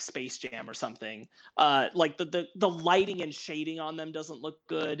more like Space Jam or something. Like the lighting and shading on them doesn't look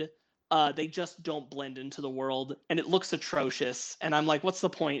good. They just don't blend into the world, and it looks atrocious. And I'm like, what's the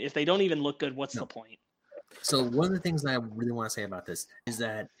point? If they don't even look good, what's the point? So one of the things that I really want to say about this is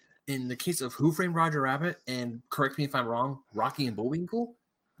that in the case of Who Framed Roger Rabbit, and correct me if I'm wrong, Rocky and Bullwinkle,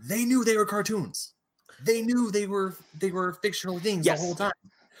 they knew they were cartoons. They knew they were fictional things the whole time.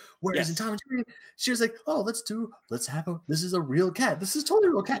 Whereas in Tom and Jerry, she was like, "Oh, this is a real cat. This is totally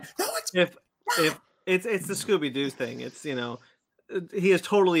a real cat." No, it's the Scooby-Doo thing. It's he is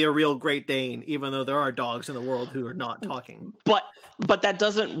totally a real Great Dane, even though there are dogs in the world who are not talking. But that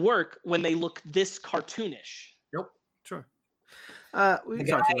doesn't work when they look this cartoonish. Nope. Sure.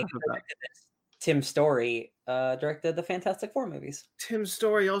 Tim Story directed the Fantastic Four movies. Tim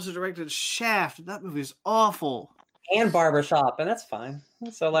Story also directed Shaft. That movie's awful. And Barbershop, and that's fine.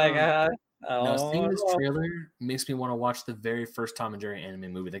 So like, seeing this trailer makes me want to watch the very first Tom and Jerry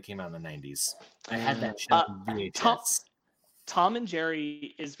anime movie that came out in the 90s. I had that shit on VHS. Tom and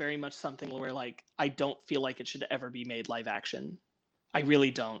Jerry is very much something where like I don't feel like it should ever be made live action. I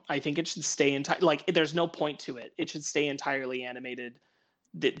really don't. I think it should stay there's no point to it. It should stay entirely animated.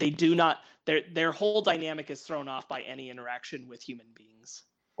 They do not. Their whole dynamic is thrown off by any interaction with human beings.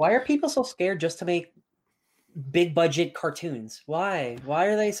 Why are people so scared just to make big budget cartoons? Why? Why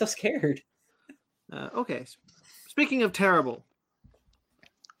are they so scared? Okay. Speaking of terrible,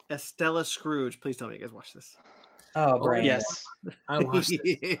 Estella Scrooge. Please tell me you guys watch this. Oh, Brandon. Yes. I watched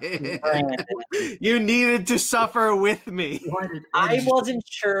it. Brandon. You needed to suffer with me. Why did I Eddie- wasn't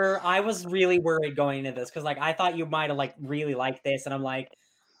sure. I was really worried going into this because, like, I thought you might have like really liked this, and I'm like,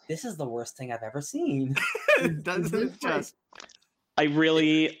 this is the worst thing I've ever seen. Doesn't it just? I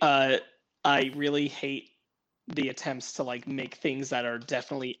really hate the attempts to like make things that are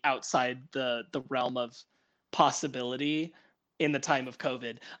definitely outside the realm of possibility in the time of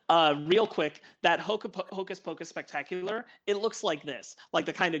COVID. Real quick, that Hocus Pocus Spectacular, it looks like this, like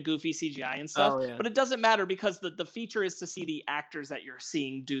the kind of goofy CGI and stuff, Oh, yeah. but it doesn't matter because the feature is to see the actors that you're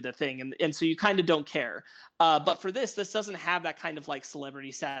seeing do the thing, and so you kind of don't care. But for this doesn't have that kind of like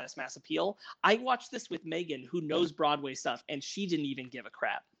celebrity status mass appeal. I watched this with Megan, who knows Broadway stuff, and she didn't even give a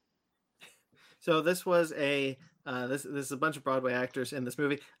crap. So this was a this is a bunch of Broadway actors in this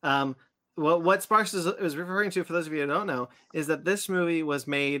movie. What Sparks is referring to, for those of you who don't know, is that this movie was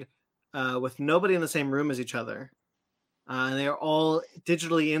made with nobody in the same room as each other, and they are all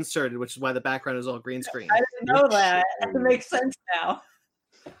digitally inserted, which is why the background is all green screen. I didn't know that. It makes sense now.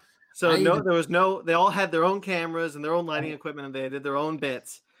 So they all had their own cameras and their own lighting equipment, and they did their own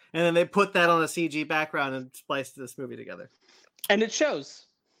bits, and then they put that on a CG background and spliced this movie together. And it shows.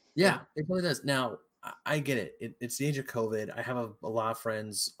 Yeah, it really does. Now, I get it. It's the age of COVID. I have a lot of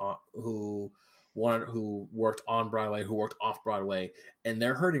friends who worked on Broadway, who worked off Broadway, and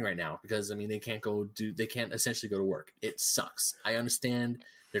they're hurting right now because they can't essentially go to work. It sucks. I understand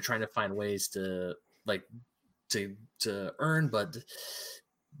they're trying to find ways to earn, but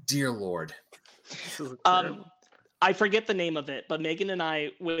dear Lord. I forget the name of it, but Megan and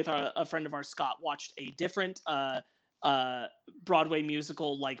I, with a friend of ours, Scott, watched a different Broadway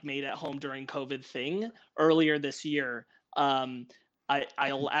musical like made at home during COVID thing earlier this year.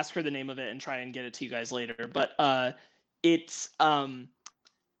 I'll ask her the name of it and try and get it to you guys later. But it's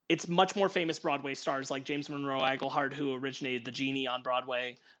much more famous Broadway stars like James Monroe Iglehart, who originated the Genie on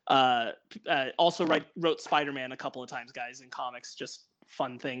Broadway. Also wrote Spider-Man a couple of times, guys, in comics. Just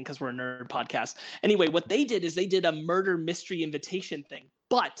fun thing because we're a nerd podcast. Anyway, what they did is they did a murder mystery invitation thing,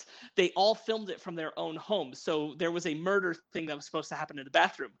 but they all filmed it from their own home. So there was a murder thing that was supposed to happen in the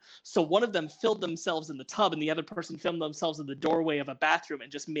bathroom. So one of them filmed themselves in the tub and the other person filmed themselves in the doorway of a bathroom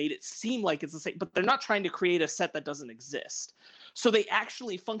and just made it seem like it's the same, but they're not trying to create a set that doesn't exist. So they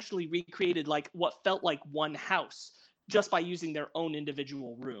actually functionally recreated like what felt like one house just by using their own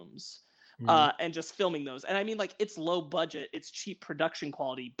individual rooms. And just filming those. And I mean, like, it's low budget, it's cheap production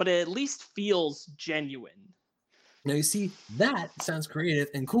quality, but it at least feels genuine. Now, you see, that sounds creative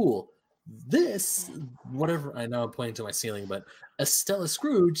and cool. This, whatever, I know I'm pointing to my ceiling, but Estella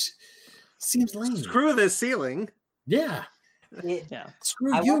Scrooge seems lame. Screw this ceiling. Yeah. Yeah.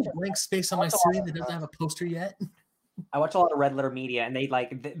 Screw you, blank space on my ceiling that doesn't have a poster yet. I watch a lot of Red Letter Media, and they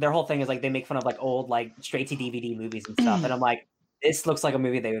like their whole thing is like they make fun of like old like straight to DVD movies and stuff, and I'm like, this looks like a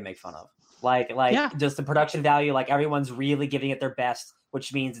movie they would make fun of. Like just the production value, like everyone's really giving it their best,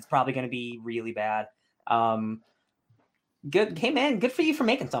 which means it's probably going to be really bad. Good. Hey man, good for you for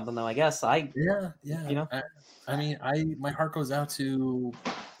making something though, I guess. Yeah. You know, my heart goes out to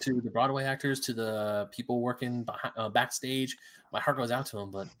the Broadway actors, to the people working backstage. My heart goes out to them,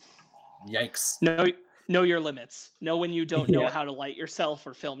 but yikes. Know your limits. Know when you don't know how to light yourself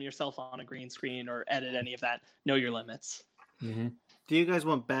or film yourself on a green screen or edit any of that. Know your limits. Mm-hmm. Do you guys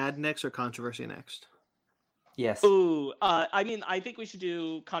want bad next or controversy next? yes. Ooh, I think we should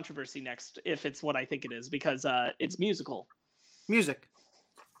do controversy next if it's what I think it is because it's musical. Music.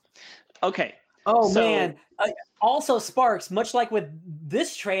 Okay. Oh So- man. Also, Sparks, much like with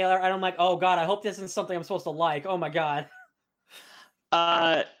this trailer, and I'm like, oh god, I hope this isn't something I'm supposed to like. Oh my god.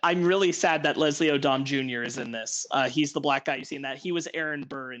 I'm really sad that Leslie Odom Jr. is in this. He's the black guy you see in that. He was Aaron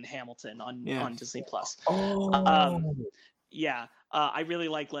Burr in Hamilton on Disney Plus. Oh. Yeah, I really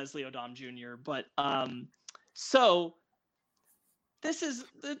like Leslie Odom Jr. But so this is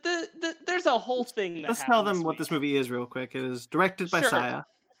there's a whole thing. Let's tell them what this movie is real quick. It is directed by Sure. Sia.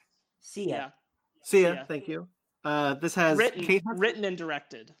 See ya. Yeah, Sia, thank you. This has Kate Hudson. written and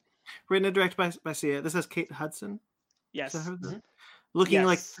directed. Written and directed by Sia. This has Kate Hudson. Yes. Is that her? Looking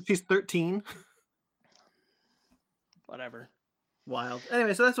like Yes. she's 13. Whatever. Wild.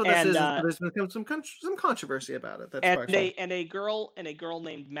 Anyway, so that's what this And, is. There's been some controversy about it. That's And a girl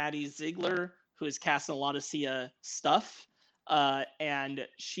named Maddie Ziegler, who is cast in a lot of Sia stuff, and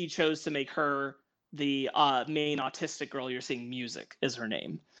she chose to make her the main autistic girl you're seeing, Music is her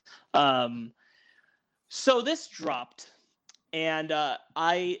name. So this dropped, and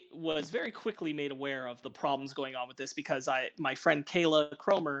I was very quickly made aware of the problems going on with this because my friend Kayla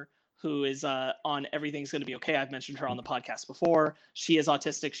Cromer, who is on Everything's Gonna Be Okay, I've mentioned her on the podcast before. She is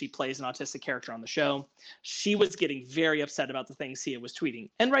autistic. She plays an autistic character on the show. She was getting very upset about the things Sia was tweeting,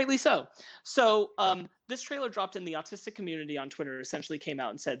 and rightly so. So this trailer dropped, in the autistic community on Twitter essentially came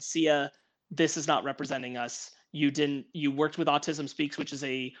out and said, Sia, this is not representing us. You worked with Autism Speaks, which is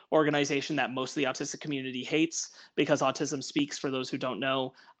a organization that most of the autistic community hates, because Autism Speaks, for those who don't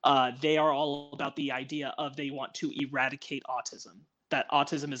know, they are all about the idea of they want to eradicate autism. That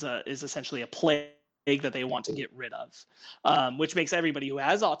autism is essentially a plague that they want to get rid of, which makes everybody who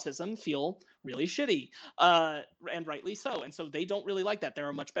has autism feel really shitty, and rightly so. And so they don't really like that. There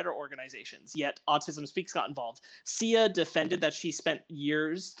are much better organizations. Yet Autism Speaks got involved. Sia defended that she spent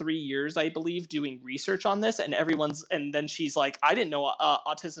 3 years, I believe, doing research on this, and then she's like, I didn't know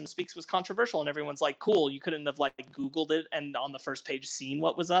Autism Speaks was controversial, and everyone's like, cool, you couldn't have like Googled it and on the first page seen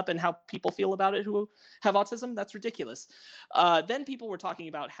what was up and how people feel about it who have autism? That's ridiculous. Then people were talking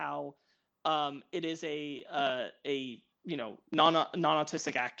about how it is a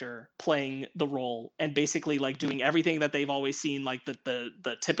non-autistic actor playing the role and basically like doing everything that they've always seen, like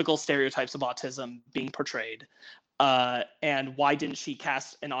the typical stereotypes of autism being portrayed. And why didn't she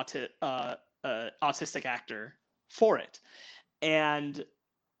cast an autistic actor for it? And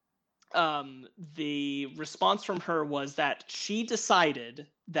the response from her was that she decided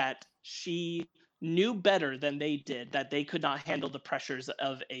that she knew better than they did, that they could not handle the pressures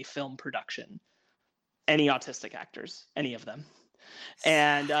of a film production. Any autistic actors, any of them.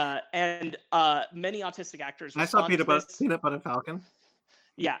 And many autistic actors. I saw Peanut Butter Falcon.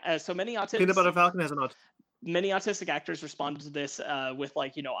 Yeah, so many autistic. Peanut Butter Falcon has an autistic. Many autistic actors responded to this with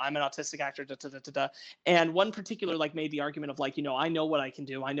like, I'm an autistic actor, and one particular like made the argument of like, I know what I can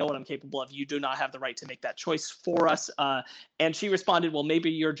do, I know what I'm capable of. You do not have the right to make that choice for us. And she responded, well, maybe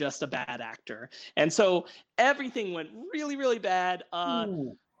you're just a bad actor. And so everything went really, really bad.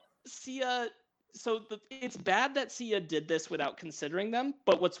 Sia. So it's bad that Sia did this without considering them,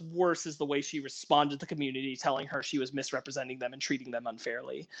 but what's worse is the way she responded to the community, telling her she was misrepresenting them and treating them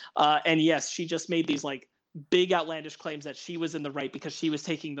unfairly. And yes, she just made these like big outlandish claims that she was in the right because she was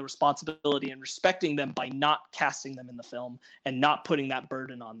taking the responsibility and respecting them by not casting them in the film and not putting that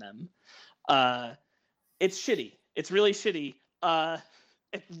burden on them. It's shitty. It's really shitty.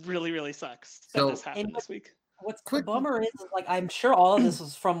 It really, really sucks that this happened this week. What's the bummer is like, I'm sure all of this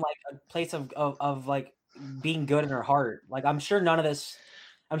was from like a place of like being good in her heart. Like, I'm sure this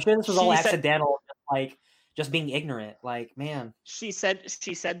was all accidental, just being ignorant. Like, man. She said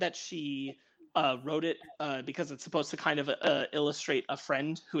that she wrote it because it's supposed to kind of illustrate a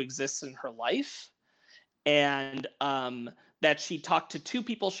friend who exists in her life, and that she talked to 2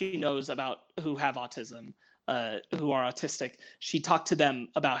 people she knows about who have autism, who are autistic. She talked to them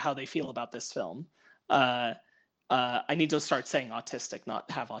about how they feel about this film. I need to start saying autistic,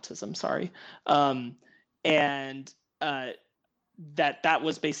 not have autism. Sorry. And that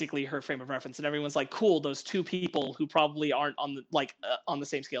was basically her frame of reference, and everyone's like, cool, those 2 people who probably aren't on the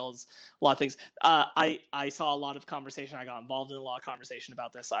same scale as a lot of things. I saw a lot of conversation. I got involved in a lot of conversation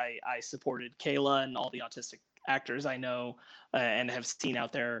about this. I supported Kayla and all the autistic actors I know and have seen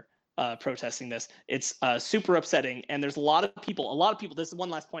out there protesting this. It's super upsetting, and there's a lot of people, this is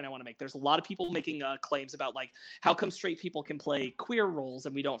one last point I want to make. There's a lot of people making claims about like, how come straight people can play queer roles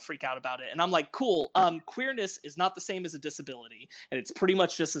and we don't freak out about it? And I'm like, cool, queerness is not the same as a disability, and it's pretty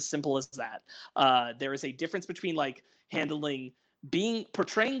much just as simple as that. There is a difference between like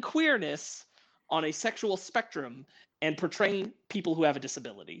portraying queerness on a sexual spectrum and portraying people who have a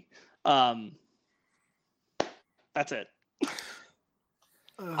disability. That's it.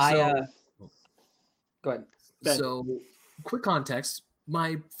 Go ahead. So, quick context.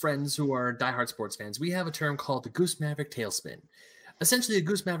 My friends who are diehard sports fans, we have a term called the Goose Maverick tailspin. Essentially, a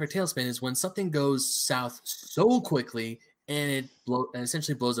Goose Maverick tailspin is when something goes south so quickly and it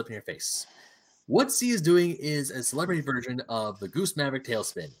essentially blows up in your face. What C is doing is a celebrity version of the Goose Maverick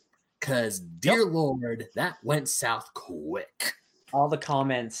tailspin. Because, dear Lord, that went south quick. All the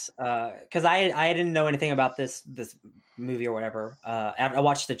comments, because I didn't know anything about this movie or whatever. I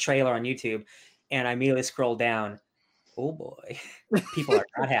watched the trailer on YouTube, and I immediately scrolled down. Oh boy, people are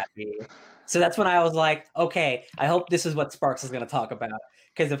not happy. So that's when I was like, okay, I hope this is what Sparks is going to talk about.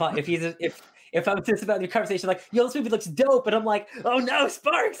 Because if I'm just about the conversation, like, yo, this movie looks dope, and I'm like, oh no,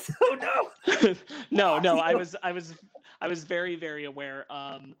 Sparks, oh no. no, I was very, very aware.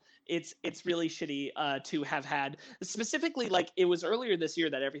 it's really shitty to have had, specifically, like, it was earlier this year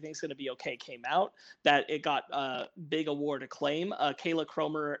that Everything's Gonna Be Okay came out, that it got big award acclaim. Kayla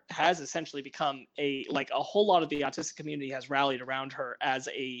Cromer has essentially become a whole lot of the autistic community has rallied around her as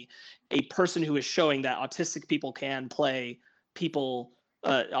a person who is showing that autistic people can play people,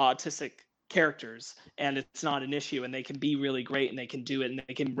 autistic characters, and it's not an issue, and they can be really great, and they can do it, and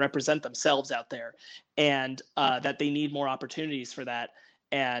they can represent themselves out there, and that they need more opportunities for that.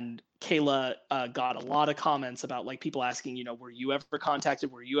 And Kayla got a lot of comments about, like, people asking, you know, were you ever contacted?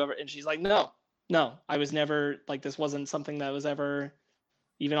 Were you ever? And she's like, no, I was never, like, this wasn't something that was ever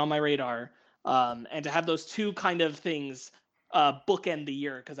even on my radar. And to have those two kind of things bookend the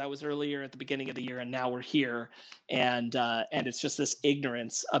year, because that was earlier at the beginning of the year, and now we're here, and it's just this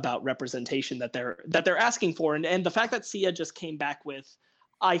ignorance about representation that they're asking for, and the fact that Sia just came back with,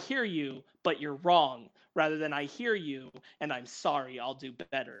 I hear you, but you're wrong, rather than I hear you and I'm sorry, I'll do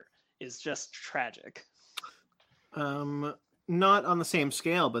better, is just tragic. Not on the same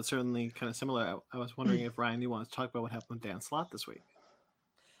scale, but certainly kind of similar. I was wondering if, Ryan, you want to talk about what happened with Dan Slott this week.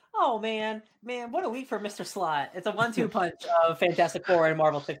 Oh man, what a week for Mr. Slott. It's a 1-2 punch of Fantastic Four and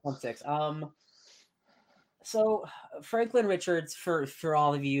Marvel 616. So Franklin Richards, for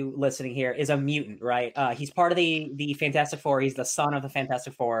all of you listening here, is a mutant, right? He's part of the Fantastic Four. He's the son of the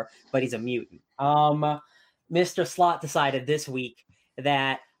Fantastic Four, but he's a mutant. Mr. Slott decided this week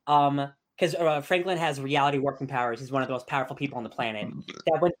that because Franklin has reality working powers, he's one of the most powerful people on the planet.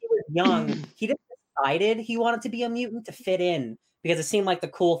 That when he was young, he just decided he wanted to be a mutant to fit in, because it seemed like the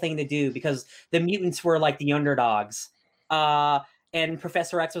cool thing to do, because the mutants were like the underdogs. And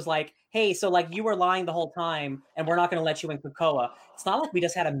Professor X was like, hey, so like you were lying the whole time, and we're not going to let you in Krakoa. It's not like we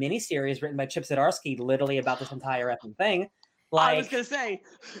just had a miniseries written by Chip Zdarsky literally about this entire effing thing. Like, I was going to say.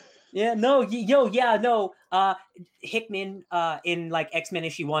 Yeah, no, no. Hickman in like X-Men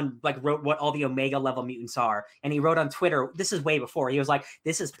issue 1 like wrote what all the Omega level mutants are, and he wrote on Twitter, this is way before, he was like,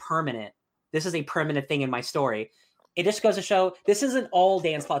 this is permanent. This is a permanent thing in my story. It just goes to show this isn't all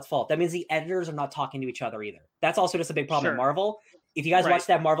Dan Slott's fault. That means the editors are not talking to each other either. That's also just a big problem at Marvel. If you guys watch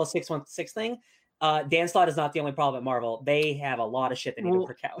that Marvel 616 thing, Dan Slott is not the only problem at Marvel. They have a lot of shit they need to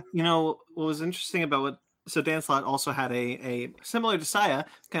work out. You know, what was interesting about so Dan Slott also had a similar to Saya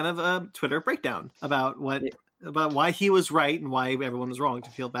kind of a Twitter breakdown about why he was right and why everyone was wrong, to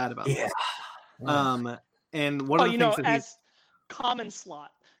feel bad about this. And one of the things that as Common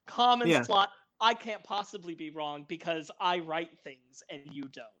Slott, I can't possibly be wrong because I write things and you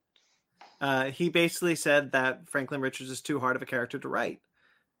don't. He basically said that Franklin Richards is too hard of a character to write,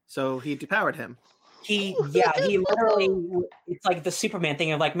 so he depowered him. He literally, it's like the Superman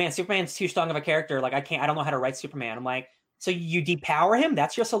thing of like, man, Superman's too strong of a character. Like, I don't know how to write Superman. I'm like, so you depower him?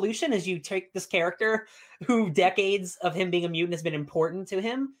 That's your solution? Is you take this character who decades of him being a mutant has been important to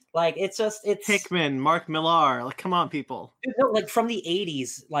him? Like, it's Hickman, Mark Millar. Like, come on, people. Like from the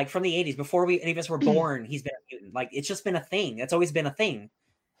 80s, before any of us were born, he's been a mutant. Like, it's just been a thing. It's always been a thing.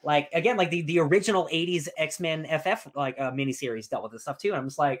 Like, again, like the original 80s X-Men FF like miniseries dealt with this stuff too. And I'm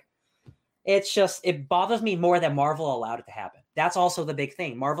just like, it bothers me more that Marvel allowed it to happen. That's also the big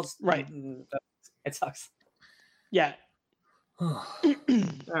thing. Marvel's right. It sucks. Yeah. All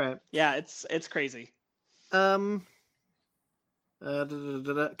right. Yeah, it's crazy. Chaos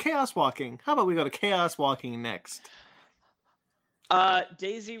Walking. How about we go to Chaos Walking next?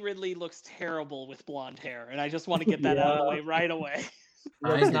 Daisy Ridley looks terrible with blonde hair, and I just want to get that out of the way right away.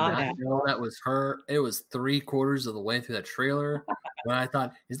 I did not know that was her. It was 3/4 of the way through that trailer when I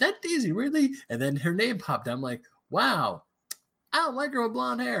thought, is that Daisy Ridley? And then her name popped up. I'm like, wow, I don't like her with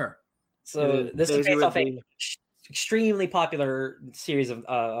blonde hair. So this is based off a extremely popular series of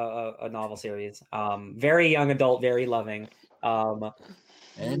a novel series. Very young adult, very loving.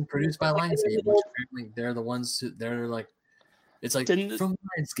 And produced by Lionsgate, which apparently they're the ones they're like, it's like from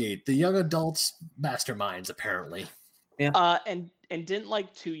Lionsgate, the young adults masterminds, apparently. Yeah. And didn't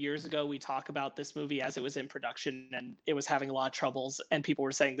like 2 years ago we talk about this movie as it was in production and it was having a lot of troubles and people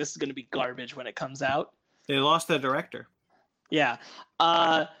were saying this is going to be garbage when it comes out. They lost their director. Yeah.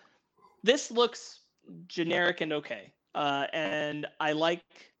 This looks generic and okay. And I like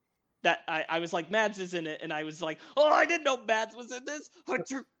that. I was like, Mads is in it, and I was like, oh, I didn't know Mads was in this.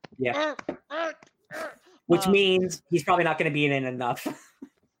 Yeah. Which means he's probably not going to be in it enough.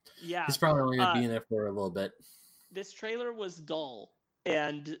 Yeah. He's probably only going to be in there for a little bit. This trailer was dull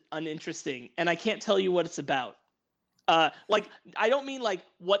and uninteresting, and I can't tell you what it's about. Like, I don't mean like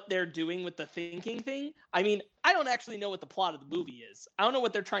what they're doing with the thinking thing. I mean, I don't actually know what the plot of the movie is. I don't know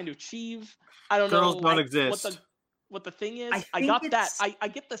what they're trying to achieve. I don't Girls know don't exist. What the thing is. I got that. I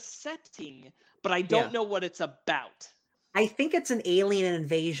get the setting, but I don't know what it's about. I think it's an alien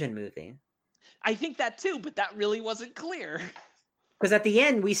invasion movie. I think that too, but that really wasn't clear. Because at the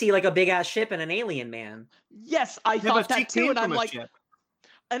end we see like a big ass ship and an alien man. Yes, I Yeah, thought but she that too, came and I'm from a like, ship.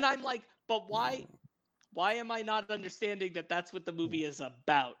 but why? Why am I not understanding that that's what the movie is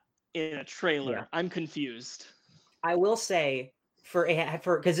about in a trailer? Yeah. I'm confused. I will say for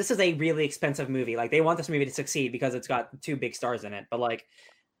because this is a really expensive movie. Like they want this movie to succeed because it's got 2 big stars in it. But like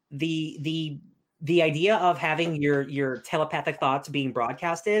the idea of having your telepathic thoughts being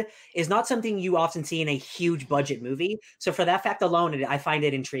broadcasted is not something you often see in a huge budget movie. So for that fact alone, I find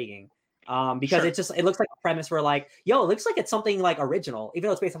it intriguing. Because Sure. it looks like a premise where like, yo, it looks like it's something like original, even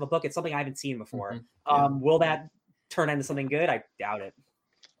though it's based off a book. It's something I haven't seen before. Will that turn into something good? I doubt it.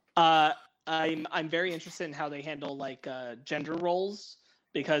 I'm very interested in how they handle like gender roles,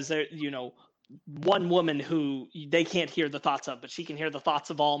 because they're, one woman who they can't hear the thoughts of, but she can hear the thoughts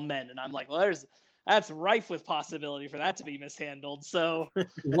of all men, and I'm like, well, that's rife with possibility for that to be mishandled. So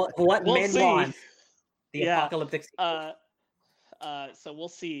What we'll men see. want? The Yeah. apocalyptic. So we'll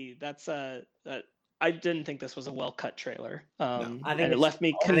see. That's I didn't think this was a well cut trailer. I think And it it's- left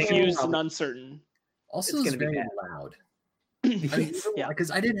me I think it's confused and probably- uncertain. Also, It's it's gonna be very bad. loud. Yes. Yeah.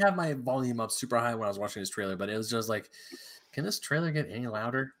 Because I didn't have my volume up super high when I was watching this trailer, but it was just like, can this trailer get any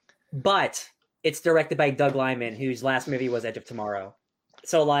louder? But it's directed by Doug Liman, whose last movie was Edge of Tomorrow.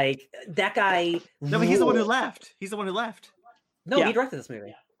 So like that guy. No, but he's the one who ruled. left. He's the one who left. No, Yeah. he directed this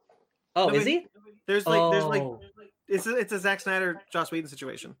movie. Oh, No, is but he? There's Oh. like it's a Zack Snyder, Joss Whedon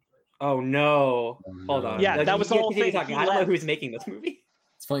situation. Oh no! Hold on. Yeah, that was the whole continue thing. talking. He I don't know left. who's making this movie.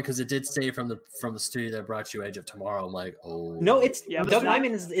 It's funny because it did say from the studio that brought you Edge of Tomorrow. I'm like, oh No, it's Yeah, Doug but-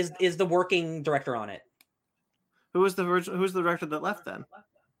 Liman is the working director on it. Who's the director that left then?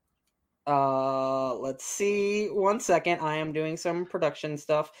 Let's see. 1 second. I am doing some production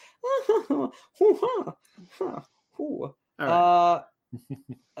stuff. All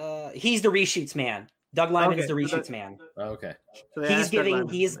right. He's the reshoots man. Doug Liman is Okay, the so reshoots man. okay. So they He's asked Doug giving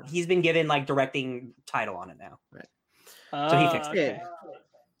Liman. he's been given like directing title on it now. So he fixed it.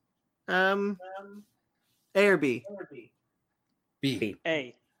 A or B? B.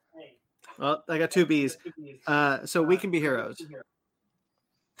 A. Well, I got 2 B's. So We Can Be Heroes.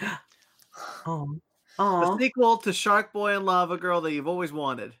 Oh, The sequel to Shark Boy and Lava Girl that you've always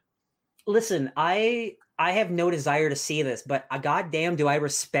wanted. listen, I have no desire to see this, but goddamn, do I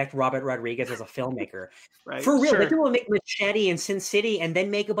respect Robert Rodriguez as a filmmaker? Right? For real, Sure. they can make Machete and Sin City and then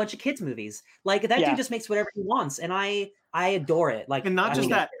make a bunch of kids movies. Like that Yeah. dude just makes whatever he wants, and I adore it. Like, And not I just mean,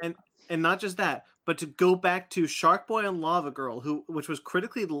 that, and not just that, but to go back to Shark Boy and Lava Girl, which was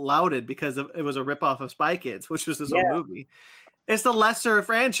critically lauded because it was a ripoff of Spy Kids, which was this Yeah. whole movie. It's the lesser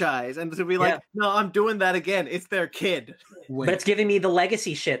franchise, and to be like, Yeah. no, I'm doing that again. It's their kid. Wait, but it's giving me the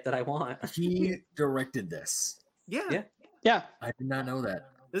legacy shit that I want. he directed this. Yeah, Yeah. Yeah. I did not know that.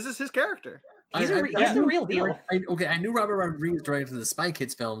 this is his character. He's the knew- real deal. I knew Robert Rodriguez directed the Spy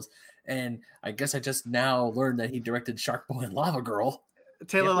Kids films, and I guess I just now learned that he directed Shark Boy and Lava Girl.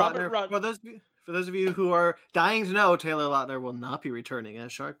 Taylor Yeah, Lautner. Robert For those of you who are dying to know, Taylor Lautner will not be returning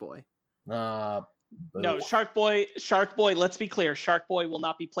as Shark Boy. No, Boo. Shark Boy. Let's be clear. Shark Boy will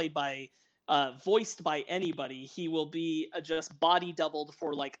not be played by, voiced by anybody. He will be just body doubled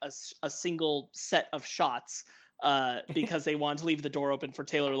for like a single set of shots, because they want to leave the door open for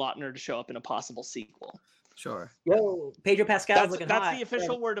Taylor Lautner to show up in a possible sequel. Sure. Yo, Pedro Pascal's looking hot. That's the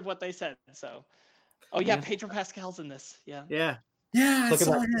official word of what they said. So, oh yeah, Yeah. Pedro Pascal's in this. Yeah. Yeah. Yeah, I Looking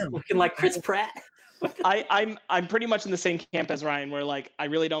saw like, him. looking like Chris Pratt. I'm pretty much in the same camp as Ryan, where like I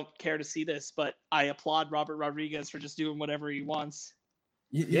really don't care to see this, but I applaud Robert Rodriguez for just doing whatever he wants.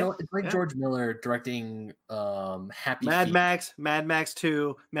 You know, it's like Yeah. George Miller directing Happy Mad Feet. Max, Mad Max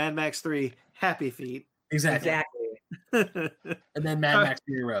 2, Mad Max 3, Happy Feet. Exactly. Exactly. And then Mad Max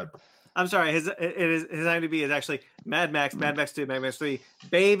Fury Road. I'm sorry, his IMDb is actually Mad Max, Mad Max 2, Mad Max 3,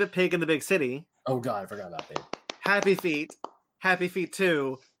 Babe, Pig in the Big City, Oh god, I forgot about that. Happy Feet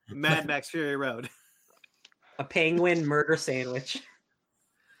 2, Mad Max Fury Road. A penguin murder sandwich.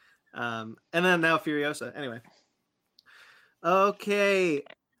 And then now Furiosa. Anyway. Okay.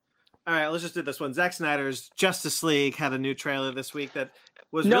 All right, let's just do this one. Zack Snyder's Justice League had a new trailer this week that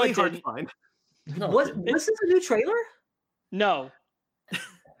was No, really it hard to didn't. find. No, Was this a new trailer? No,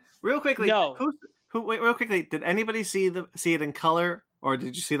 Real quickly, No. wait, real quickly, did anybody see it in color, or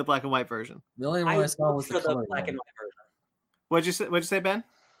did you see the black and white version? the only one I saw was for the color black one. and white version. What'd you say, Ben?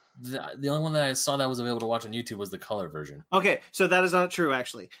 The only one that I saw that was available to watch on YouTube was the color version. Okay, so that is not true,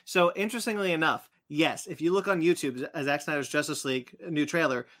 actually. So interestingly enough, yes, if you look on YouTube, Zack Snyder's Justice League new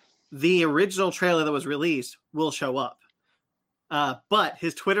trailer, the original trailer that was released will show up. But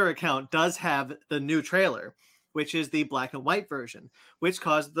his Twitter account does have the new trailer. which is the black and white version, which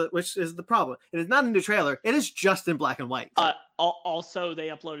is the problem. It is not a new trailer. It is just in black and white. Also, they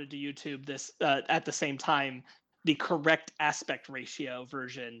uploaded to YouTube this at the same time the correct aspect ratio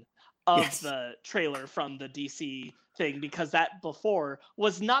version of the trailer from the DC thing, because that before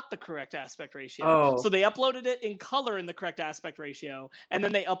was not the correct aspect ratio. Oh. So they uploaded it in color in the correct aspect ratio, and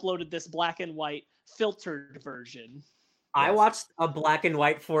then they uploaded this black and white filtered version. I watched a black and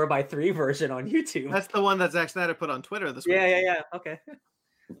white 4:3 version on YouTube. That's the one that Zack Snyder put on Twitter this week. Yeah. Okay.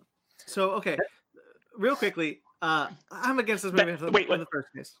 So, okay, real quickly, I'm against this movie in the first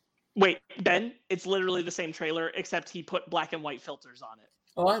case. Wait, Ben, it's literally the same trailer, except he put black and white filters on it.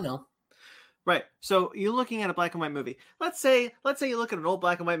 Oh, I know. Right. So you're looking at a black and white movie. Let's say you look at an old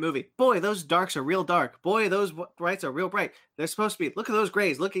black and white movie. Boy, those darks are real dark. Boy, those brights are real bright. They're supposed to be. Look at those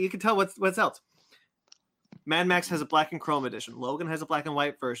grays. You can tell what's else. Mad Max has a black and chrome edition. Logan has a black and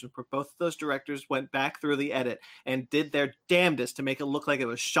white version. Both of those directors went back through the edit and did their damnedest to make it look like it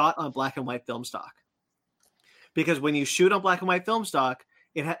was shot on black and white film stock. Because when you shoot on black and white film stock,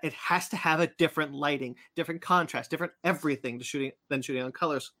 it has to have a different lighting, different contrast, different everything than shooting on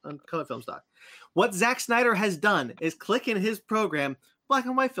color film stock. What Zack Snyder has done is click in his program, black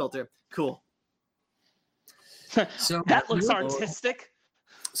and white filter. Cool. So that looks artistic.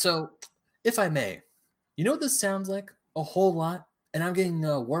 So, if I may, you know what this sounds like a whole lot, and I'm getting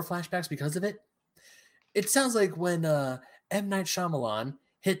war flashbacks because of it. It sounds like when M. Night Shyamalan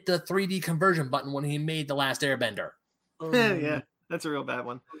hit the 3D conversion button when he made The Last Airbender. Yeah. That's a real bad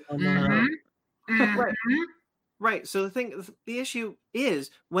one. Right. So the issue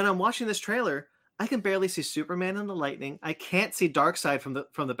is when I'm watching this trailer, I can barely see Superman in the lightning. I can't see Darkseid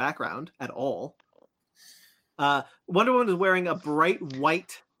from the background at all. Wonder Woman is wearing a bright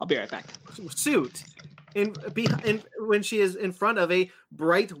white. I'll be right back. Suit when she is in front of a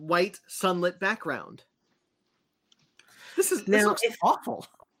bright white sunlit background. This looks awful.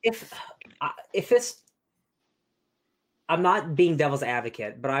 If it's, I'm not being devil's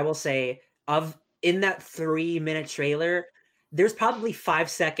advocate, but I will say in that 3-minute trailer, there's probably 5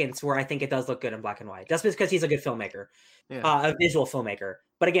 seconds where I think it does look good in black and white. That's because he's a good filmmaker, a visual filmmaker.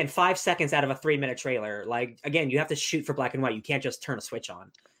 But again, 5 seconds out of a 3-minute trailer, again, you have to shoot for black and white. You can't just turn a switch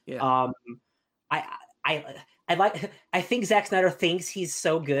on. Yeah. I think Zack Snyder thinks he's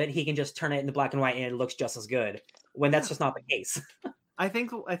so good he can just turn it into black and white and it looks just as good, when that's just not the case. I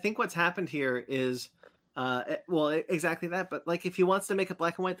think what's happened here is exactly that. But if he wants to make it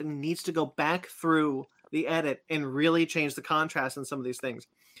black and white, then he needs to go back through the edit and really change the contrast in some of these things.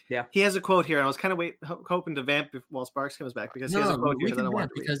 Yeah, he has a quote here. I was kind of hoping to vamp while Sparks comes back because he has a quote here that I want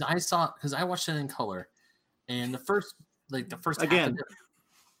to read. Because I watched it in color, and the first again.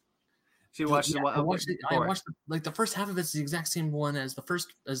 So you watched I watched the first half of it's the exact same one as the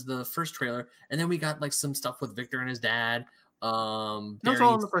first trailer, and then we got some stuff with Victor and his dad. That's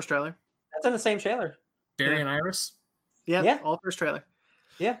all in the first trailer. That's in the same trailer. Barry and Iris. Yeah, all first trailer.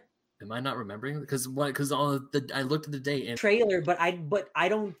 Yeah. Am I not remembering? Because I looked at the date and trailer, but I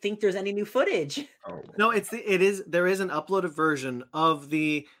don't think there's any new footage. Oh. No, there is an uploaded version of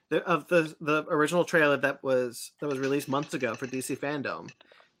the original trailer that was released months ago for DC Fandom.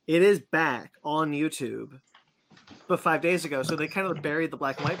 It is back on YouTube, but 5 days ago. So they kind of buried the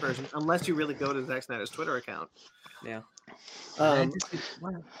black and white version, unless you really go to Zack Snyder's Twitter account. Yeah.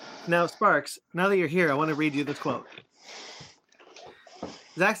 Now, Sparks, now that you're here, I want to read you this quote.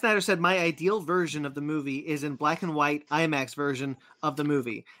 Zack Snyder said, "My ideal version of the movie is in black and white IMAX version of the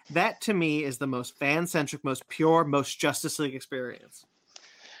movie. That, to me, is the most fan-centric, most pure, most Justice League experience."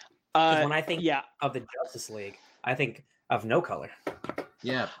 When I think of the Justice League, I think of no color.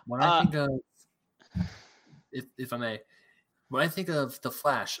 Yeah, when I think of, if I may, when I think of the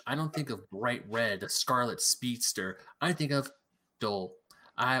Flash, I don't think of bright red, a scarlet speedster. I think of dull.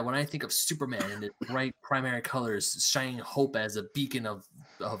 When I think of Superman in the bright primary colors, shining hope as a beacon of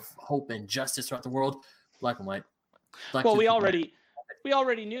hope and justice throughout the world, black and white. We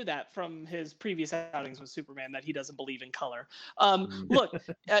already knew that from his previous outings with Superman that he doesn't believe in color. Look,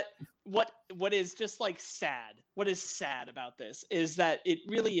 what is just sad. What is sad about this is that it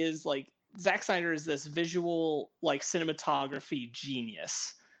really is Zack Snyder is this visual cinematography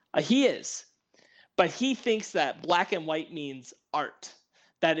genius. He is, but he thinks that black and white means art.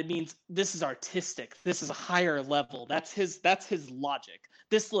 That it means this is artistic. This is a higher level. That's his logic.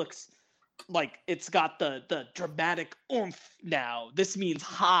 This looks like it's got the dramatic oomph now. This means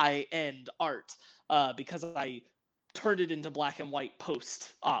high end art because I turned it into black and white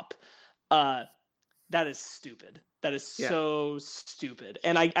post-op. That is stupid. That is so stupid.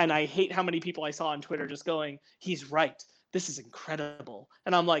 And I hate how many people I saw on Twitter just going, "He's right. This is incredible."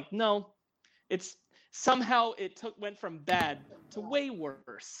 And I'm like, no, it's somehow it went from bad to way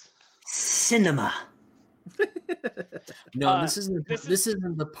worse. Cinema. No, this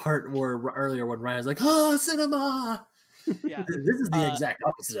isn't the part where earlier when Ryan was like, "Oh, cinema." Yeah. This is the exact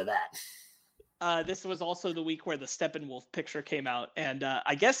opposite of that. This was also the week where the Steppenwolf picture came out, and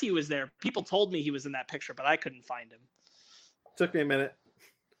I guess he was there. People told me he was in that picture, but I couldn't find him. Took me a minute.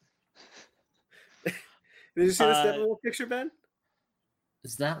 Did you see the Steppenwolf picture, Ben?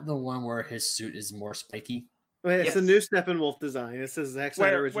 Is that the one where his suit is more spiky? Well, it's the new Steppenwolf design. It says Zack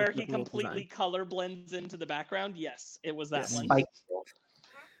Snyder where he completely color blends into the background. Yes, it was that one. Spike.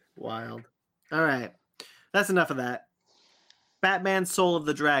 Wild. All right, that's enough of that. Batman: Soul of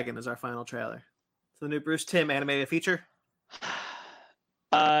the Dragon is our final trailer. It's the new Bruce Timm animated feature.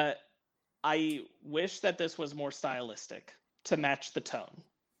 I wish that this was more stylistic to match the tone.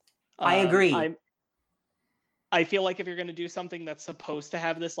 I agree. I feel like if you're going to do something that's supposed to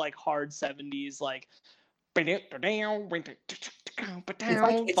have this like hard 70s like vibe,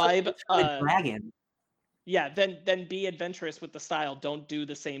 dragon. Yeah, then be adventurous with the style. Don't do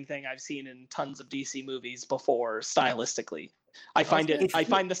the same thing I've seen in tons of DC movies before stylistically. I find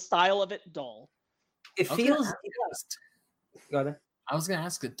the style of it dull. It feels. Go ahead. I was gonna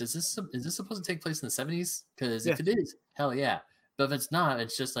ask, is this supposed to take place in the 70s? Because if it is, hell yeah. But if it's not,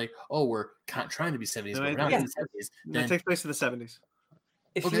 it's just like, oh, we're trying to be 70s, but we're not in the 70s. Then it takes place in the 70s.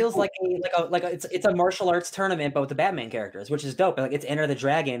 It feels like it's a martial arts tournament, but with the Batman characters, which is dope. Like it's Enter the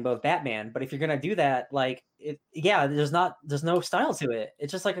Dragon, both Batman. But if you're gonna do that, like there's no style to it.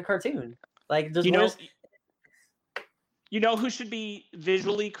 It's just like a cartoon. Like there's you know who should be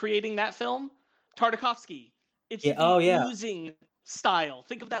visually creating that film? Tartakovsky. It should be oozing style.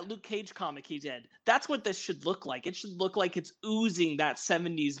 Think of that Luke Cage comic he did. That's what this should look like. It should look like it's oozing that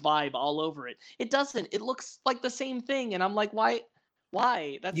 70s vibe all over it. It doesn't. It looks like the same thing, and I'm like, why?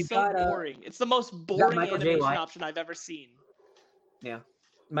 That's boring. It's the most boring animation option I've ever seen. Yeah.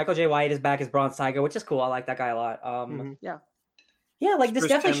 Michael J. White is back as Bronze Tiger, which is cool. I like that guy a lot. Yeah. Yeah, like this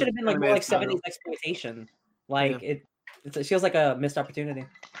definitely should have been like more like 70s exploitation. Like it feels like a missed opportunity.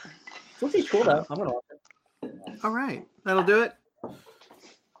 It's looking cool though. I'm gonna watch it. All right. That'll do it.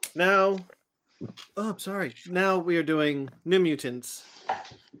 Now I'm sorry. Now we are doing New Mutants.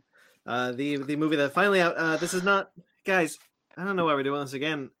 The movie that finally out. This is not, guys, I don't know why we're doing this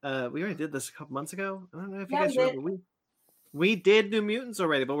again. We already did this a couple months ago. I don't know if you guys remember. We did New Mutants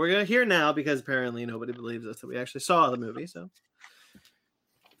already, but we're gonna hear now because apparently nobody believes us that we actually saw the movie. So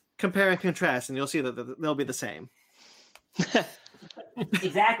compare and contrast, and you'll see that they'll be the same.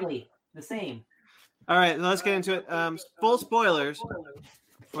 Exactly the same. All right, let's get into it. Full spoilers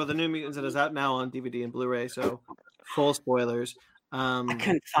for the New Mutants that is out now on DVD and Blu-ray. So full spoilers. I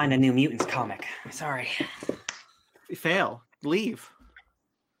couldn't find a New Mutants comic. Sorry. Fail. Leave.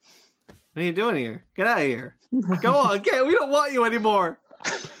 What are you doing here? Get out of here. Go on. We don't want you anymore.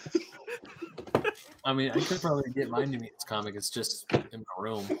 I mean, I could probably get my New Mutants comic. It's just in my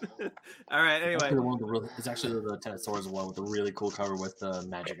room. All right. Anyway, it's actually the Ten of Swords one with a really cool cover with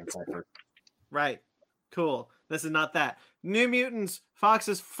Magic and Cypher. Right. Cool. This is not that. New Mutants,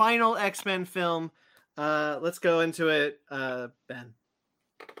 Fox's final X-Men film. Let's go into it. Ben.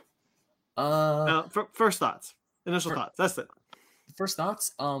 First thoughts. Initial thoughts. That's it. First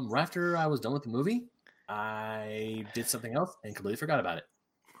thoughts. After I was done with the movie, I did something else and completely forgot about it.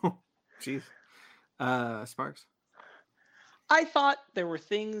 Jeez. Sparks. I thought there were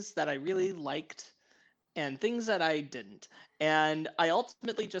things that I really liked and things that I didn't. And I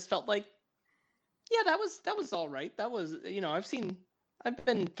ultimately just felt like, yeah, that was all right. That was, I've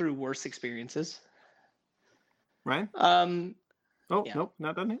been through worse experiences. Ryan? Nope,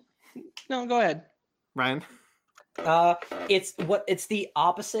 not done yet. No, go ahead. Ryan? It's the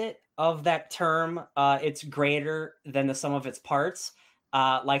opposite of that term. It's greater than the sum of its parts.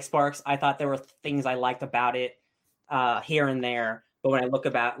 Like Sparks, I thought there were things I liked about it here and there, but when I look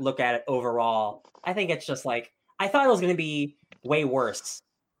at it overall, I think it's just like I thought it was going to be way worse.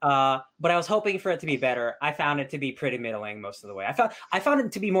 But I was hoping for it to be better. I found it to be pretty middling most of the way. I found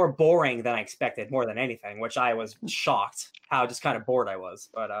it to be more boring than I expected, more than anything, which I was shocked how just kind of bored I was.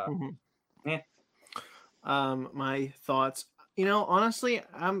 But yeah. My thoughts. Honestly,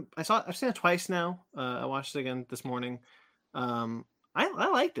 I've seen it twice now. I watched it again this morning. I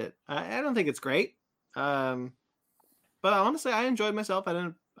liked it. I don't think it's great. But honestly, I enjoyed myself. I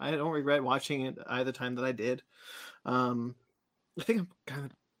don't regret watching it either time that I did. I think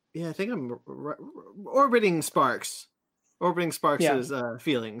I'm orbiting Sparks. Orbiting Sparks'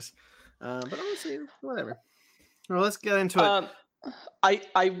 feelings. But honestly, whatever. Well, let's get into it.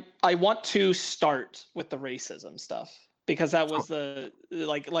 I want to start with the racism stuff because that was the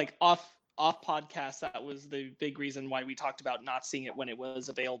like off off podcast, that was the big reason why we talked about not seeing it when it was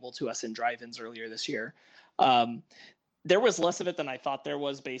available to us in drive-ins earlier this year. There was less of it than I thought there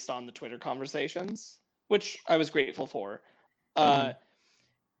was based on the Twitter conversations, which I was grateful for.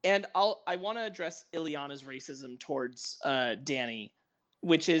 And I want to address Ileana's racism towards Danny,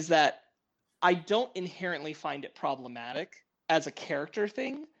 which is that I don't inherently find it problematic as a character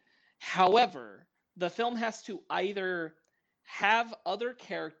thing. However, the film has to either have other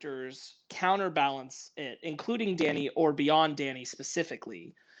characters counterbalance it, including Danny or beyond Danny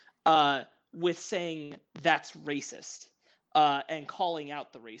specifically, with saying that's racist and calling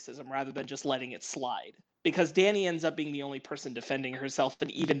out the racism rather than just letting it slide. Because Danny ends up being the only person defending herself,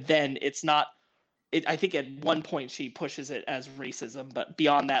 and even then, it's not. I think at one point she pushes it as racism, but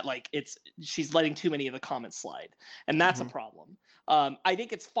beyond that, like she's letting too many of the comments slide, and that's a problem. I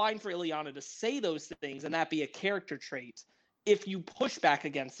think it's fine for Ileana to say those things and that be a character trait if you push back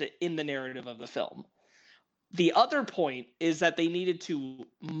against it in the narrative of the film. The other point is that they needed to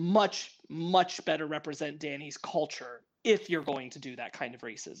much, much better represent Danny's culture if you're going to do that kind of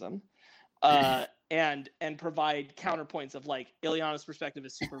racism. And provide counterpoints of like, Ileana's perspective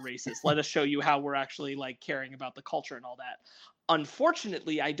is super racist. Let us show you how we're actually like caring about the culture and all that.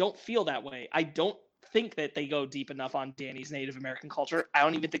 Unfortunately, I don't feel that way. I don't think that they go deep enough on Danny's Native American culture. I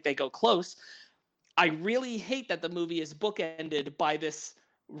don't even think they go close. I really hate that the movie is bookended by this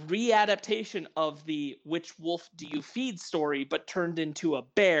readaptation of the "which wolf do you feed" story, but turned into a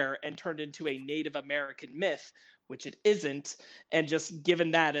bear and turned into a Native American myth, which it isn't, and just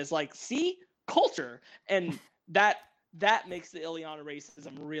given that as like, see, culture, and that makes the Ileana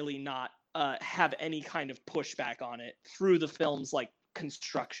racism really not have any kind of pushback on it through the film's like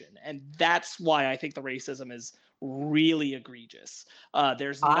construction, and that's why I think the racism is really egregious.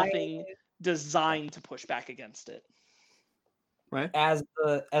 There's nothing designed to push back against it. Right. As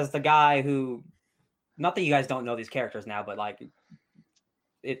the guy who, not that you guys don't know these characters now, but like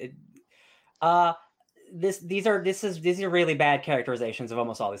these are really bad characterizations of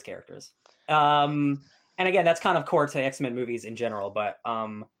almost all these characters. And again, that's kind of core to X-Men movies in general, but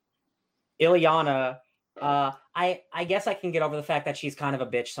Ileana, I guess I can get over the fact that she's kind of a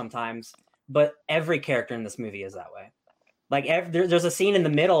bitch sometimes, but every character in this movie is that way. Like there's a scene in the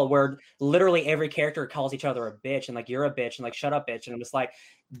middle where literally every character calls each other a bitch and like, you're a bitch and like, shut up, bitch. And I'm just like,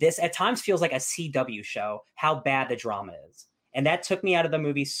 this at times feels like a CW show, how bad the drama is. And that took me out of the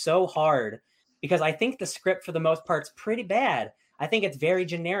movie so hard because I think the script for the most part is pretty bad. I think it's very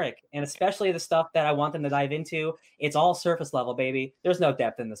generic, and especially the stuff that I want them to dive into, it's all surface level, baby. There's no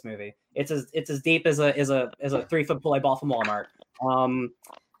depth in this movie. It's as deep as a 3-foot pull-up ball from Walmart.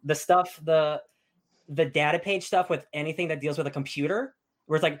 The stuff, the data page stuff with anything that deals with a computer,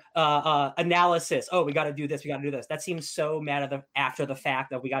 where it's like analysis. Oh, we got to do this. We got to do this. That seems so mad after the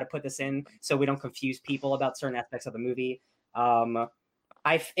fact that we got to put this in so we don't confuse people about certain aspects of the movie.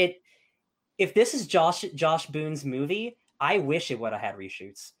 If this is Josh Boone's movie, I wish it would have had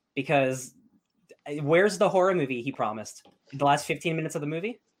reshoots, because where's the horror movie he promised? The last 15 minutes of the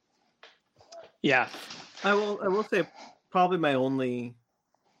movie? Yeah. I will say probably my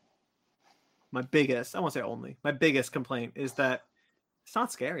biggest complaint is that it's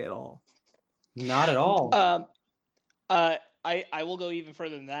not scary at all. Not at all. I will go even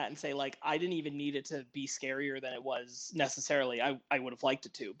further than that and say, like, I didn't even need it to be scarier than it was necessarily. I would have liked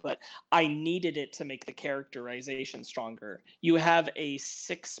it to, but I needed it to make the characterization stronger. You have a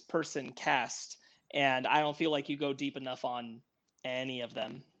 6-person cast, and I don't feel like you go deep enough on any of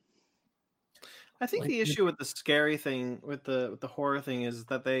them. I think the issue with the scary thing, with the horror thing, is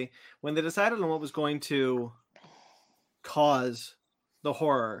that when they decided on what was going to cause the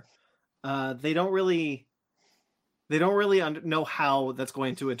horror, they don't really know how that's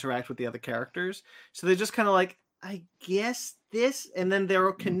going to interact with the other characters. So they're just kind of like, I guess this, and then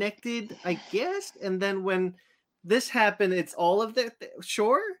they're connected, I guess. And then when this happened, it's all of that.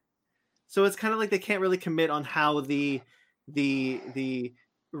 Sure. So it's kind of like they can't really commit on how the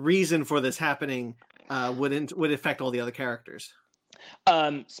reason for this happening would affect all the other characters.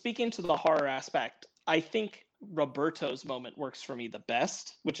 Speaking to the horror aspect, I think Roberto's moment works for me the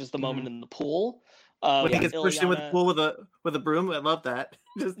best, which is the moment in the pool. When he gets pushed in with the pool with a broom, I love that.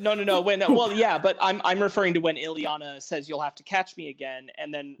 No. Well, yeah, but I'm referring to when Ileana says, "You'll have to catch me again,"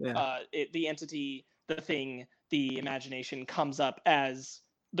 and then the entity, the thing, the imagination comes up as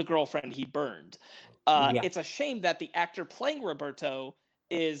the girlfriend he burned. It's a shame that the actor playing Roberto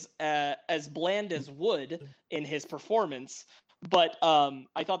is as bland as wood in his performance. But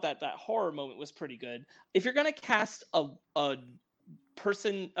I thought that horror moment was pretty good. If you're gonna cast a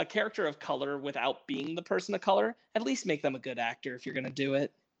character of color without being the person of color, at least make them a good actor if you're gonna do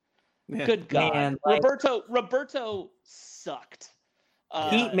it. Yeah. Good God, Man, like- Roberto sucked.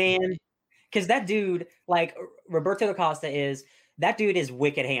 Man, because that dude, like Roberto da Costa that dude is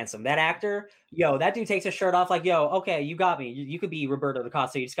wicked handsome. That actor, that dude takes his shirt off like, okay, you got me. You could be Roberto da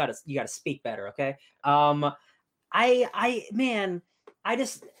Costa. You gotta speak better, okay? There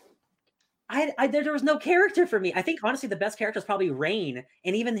was no character for me. I think honestly the best character is probably Rain,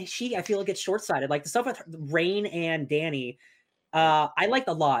 and even I feel like it's short-sighted. Like the stuff with Rain and Danny, I liked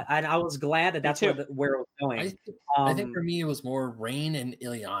a lot, and I was glad that that's where it was going. I think for me it was more Rain and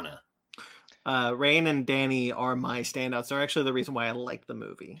Ileana. Rain and Danny are my standouts. They're actually the reason why I like the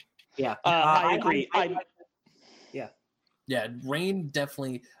movie. Yeah, I agree. Yeah, Rain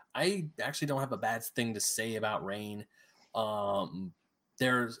definitely. I actually don't have a bad thing to say about Rain.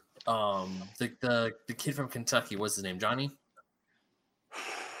 There's the kid from Kentucky. What's his name? Johnny.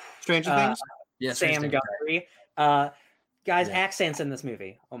 Stranger Things. Yeah, Sam Guthrie. Guys, accents in this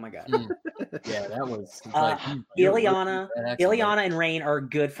movie. Oh my God. Yeah, that was Ileana and Rain are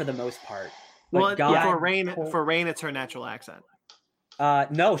good for the most part. Well, for Rain, it's her natural accent.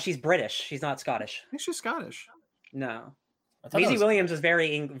 No, she's British. She's not Scottish. I think she's Scottish. No. Maisie Williams is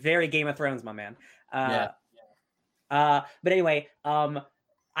very Game of Thrones, my man. But anyway,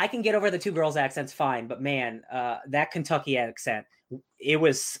 I can get over the two girls' accents fine, but man, that Kentucky accent, it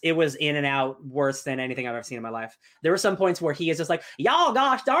was in and out worse than anything I've ever seen in my life. There were some points where he is just like, y'all,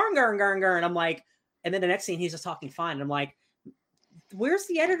 gosh darn, and I'm like, and then the next scene he's just talking fine, and I'm like, where's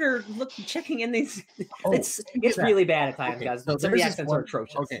the editor checking in these? It's really bad at times, guys. So some of the accents are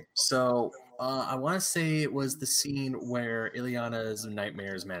atrocious. Okay, so I want to say it was the scene where Ileana's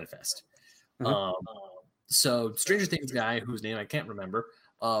nightmares manifest. So Stranger Things guy, whose name I can't remember,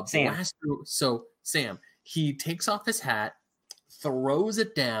 Sam. Sam, he takes off his hat, throws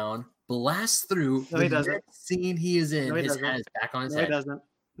it down, blasts through. No, he doesn't. Scene he is in, his hat is back on his head.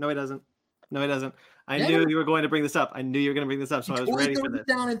 No, he doesn't. I knew you were going to bring this up. So I was ready for this. It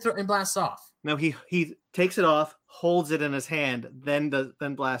down and blasts off. No, he takes it off, holds it in his hand, then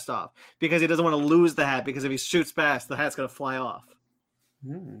blasts off because he doesn't want to lose the hat. Because if he shoots past, the hat's going to fly off.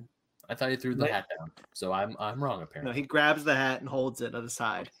 I thought he threw the hat down, so I'm wrong apparently. No, he grabs the hat and holds it at the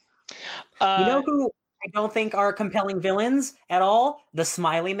side. You know who I don't think are compelling villains at all? The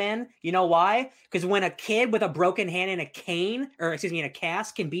Smiley Men. You know why? Because when a kid with a broken hand and a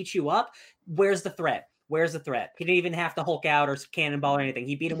cast can beat you up, where's the threat? He didn't even have to Hulk out or cannonball or anything.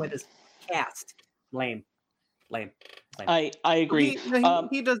 He beat him with his cast. Lame. I agree.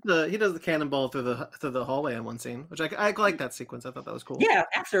 He does the cannonball through the hallway in one scene, which I like that sequence. I thought that was cool. Yeah,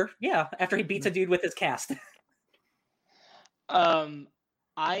 after he beats a dude with his cast.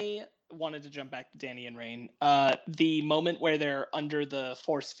 I wanted to jump back to Danny and Rain. The moment where they're under the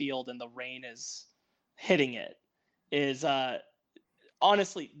force field and the rain is hitting it is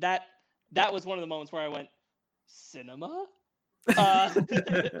honestly that was one of the moments where I went, cinema?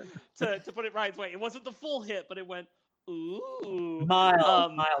 To put it Ryan's way. It wasn't the full hit, but it went, ooh.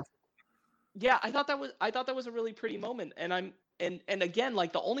 Mild. Yeah, I thought that was a really pretty moment. And again,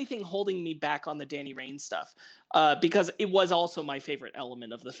 like the only thing holding me back on the Danny Rain stuff, because it was also my favorite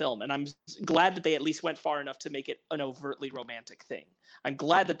element of the film, and I'm glad that they at least went far enough to make it an overtly romantic thing. I'm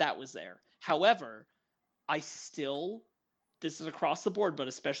glad that was there. However, this is across the board, but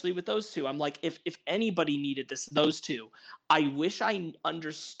especially with those two, I'm like, if anybody needed those two, I wish I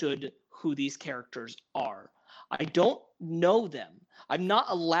understood who these characters are. I don't know them. I'm not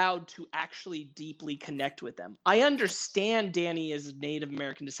allowed to actually deeply connect with them. I understand Danny is Native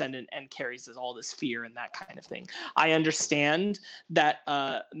American descendant and carries all this fear and that kind of thing. I understand that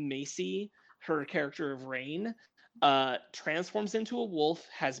Macy, her character of Rain, transforms into a wolf,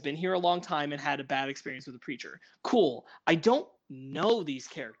 has been here a long time, and had a bad experience with a preacher. Cool. I don't know these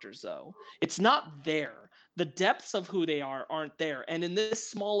characters, though. It's not there. The depths of who they aren't there. And in this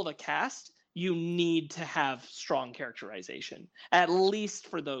small of a cast, you need to have strong characterization, at least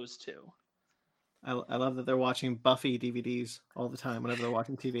for those two. I love that they're watching Buffy DVDs all the time whenever they're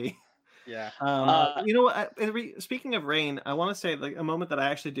watching TV. Yeah. You know what? Speaking of Rain, I want to say like a moment that I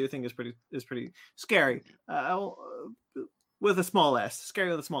actually do think is pretty scary. With a small s, scary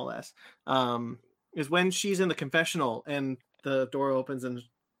with a small s. Is when she's in the confessional and the door opens and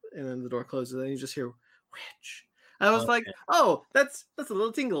then the door closes and you just hear witch. I was like, oh, that's a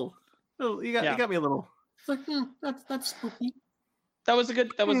little tingle. Oh, you got me a little. It's like that's spooky. That was a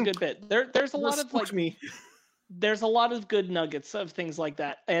good bit. There's a lot of like me. There's a lot of good nuggets of things like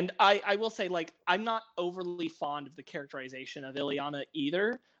that. And I will say, like, I'm not overly fond of the characterization of Ileana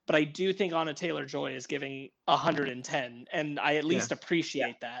either, but I do think Anna Taylor-Joy is giving 110, and I at least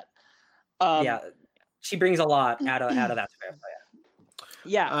appreciate that. She brings a lot out of that script.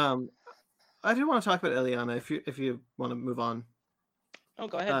 Yeah. I do want to talk about Ileana if you want to move on. Oh,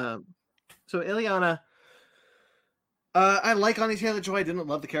 go ahead. So Ileana, I like Anya Taylor-Joy. I didn't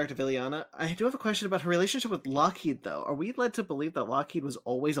love the character of Ileana. I do have a question about her relationship with Lockheed, though. Are we led to believe that Lockheed was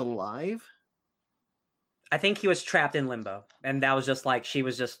always alive? I think he was trapped in limbo, and that was just like she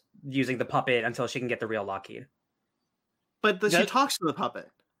was just using the puppet until she can get the real Lockheed. But she talks to the puppet.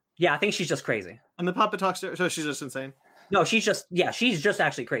 Yeah, I think she's just crazy. And the puppet talks to her, so she's just insane? No, she's just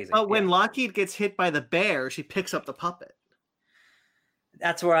actually crazy. But when Lockheed gets hit by the bear, she picks up the puppet.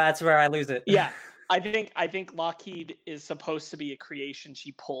 That's where I lose it. Yeah, I think Lockheed is supposed to be a creation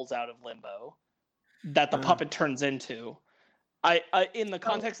she pulls out of limbo that the puppet turns into. I in the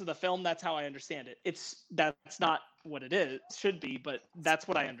context of the film, that's how I understand it. That's not what it should be, but that's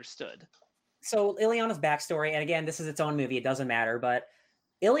what I understood. So Ileana's backstory, and again, this is its own movie, it doesn't matter, but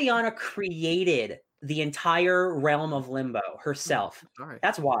Ileana created the entire realm of limbo herself. Sorry.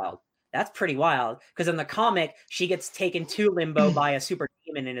 That's wild. That's pretty wild. Because in the comic, she gets taken to limbo by a super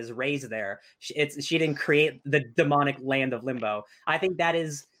demon and is raised there. She didn't create the demonic land of limbo. I think that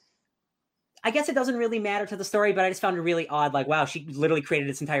is. I guess it doesn't really matter to the story, but I just found it really odd. Like, wow, she literally created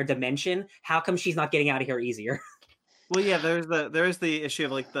this entire dimension. How come she's not getting out of here easier? Well, yeah, there is the issue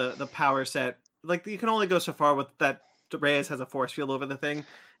of like the power set. Like you can only go so far with that. Reyes has a force field over the thing.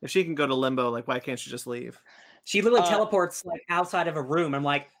 If she can go to limbo, like why can't she just leave? She literally teleports like outside of a room. I'm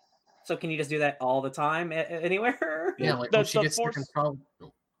like, so can you just do that all the time anywhere? Yeah, like when she gets stuck in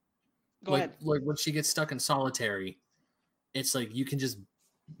Go ahead. Like when she gets stuck in solitary, it's like you could just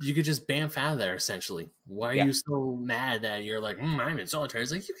bamf out of there essentially. Why are you so mad that you're like, I'm in solitary?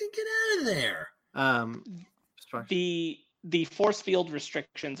 It's like you can get out of there. The force field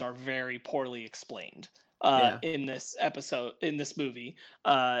restrictions are very poorly explained in this episode, in this movie.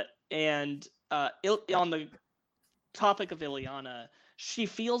 And on the topic of Ileana, she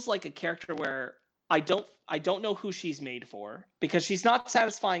feels like a character where I don't know who she's made for, because she's not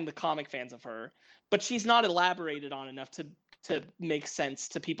satisfying the comic fans of her, but she's not elaborated on enough to make sense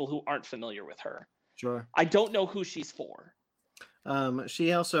to people who aren't familiar with her. Sure. I don't know who she's for.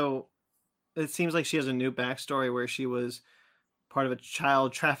 She also, it seems like she has a new backstory where she was part of a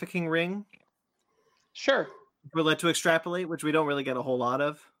child trafficking ring. Sure. We're led to extrapolate, which we don't really get a whole lot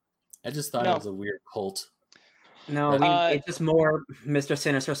of. I just thought it was a weird cult. No, it's just more Mr.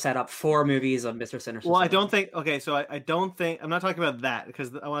 Sinister setup. 4 movies of Mr. Sinister. Well, I don't think. Okay, so I don't think I'm not talking about that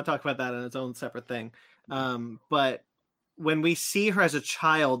because I want to talk about that in its own separate thing. But when we see her as a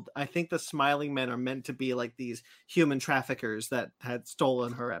child, I think the smiling men are meant to be like these human traffickers that had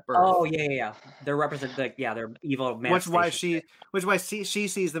stolen her at birth. Oh yeah. They're they're evil. Which why she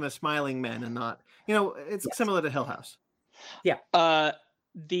sees them as smiling men and not. It's similar to Hill House. Yeah.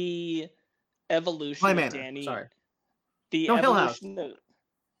 The evolution of Danny. Sorry. Hill House.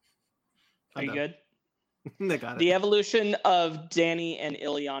 Are you good? They got it. The evolution of Danny and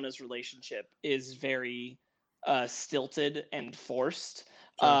Ileana's relationship is very stilted and forced.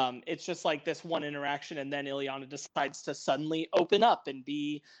 Sure. It's just like this one interaction, and then Ileana decides to suddenly open up and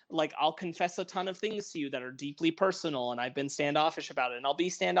be like, I'll confess a ton of things to you that are deeply personal, and I've been standoffish about it, and I'll be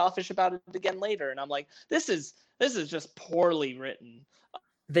standoffish about it again later. And I'm like, this is just poorly written.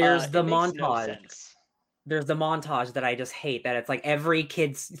 There's the montage. No, there's the montage that I just hate, that it's like every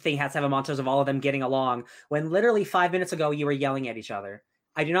kid's thing has to have a montage of all of them getting along, when literally 5 minutes ago you were yelling at each other.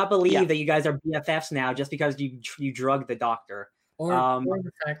 I do not believe that you guys are BFFs now just because you drugged the doctor. Or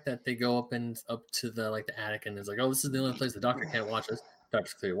the fact that they go up to the attic and it's like, oh, this is the only place the doctor can't watch us.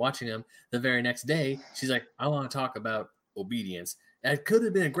 Doctor's clearly watching him. The very next day, she's like, I want to talk about obedience. That could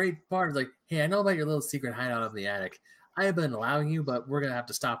have been a great part of like, hey, I know about your little secret hideout up in the attic. I have been allowing you, but we're going to have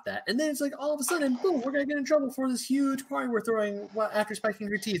to stop that. And then it's like, all of a sudden, boom, we're going to get in trouble for this huge party we're throwing after spiking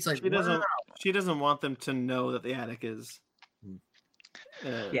your teeth. It's like, she doesn't want them to know that the attic is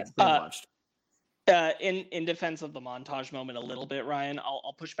watched. In defense of the montage moment a little bit, Ryan,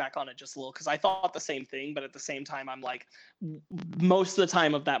 I'll push back on it just a little, because I thought the same thing, but at the same time, I'm like, most of the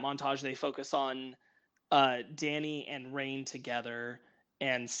time of that montage, they focus on Danny and Rain together,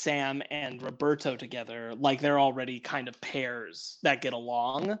 and Sam and Roberto together, like they're already kind of pairs that get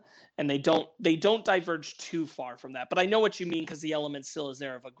along, and they don't diverge too far from that. But I know what you mean, because the element still is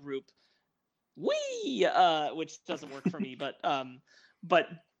there of a group, which doesn't work for me, but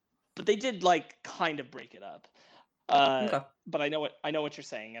they did kind of break it up. Okay. But I know what you're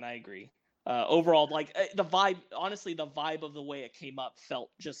saying, and I agree. Overall, the vibe, honestly, the vibe of the way it came up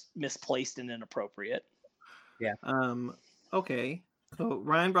felt just misplaced and inappropriate. Yeah. Okay. So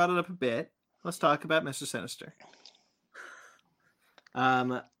Ryan brought it up a bit. Let's talk about Mr. Sinister.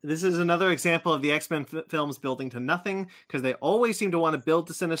 This is another example of the X-Men films building to nothing because they always seem to want to build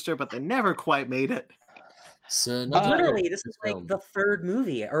to Sinister, but they never quite made it. So But literally, this is like the third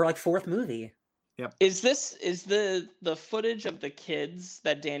movie or like fourth movie. Is the footage of the kids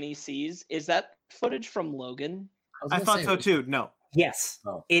that Danny sees? Is that footage from Logan? I thought so too. No. Yes,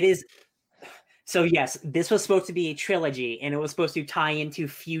 Oh. it is. So yes, this was supposed to be a trilogy, and it was supposed to tie into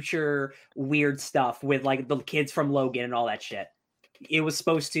future weird stuff with like the kids from Logan and all that shit. That's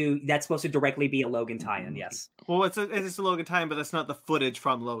supposed to directly be a Logan tie-in. Yes. Well, it's a Logan tie-in, but that's not the footage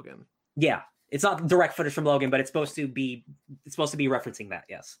from Logan. Yeah, it's not direct footage from Logan, but it's supposed to be referencing that.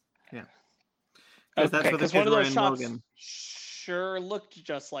 Yes. Yeah. Okay, That's what the because one kids of were those in shots Logan. sure looked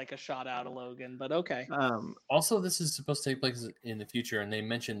just like a shot out of Logan, but okay. Also, this is supposed to take place in the future, and they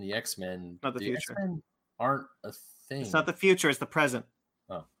mentioned the X-Men. Not the future. X-Men aren't a thing. It's not the future; it's the present.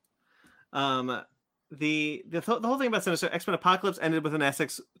 Oh. The whole thing about Sinister X-Men Apocalypse ended with an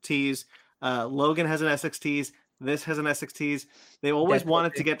Essex tease. Logan has an Essex tease. This has an Essex tease. They always Deadpool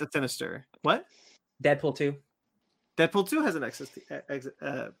wanted 2. to get to Sinister. What? Deadpool 2. Deadpool 2 has an Essex.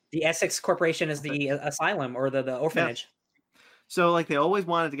 The Essex Corporation is the asylum or the orphanage. So like they always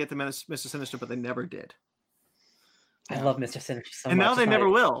wanted to get to Mr. Sinister, but they never did. I love Mr. Sinister so And much. now they never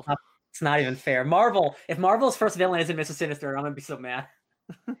will. It's not even fair. Marvel. If Marvel's first villain isn't Mr. Sinister, I'm gonna be so mad.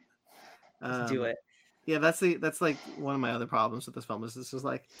 Let's do it. Yeah, that's like one of my other problems with this film is this is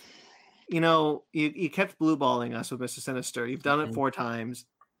like, you kept blue balling us with Mr. Sinister. You've done it 4 times.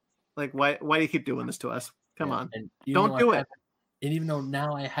 Like why do you keep doing this to us? Come on. And Don't do it. And even though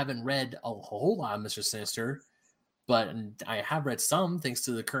now I haven't read a whole lot of Mr. Sinister, but I have read some thanks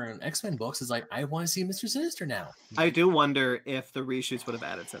to the current X-Men books, it's like I want to see Mr. Sinister now. I do wonder if the reshoots would have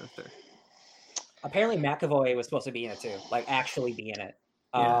added Sinister. Apparently McAvoy was supposed to be in it too, like actually be in it.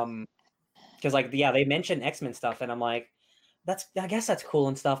 Yeah. Because they mentioned X-Men stuff, and I'm like, I guess that's cool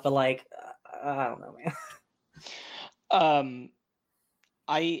and stuff, but like, I don't know, man.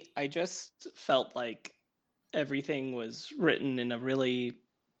 I just felt like everything was written in a really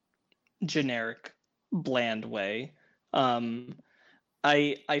generic, bland way.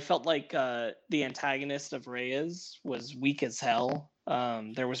 I felt like the antagonist of Reyes was weak as hell.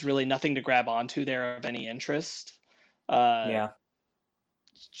 There was really nothing to grab onto there of any interest. Yeah.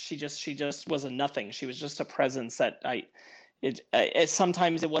 She just was a nothing. She was just a presence that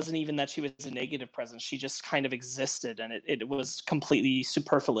sometimes it wasn't even that she was a negative presence. She just kind of existed, and it was completely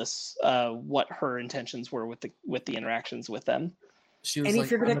superfluous what her intentions were with the interactions with them. She was And like,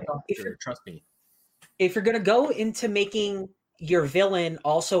 if you're gonna- "I'm a doctor, trust me." If you're gonna go into making your villain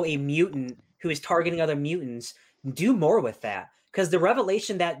also a mutant who is targeting other mutants, do more with that. Because the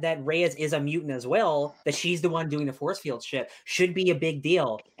revelation that Reyes is a mutant as well, that she's the one doing the force field shit, should be a big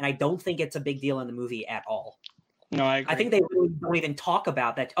deal. And I don't think it's a big deal in the movie at all. No, I agree. I think they really don't even talk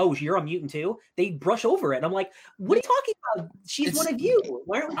about that. Oh, you're a mutant too? They brush over it. And I'm like, what are you talking about? She's one of you.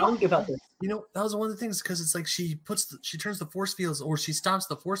 Why aren't we talking about this? That was one of the things because it's like she turns the force fields, or she stops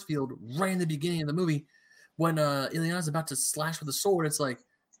the force field right in the beginning of the movie when Ileana's about to slash with a sword. It's like,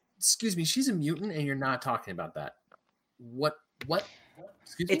 excuse me, she's a mutant, and you're not talking about that. What?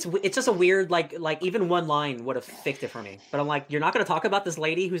 Excuse me? It's just a weird like even one line would have fixed it for me. But I'm like, you're not going to talk about this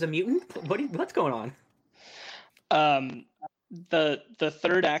lady who's a mutant? What's going on? The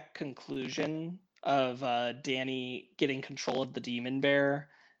third act conclusion of Danny getting control of the demon bear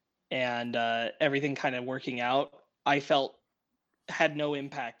and everything kind of working out, I felt had no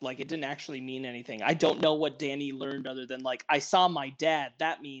impact. Like it didn't actually mean anything. I don't know what Danny learned other than like, I saw my dad.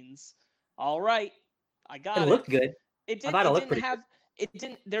 That means, all right, I got it. It looked good.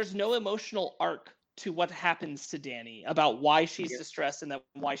 There's no emotional arc to what happens to Danny about why she's distressed and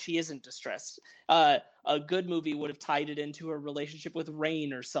why she isn't distressed. A good movie would have tied it into her relationship with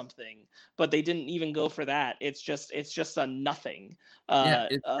Rain or something, but they didn't even go for that. It's just a nothing.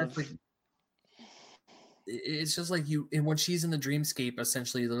 It's just like and when she's in the dreamscape,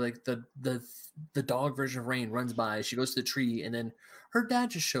 essentially, like the dog version of Rain runs by. She goes to the tree, and then her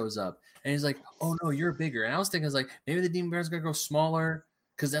dad just shows up, and he's like, "Oh no, you're bigger." And I was thinking, like, maybe the demon bear's gonna grow smaller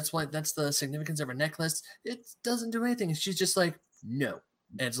because that's the significance of her necklace. It doesn't do anything. She's just like, no,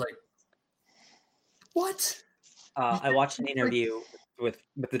 and it's like, what? I watched an interview with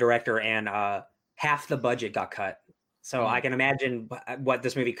the director, and half the budget got cut. So I can imagine what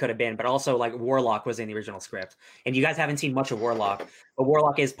this movie could have been, but also like Warlock was in the original script, and you guys haven't seen much of Warlock, but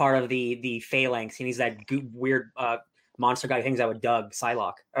Warlock is part of the Phalanx, and he's that weird monster guy who hangs out with Doug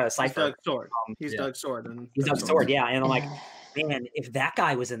Cypher. He's Doug Sword. He's Doug Sword. He's Doug Sword, yeah. And I'm like, man, if that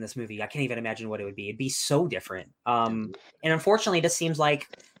guy was in this movie, I can't even imagine what it would be. It'd be so different. And unfortunately, it just seems like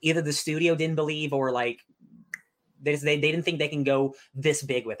either the studio didn't believe or like They didn't think they can go this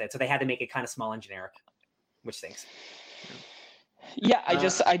big with it, so they had to make it kind of small and generic, which stinks. Yeah,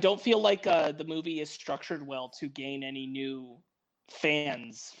 I don't feel like the movie is structured well to gain any new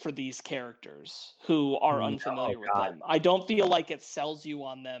fans for these characters who are unfamiliar with them. I don't feel like it sells you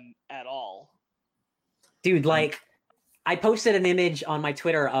on them at all. Dude, like, I posted an image on my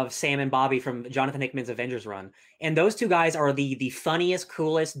Twitter of Sam and Bobby from Jonathan Hickman's Avengers run, and those two guys are the funniest,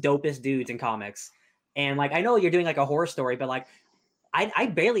 coolest, dopest dudes in comics. And like, I know you're doing like a horror story, but like, I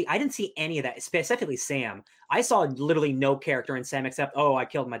didn't see any of that, specifically Sam. I saw literally no character in Sam except, oh, I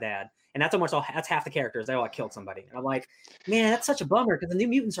killed my dad. And that's almost all, that's half the characters. Oh, I killed somebody. And I'm like, man, that's such a bummer because the New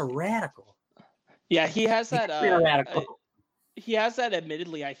Mutants are radical. Yeah, he has that. Radical. He has that.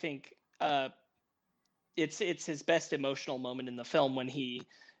 Admittedly, I think it's his best emotional moment in the film when he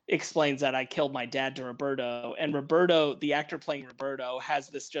explains that I killed my dad to Roberto, and Roberto, the actor playing Roberto, has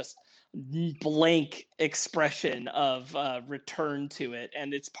this just blank expression of return to it,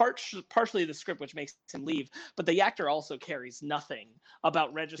 and it's partially the script which makes him leave, but the actor also carries nothing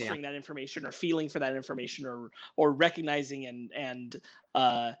about registering that information or feeling for that information or recognizing and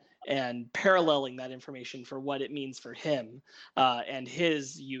paralleling that information for what it means for him and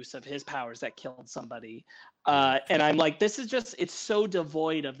his use of his powers that killed somebody. And I'm like, this is just, it's so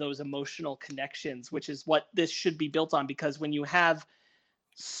devoid of those emotional connections, which is what this should be built on, because when you have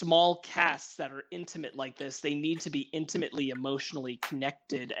small casts that are intimate like this, they need to be intimately emotionally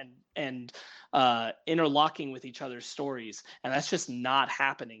connected and interlocking with each other's stories, and that's just not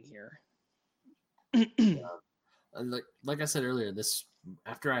happening here. Like I said earlier,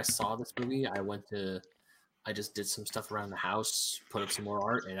 after I saw this movie, I just did some stuff around the house, put up some more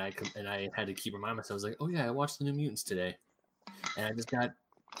art, and I had to keep reminding myself. I was like, oh yeah, I watched the New Mutants today, and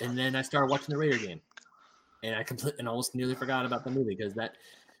then I started watching the Raider game. And I almost nearly forgot about the movie because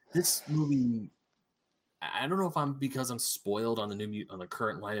this movie, I don't know if because I'm spoiled on the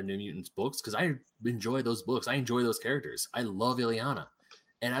current line of New Mutants books, because I enjoy those books. I enjoy those characters. I love Illyana.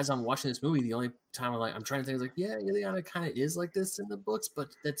 And as I'm watching this movie, the only time I'm trying to think is like, yeah, Illyana kind of is like this in the books, but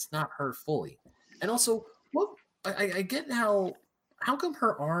that's not her fully. And also, I get how come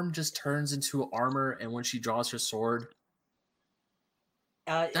her arm just turns into armor, and when she draws her sword,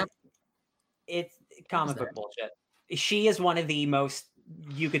 it's comic book bullshit. She is one of the most,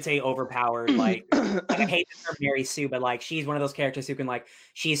 you could say, overpowered, like, I hate the term Mary Sue, but like, she's one of those characters who can, like,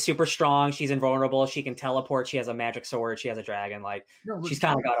 she's super strong, she's invulnerable, she can teleport, she has a magic sword, she has a dragon, like, she's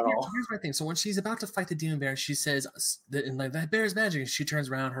kind of got it all. Here's my thing. So when she's about to fight the demon bear, she says that bear's magic, and she turns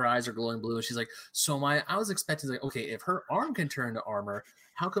around, her eyes are glowing blue, and she's like, I was expecting, like, okay, if her arm can turn to armor,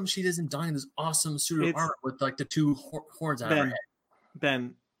 how come she doesn't don this awesome suit of armor with like the two horns on her head?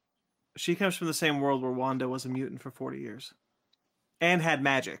 Ben, she comes from the same world where Wanda was a mutant for 40 years and had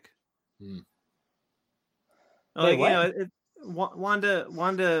magic. Like,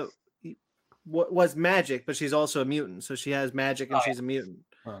 Wanda was magic, but she's also a mutant. So she has magic and she's a mutant.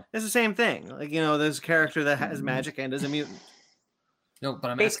 It's the same thing. Like, there's a character that has magic and is a mutant. No,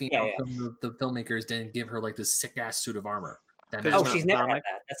 but I'm asking how come the filmmakers didn't give her like this sick ass suit of armor. She's never had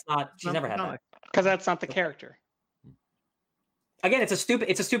that. She's never had that. Because that's not the character. Again, it's a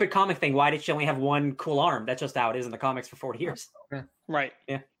stupid comic thing. Why did she only have one cool arm? That's just how it is in the comics for 40 years. Right.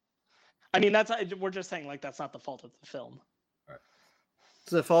 Yeah. I mean, we're just saying, like, that's not the fault of the film. Right.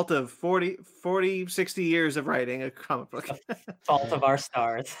 It's the fault of 40, 60 years of writing a comic book. Fault of our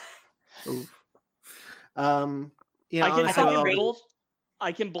stars. I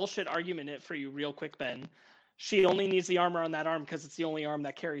can bullshit argument it for you real quick, Ben. She only needs the armor on that arm because it's the only arm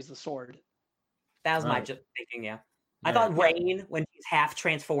that carries the sword. That was my thinking, yeah. I thought Rain, when she's half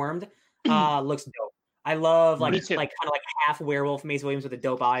transformed, looks dope. I love kind of like half werewolf Maisie Williams with the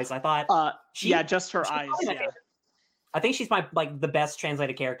dope eyes. I thought, just her eyes. Yeah, I think she's the best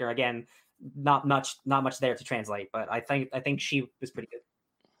translated character. Again, not much there to translate, but I think she was pretty good.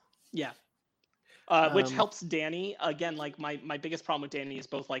 Yeah, which helps Danny. Again, like my biggest problem with Danny is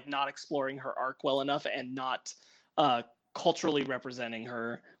both like not exploring her arc well enough and not culturally representing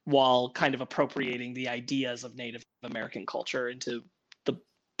her while kind of appropriating the ideas of Native American culture into the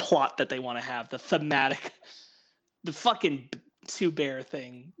plot that they want to have. The thematic, the fucking Sue Bear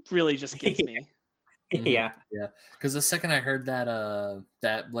thing really just gets me. Yeah. Because the second I heard that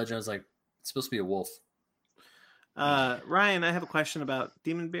legend, I was like, it's supposed to be a wolf. Ryan, I have a question about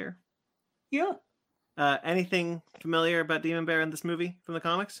Demon Bear. Yeah. Anything familiar about Demon Bear in this movie from the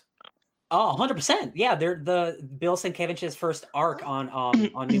comics? Oh, 100%. Yeah, they're the Bill Sienkiewicz's first arc on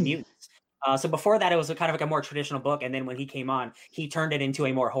New Mutants. So before that, it was kind of like a more traditional book, and then when he came on, he turned it into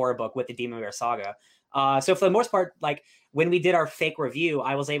a more horror book with the Demon Bear Saga. So for the most part, like when we did our fake review,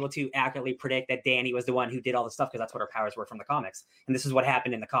 I was able to accurately predict that Danny was the one who did all the stuff because that's what her powers were from the comics, and this is what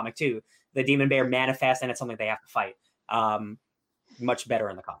happened in the comic too. The Demon Bear manifests, and it's something they have to fight. Much better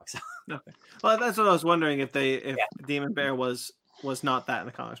in the comics. Okay. Well, that's what I was wondering if Demon Bear was not that in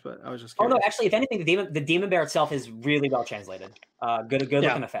the comics, but I was just Oh curious. no, actually, if anything, the Demon Bear itself is really well translated. Good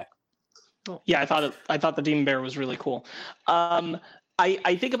looking effect. Yeah, I thought the Demon Bear was really cool.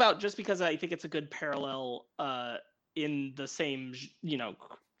 I think about, just because I think it's a good parallel in the same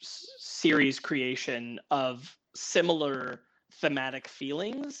series creation of similar thematic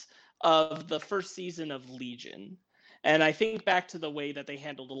feelings of the first season of Legion. And I think back to the way that they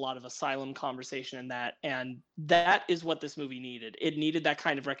handled a lot of asylum conversation in that, and that is what this movie needed. It needed that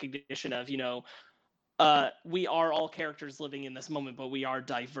kind of recognition of, we are all characters living in this moment, but we are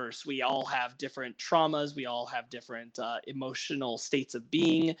diverse. We all have different traumas. We all have different emotional states of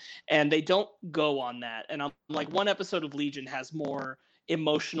being, and they don't go on that. And I'm like, one episode of Legion has more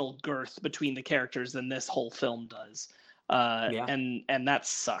emotional girth between the characters than this whole film does. And that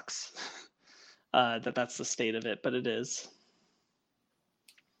sucks. That's the state of it, but it is.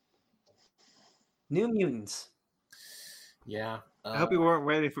 New Mutants. Yeah. I hope you weren't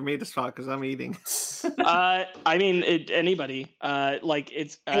ready for me to talk because I'm eating. I mean, anybody.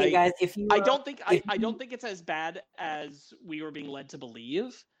 It's. Hey guys, if you. I don't think it's as bad as we were being led to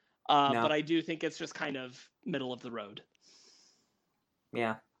believe. No. But I do think it's just kind of middle of the road.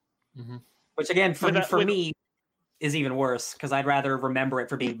 Yeah. Mm-hmm. Which again, for me, is even worse because I'd rather remember it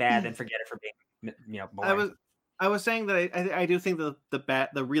for being bad than forget it for being, boring. I was saying that I do think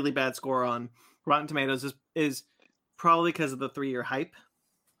the really bad score on Rotten Tomatoes is probably because of the 3-year hype.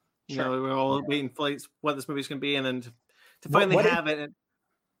 Sure. We're all waiting for what this movie's going to be, and then to finally have it.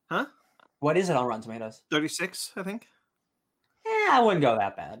 Huh? What is it on Rotten Tomatoes? 36, I think. I wouldn't go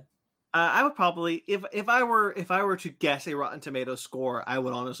that bad. I would probably, if I were to guess a Rotten Tomatoes score, I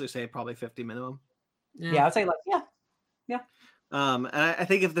would honestly say probably 50 minimum. Yeah, I'd say yeah. And I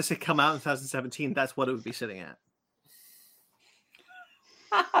think if this had come out in 2017, that's what it would be sitting at.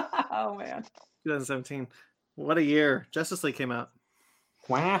 Oh man, 2017. What a year! Justice League came out.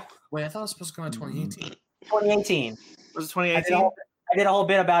 Wow. Wait, I thought it was supposed to come out 2018. 2018. Was it 2018? I did a whole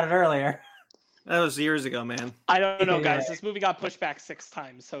bit about it earlier. That was years ago, man. I don't know, guys. Yeah. This movie got pushed back 6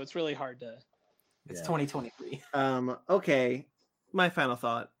 times, so it's really hard to. It's 2023. Okay. My final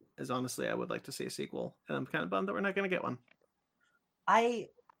thought is honestly, I would like to see a sequel, and I'm kind of bummed that we're not going to get one. I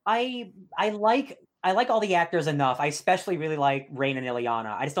like all the actors enough. I especially really like Rain and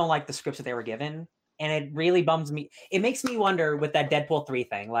Ileana. I just don't like the scripts that they were given, and it really bums me. It makes me wonder with that Deadpool 3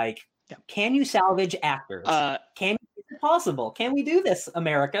 thing. Like, can you salvage actors? Is it possible? Can we do this,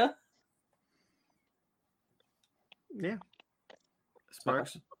 America? Yeah.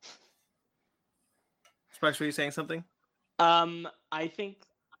 Sparks. Sparks, were you saying something? I think.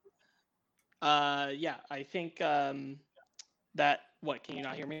 I think that. What? Can you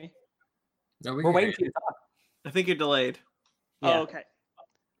not hear me? No, We're waiting for you to talk. I think you're delayed. Yeah. Oh, okay.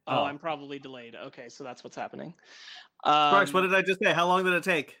 Oh, I'm probably delayed. Okay, so that's what's happening. Sparks, what did I just say? How long did it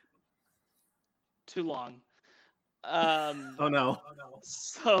take? Too long. Oh no.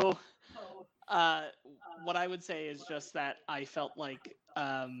 So, what I would say is just that I felt like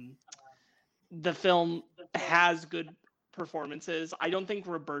the film has good performances. I don't think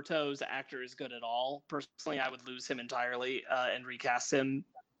Roberto's actor is good at all. Personally, I would lose him entirely and recast him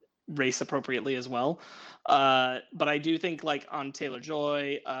race appropriately as well. But I do think like on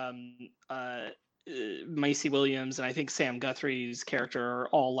Taylor-Joy, Maisie Williams, and I think Sam Guthrie's character are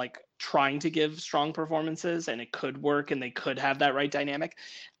all like trying to give strong performances, and it could work and they could have that right dynamic.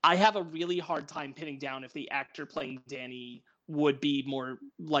 I have a really hard time pinning down if the actor playing Danny would be more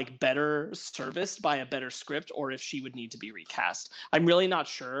like better serviced by a better script or if she would need to be recast. I'm really not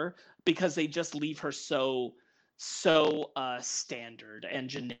sure because they just leave her so standard and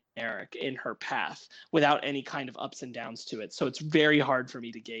generic in her path without any kind of ups and downs to it. So it's very hard for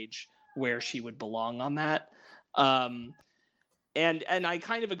me to gauge where she would belong on that. And I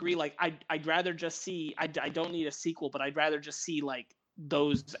kind of agree. Like I'd rather just see, I don't need a sequel, but I'd rather just see like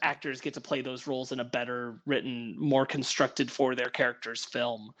those actors get to play those roles in a better written, more constructed for their characters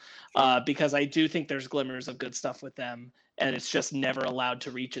film. Because I do think there's glimmers of good stuff with them and it's just never allowed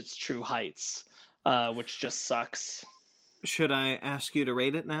to reach its true heights. Which just sucks. Should I ask you to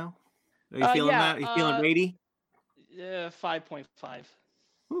rate it now? Are you feeling that? Are you feeling ratey? 5.5.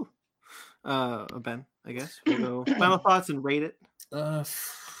 Ooh. Ben, I guess. We'll go final thoughts and rate it.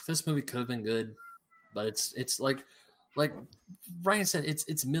 This movie could have been good, but it's like like Ryan said,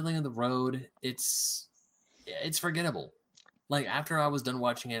 it's middling of the road. It's forgettable. Like after I was done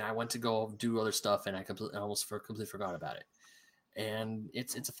watching it, I went to go do other stuff, and I almost completely forgot about it. And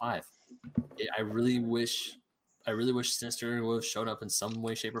it's a 5. I really wish Sinister would have shown up in some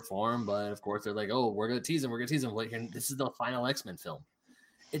way, shape, or form. But of course, they're like, "Oh, we're gonna tease him. We're gonna tease him." Like, this is the final X-Men film.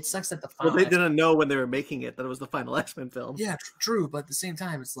 It sucks that the final. Well, they didn't know when they were making it that it was the final X-Men film. Yeah, true. But at the same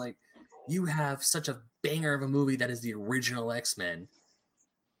time, it's like you have such a banger of a movie that is the original X-Men,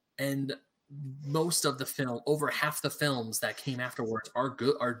 and most of the film, over half the films that came afterwards,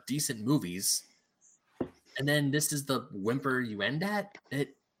 are decent movies. And then this is the whimper you end at.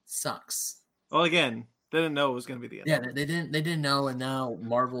 It sucks. Well, again, they didn't know it was going to be the end. Yeah, they didn't know, and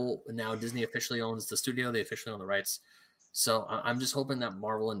now Disney officially owns the studio. They officially own the rights. So I'm just hoping that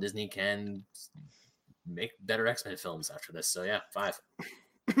Marvel and Disney can make better X-Men films after this. So yeah, 5.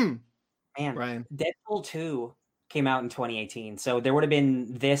 Man, Ryan. Deadpool 2 came out in 2018, so there would have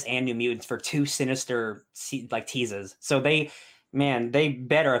been this and New Mutants for 2 Sinister teases. So they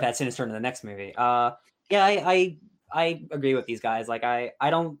better have had Sinister in the next movie. Yeah, I agree with these guys. Like I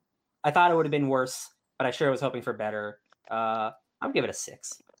thought it would have been worse, but I sure was hoping for better. I'll give it a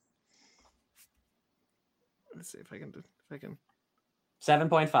 6. Let's see if I can.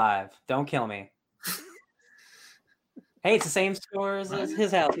 7.5. Don't kill me. Hey, it's the same score as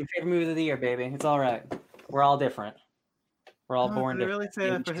his house. Your favorite movie of the year, baby. It's all right. We're all different. We're all born did I different. really say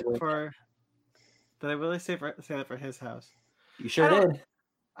that Did I really say that for his house? You sure did.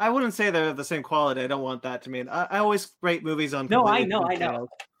 I wouldn't say they're the same quality. I don't want that to mean. I always rate movies on. No, I know.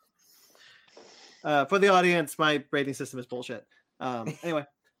 For the audience, my rating system is bullshit. Anyway,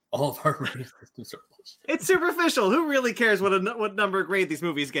 all of our rating systems are bullshit. It's superficial. Who really cares what number grade these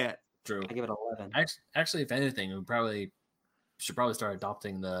movies get? True. I give it 11. Actually, if anything, we should probably start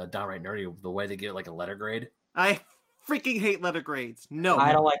adopting the downright nerdy, the way they give like a letter grade. I freaking hate letter grades. No,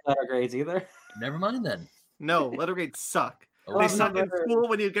 I don't like letter grades either. Never mind then. No, letter grades suck. Oh, They suck in school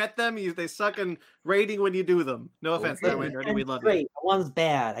when you get them. They suck in rating when you do them. No offense, Okay. downright nerdy. We love Great. you. One's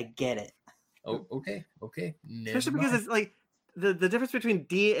bad. I get it. Oh, okay. Especially because it's like the difference between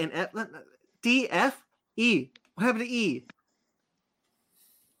D and F. D, F, E. What happened to E?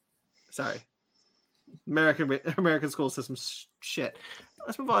 Sorry. American school system shit.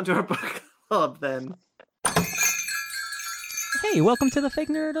 Let's move on to our book club then. Hey, welcome to the Fake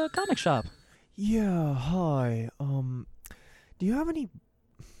Nerd Comic Shop. Yeah, hi. Do you have any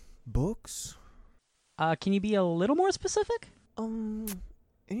books? Can you be a little more specific?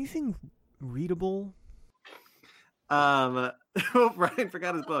 Anything readable? Ryan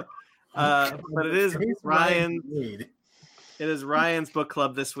forgot his book. But it is Ryan's. It is Ryan's book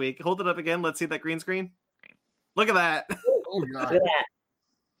club this week. Hold it up again. Let's see that green screen. Look at that. Oh god. Look at that.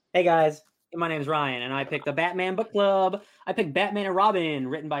 Hey guys, my name is Ryan, and I picked the Batman book club. I picked Batman and Robin,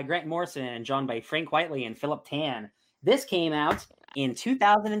 written by Grant Morrison and drawn by Frank Whiteley and Philip Tan. This came out in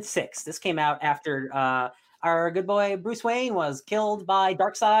 2006. This came out after our good boy Bruce Wayne was killed by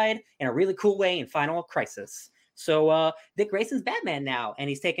Darkseid in a really cool way in Final Crisis. So Dick Grayson's Batman now, and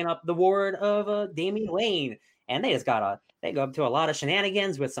he's taken up the ward of Damian Wayne. And they go up to a lot of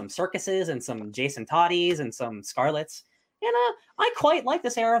shenanigans with some circuses and some Jason Toddies and some Scarlets. And I quite like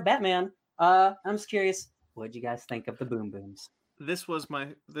this era of Batman. I'm just curious, what did you guys think of the Boom Booms? This was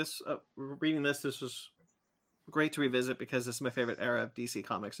reading this was great to revisit because this is my favorite era of DC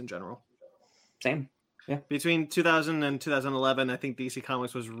Comics in general. Same. Yeah. Between 2000 and 2011, I think DC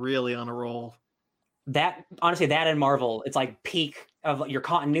Comics was really on a roll. That and Marvel, it's like peak of your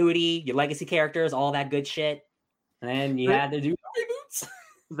continuity, your legacy characters, all that good shit. And then you had to do reboots.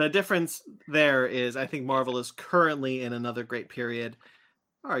 The difference there is I think Marvel is currently in another great period.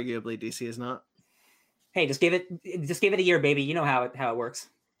 Arguably, DC is not. Hey, just give it a year, baby. You know how it works.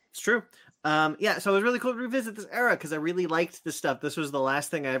 It's true. Yeah, so it was really cool to revisit this era because I really liked this stuff. This was the last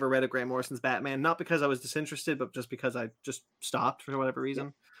thing I ever read of Grant Morrison's Batman, not because I was disinterested, but just because I just stopped for whatever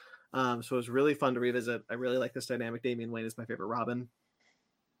reason. So it was really fun to revisit. I really like this dynamic. Damian Wayne is my favorite Robin.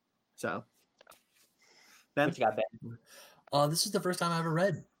 So, Ben? What you got, Ben? This is the first time I ever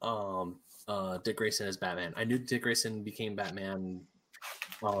read Dick Grayson as Batman. I knew Dick Grayson became Batman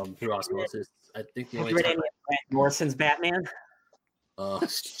through osmosis. I think the only time Grant Morrison's Batman. Oh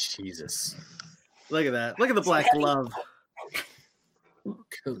Jesus! Look at that! Look at the black glove.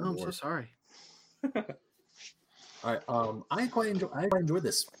 Good I'm so Lord. sorry. All right. I quite enjoyed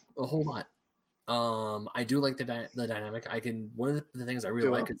this a whole lot. I do like the dynamic. One of the things I really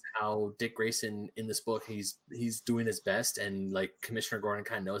like is how Dick Grayson in this book he's doing his best, and like Commissioner Gordon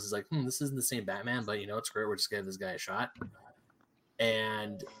kind of knows is like, this isn't the same Batman, but it's great. We're just giving this guy a shot.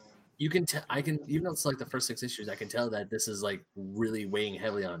 And You can tell. I can, even though it's like the first 6 issues, I can tell that this is like really weighing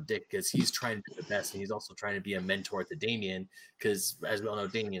heavily on Dick because he's trying to do the best, and he's also trying to be a mentor to Damian because, as we all know,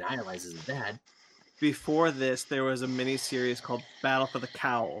 Damian idolizes his dad. Before this, there was a mini series called Battle for the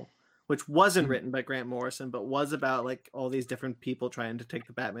Cowl, which wasn't Mm-hmm. written by Grant Morrison, but was about like all these different people trying to take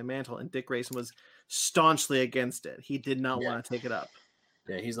the Batman mantle, and Dick Grayson was staunchly against it. He did not Yeah. want to take it up.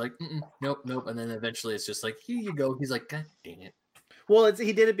 Yeah, he's like, nope, and then eventually it's just like, here you go. He's like, God dang it. Well,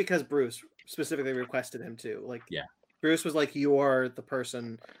 he did it because Bruce specifically requested him to. Like, Yeah. Bruce was like, "You're the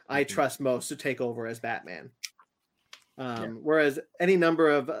person I Mhm. trust most to take over as Batman." Whereas any number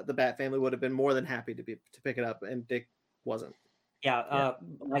of the Bat family would have been more than happy to pick it up, and Dick wasn't. Yeah,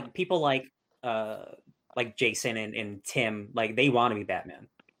 like people like Jason and Tim, like they want to be Batman.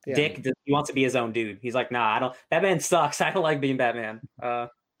 Yeah. Dick, he wants to be his own dude. He's like, nah, I don't. Batman sucks. I don't like being Batman.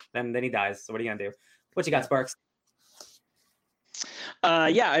 And then he dies. So what are you gonna do? What you got, Sparks?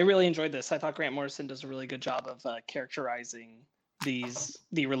 Yeah, I really enjoyed this. I thought Grant Morrison does a really good job of characterizing the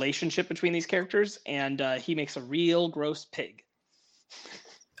relationship between these characters, and he makes a real gross pig.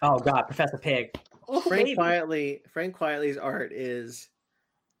 Oh God, Professor Pig. Oh, Frank baby. Quietly's art is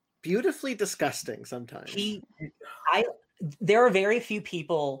beautifully disgusting sometimes. There are very few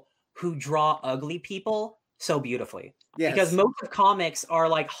people who draw ugly people so beautifully. Yes. Because most of comics are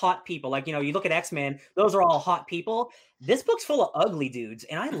like hot people. Like, you look at X-Men, those are all hot people. This book's full of ugly dudes,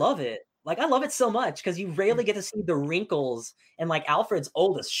 and I love it. Like, I love it so much because you rarely get to see the wrinkles. And like Alfred's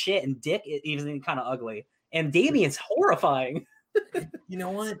old as shit, and Dick is even kind of ugly. And Damien's horrifying. You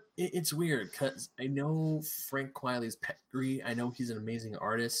know what? It's weird because I know Frank Quietly's pedigree. I know he's an amazing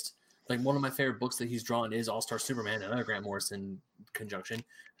artist. Like, one of my favorite books that he's drawn is All-Star Superman, another Grant Morrison conjunction.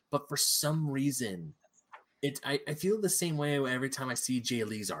 But for some reason, I feel the same way every time I see Jay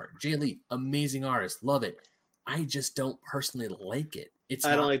Lee's art. Jay Lee, amazing artist, love it. I just don't personally like it.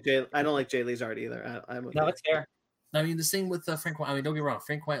 I don't like Jay Lee's art either. No, it's fair. I mean, the same with Frank. I mean, don't get me wrong.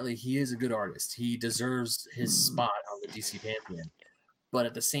 Frank Quietly, he is a good artist. He deserves his spot on the DC Pantheon. But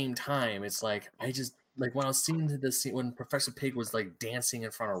at the same time, it's like I just like when I was seeing the scene when Professor Pig was like dancing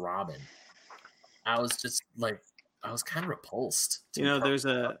in front of Robin. I was just like I was kind of repulsed. There's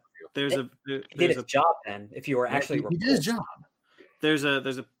a He did his job then. If you were actually he did his job. There's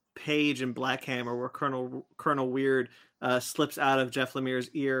a page in Black Hammer where Colonel Weird slips out of Jeff Lemire's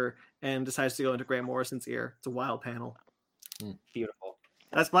ear and decides to go into Grant Morrison's ear. It's a wild panel. beautiful.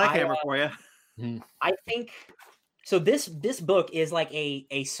 That's Black Hammer for you. I think so. This book is like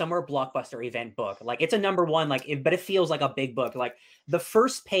a summer blockbuster event book. Like, it's a #1, but it feels like a big book. Like, the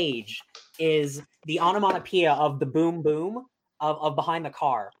first page is the onomatopoeia of the boom boom of behind the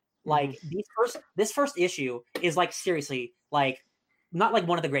car. Like, this first issue is like seriously like not like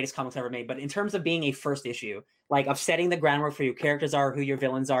one of the greatest comics ever made, but in terms of being a first issue, like of setting the groundwork for who your characters are, who your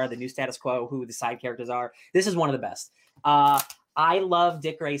villains are, the new status quo, who the side characters are. This is one of the best. I love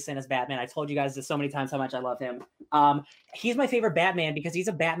Dick Grayson as Batman. I told you guys this so many times how much I love him. He's my favorite Batman because he's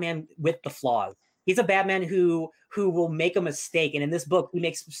a Batman with the flaws. He's a Batman who will make a mistake, and in this book, he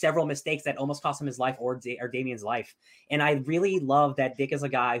makes several mistakes that almost cost him his life or Damien's life. And I really love that Dick is a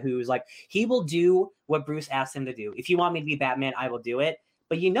guy who's like, he will do what Bruce asked him to do. If you want me to be Batman, I will do it.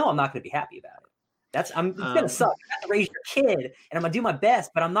 But I'm not going to be happy about it. It's gonna suck. I have to raise your kid, and I'm gonna do my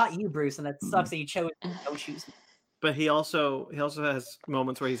best, but I'm not you, Bruce, and that sucks that you chose don't choose me. But he also has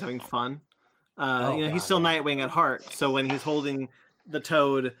moments where he's having fun. He's God, still Nightwing at heart. So when he's holding the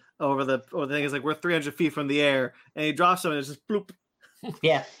Toad over the thing, is like we're 300 feet from the air, and he drops him, and it's just bloop.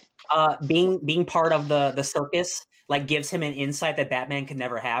 Yeah, being part of the circus like gives him an insight that Batman can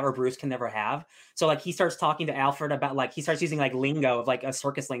never have or Bruce can never have. So like he starts talking to Alfred about like he starts using like lingo of like a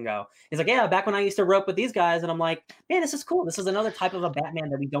circus lingo. He's like, yeah, back when I used to rope with these guys, and I'm like, man, this is cool. This is another type of a Batman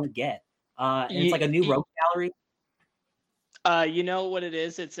that we don't get. And it's like a new rope gallery. You know what it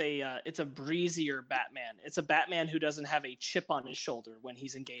is? It's a breezier Batman. It's a Batman who doesn't have a chip on his shoulder when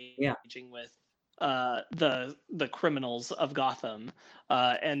he's engaging with the criminals of Gotham,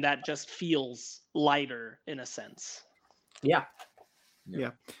 and that just feels lighter in a sense. Yeah,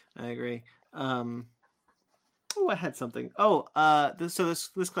 I agree. I had something.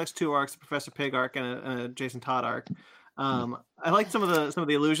 This collects 2 arcs: a Professor Pig arc and a Jason Todd arc. I liked some of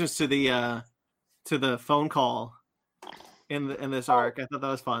the allusions to the phone call in this arc. I thought that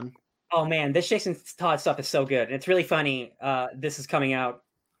was fun. Oh man, this Jason Todd stuff is so good. It's really funny. This is coming out.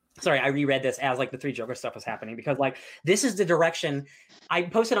 Sorry, I reread this as like the 3 Joker stuff was happening because like this is the direction. I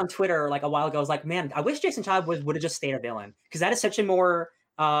posted on Twitter like a while ago. I was like, man, I wish Jason Todd would have just stayed a villain because that is such a more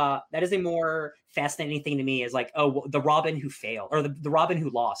fascinating thing to me. Is like, oh, the Robin who failed or the Robin who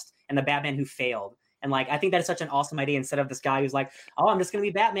lost and the Batman who failed. And like, I think that is such an awesome idea instead of this guy who's like, oh, I'm just going to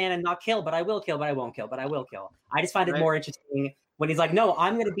be Batman and not kill, but I will kill, but I won't kill, but I will kill. I just find it more interesting when he's like, no, I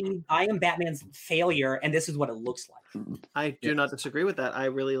am Batman's failure, and this is what it looks like. I do not disagree with that. I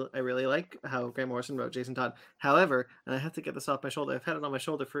really like how Grant Morrison wrote Jason Todd. However, and I have to get this off my shoulder. I've had it on my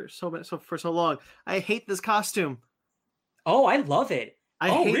shoulder for so long. I hate this costume. Oh, I love it. I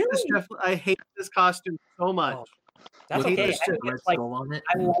hate this costume so much. Oh, that's okay.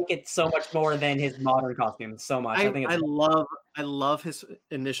 I like it so much more than his modern costume. So much. I think it's I love his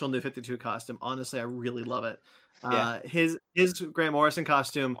initial New 52 costume. Honestly, I really love it. His Grant Morrison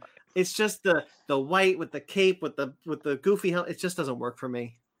costume. It's just the white with the cape with the goofy helmet. It just doesn't work for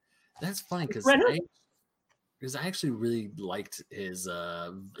me. That's funny because I actually really liked his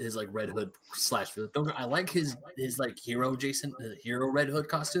like Red Hood / I like his like hero Red Hood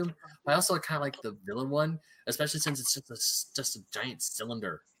costume. I also kind of like the villain one, especially since it's just a giant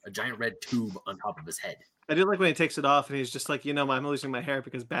cylinder, a giant red tube on top of his head. I do like when he takes it off and he's just like, I'm losing my hair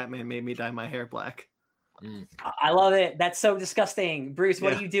because Batman made me dye my hair black. I love it. That's so disgusting. Bruce,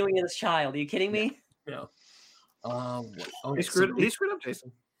 what are you doing to this child? Are you kidding me? Yeah. He screwed up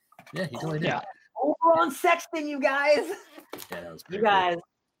Jason. Yeah, he totally did. Yeah. Over on Sexton, you guys. Yeah, that was you guys.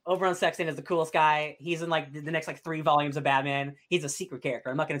 Cool. Over on Sexton is the coolest guy. He's in like the next like 3 volumes of Batman. He's a secret character.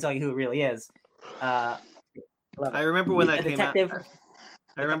 I'm not going to tell you who it really is. I remember when that came out.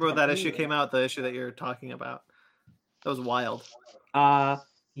 I remember when that issue came out. The issue that you're talking about. That was wild.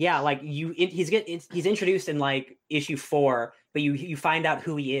 Yeah, like he's introduced in like issue 4, but you find out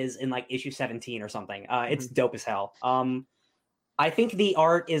who he is in like issue 17 or something. It's dope as hell. I think the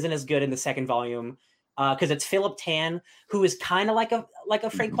art isn't as good in the second volume because it's Philip Tan, who is kind of like a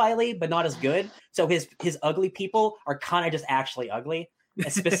Frank Quitely, but not as good. So his ugly people are kind of just actually ugly.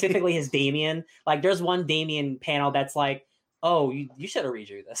 Specifically his Damian. Like there's one Damian panel that's like, oh, you should have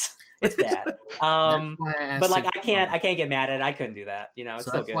redrew this. It's bad. But like I can't get mad at it. I couldn't do that. It's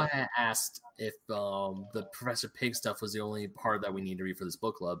so that's good. Why I asked if the Professor Pig stuff was the only part that we need to read for this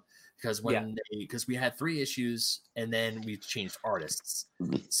book club. Because because we had 3 issues and then we changed artists.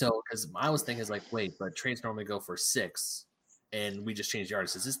 So because I was thinking like, wait, but trades normally go for 6 and we just changed the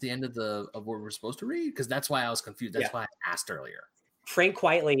artists. Is this the end of what we're supposed to read? Because that's why I was confused. That's why I asked earlier. Frank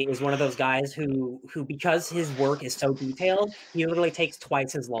Quitely is one of those guys who because his work is so detailed, he literally takes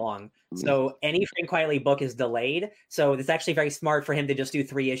twice as long. So any Frank Quitely book is delayed. So it's actually very smart for him to just do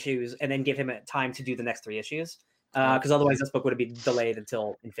 3 issues and then give him time to do the next 3 issues. Because otherwise this book would have been delayed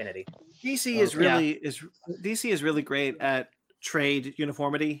until infinity. DC is really great at trade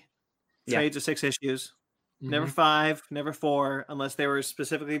uniformity. Trades are 6 issues. Never 5, never 4, unless they were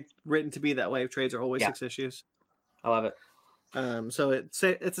specifically written to be that way. Trades are always 6 issues. I love it. So it's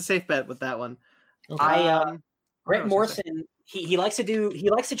a safe bet with that one. Okay. Grant Morrison, he likes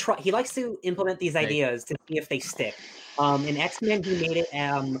to implement these ideas to see if they stick. In X-Men, he made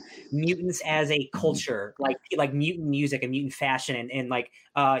it mutants as a culture, like mutant music and mutant fashion, and like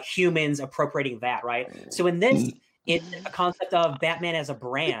humans appropriating that, right? So in this, it's a concept of Batman as a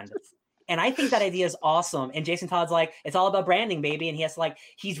brand. And I think that idea is awesome. And Jason Todd's like, it's all about branding, baby. And he has to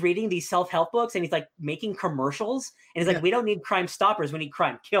he's reading these self-help books and he's like making commercials. And he's like, we don't need crime stoppers, we need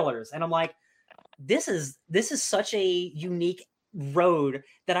crime killers. And I'm like, this is such a unique road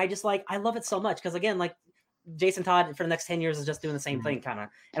that I love it so much. Because again, like Jason Todd for the next 10 years is just doing the same thing kind of.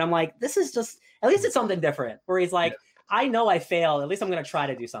 And I'm like, this is just, at least it's something different where he's like, I know I failed. At least I'm going to try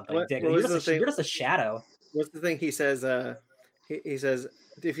to do something. Dick, you're just a shadow. What's the thing he says? He says,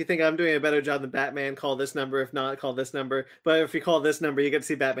 if you think I'm doing a better job than Batman, call this number. If not, call this number. But if you call this number, you get to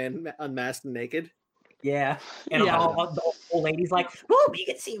see Batman unmasked and naked. Yeah. And all the old ladies like, oh, you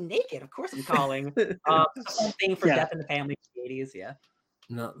get to see him naked. Of course I'm calling. Something for Death in the Family in the 80s. Yeah.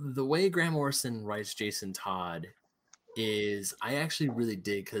 No, the way Grant Morrison writes Jason Todd is I actually really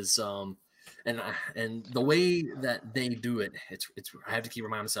dig because and the way that they do it, it's I have to keep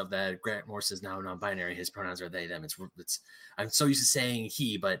reminding myself that Grant Morrison is now non-binary. His pronouns are they, them. It's I'm so used to saying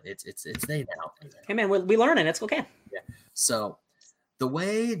he, but it's they now. Hey man, we learning. It's okay. Yeah. So the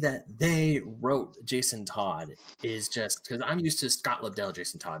way that they wrote Jason Todd is just because I'm used to Scott Lobdell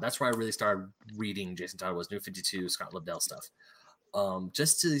Jason Todd. That's where I really started reading Jason Todd was New 52 Scott Lobdell stuff.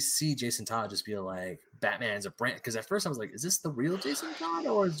 Just to see Jason Todd just be like Batman's a brand, because at first I was like, is this the real Jason Todd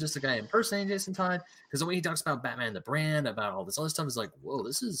or is it just a guy impersonating Jason Todd? Because the way he talks about Batman the brand, about all this other stuff is like, whoa,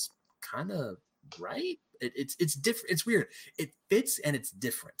 this is kind of right. It's different. It's weird. It fits and it's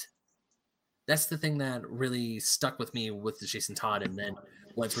different. That's the thing that really stuck with me with the Jason Todd. And then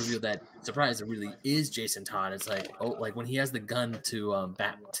when it's revealed that, surprise, it really is Jason Todd. It's like, oh, like when he has the gun to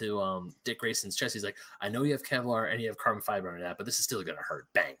Dick Grayson's chest, he's like, I know you have Kevlar and you have carbon fiber under that, but this is still gonna hurt.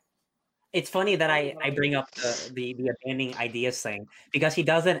 Bang. It's funny that I bring up the abandoning ideas thing because he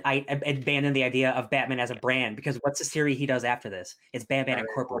doesn't abandon the idea of Batman as a brand, because what's the series he does after this? It's Batman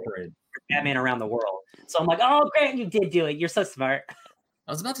Incorporated. Batman Around the World. So I'm like, oh, Grant, you did do it. You're so smart.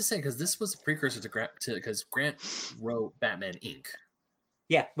 I was about to say, because this was a precursor to Grant, because Grant wrote Batman Inc.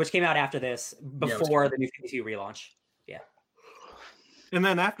 Yeah, which came out after this, before the New 52 relaunch. Yeah. And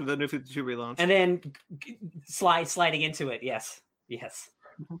then after the New 52 relaunch. And then sliding into it, yes. Did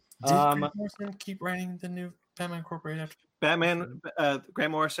Grant Morrison keep writing the new Batman Incorporated after?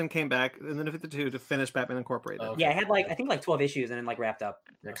 Grant Morrison came back in the New 52 to finish Batman Incorporated. Yeah, it had I think 12 issues and then wrapped up.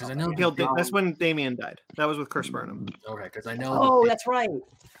 Yeah, because I know that's when Damian died. That was with Chris Burnham. Okay, because I know. Oh, that's right.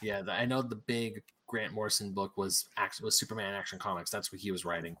 Yeah, I know the big Grant Morrison book was Superman Action Comics. That's what he was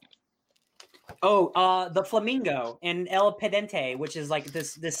writing. Oh, the Flamingo and El Pedente, which is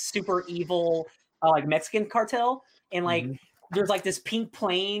this super evil Mexican cartel, and there's this pink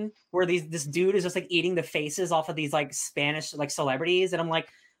plane where this dude is just eating the faces off of these Spanish celebrities, and I'm like,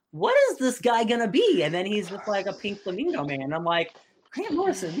 what is this guy gonna be? And then he's just a pink flamingo man. And I'm like, Grant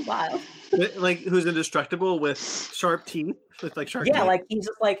Morrison, wow. Who's indestructible with sharp teeth, with sharp teeth. Yeah, he's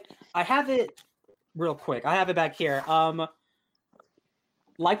just I have it real quick. I have it back here.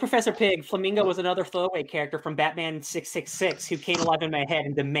 Like Professor Pig, Flamingo was another throwaway character from Batman 666 who came alive in my head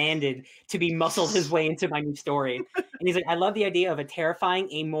and demanded to be muscled his way into my new story. And he's like, I love the idea of a terrifying,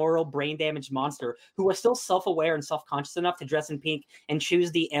 amoral, brain-damaged monster who was still self-aware and self-conscious enough to dress in pink and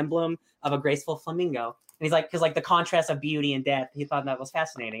choose the emblem of a graceful flamingo. And he's like, because the contrast of beauty and death, he thought that was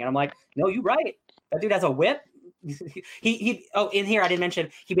fascinating. And I'm like, no, you're right. That dude has a whip. In here I didn't mention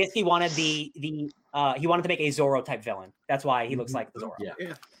he basically wanted he wanted to make a Zorro type villain. That's why he looks like the Zorro. Yeah.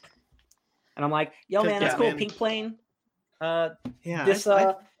 And I'm like, yo man, that's cool. Man. Pink plane. I picked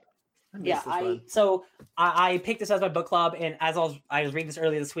this as my book club, and as I was reading this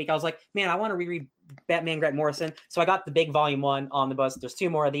earlier this week, I was like, man, I want to reread Batman Grant Morrison. So I got the big volume 1 on the bus. There's 2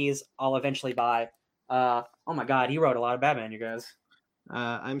 more of these I'll eventually buy. Oh my god, he wrote a lot of Batman, you guys.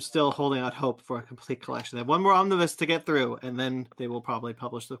 I'm still holding out hope for a complete collection. They have one more omnibus to get through, and then they will probably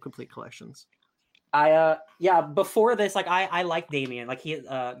publish the complete collections. Before this, I like Damian.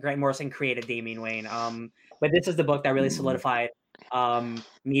 Grant Morrison created Damian Wayne. But this is the book that really solidified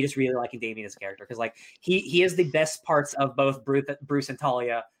me just really liking Damian as a character, because he is the best parts of both Bruce and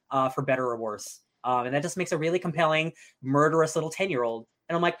Talia, for better or worse. And that just makes a really compelling, murderous little 10-year-old.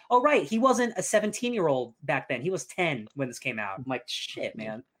 And I'm like, oh, right, he wasn't a 17-year-old back then. He was 10 when this came out. I'm like, shit,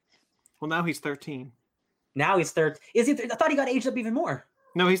 man. Well, now he's 13. Now he's 13. Is he? I thought he got aged up even more.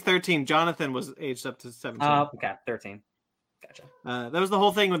 No, he's 13. Jonathan was aged up to 17. Okay, 13. Gotcha. That was the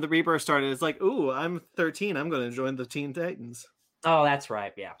whole thing when the Rebirth started. It's like, ooh, I'm 13. I'm going to join the Teen Titans. Oh, that's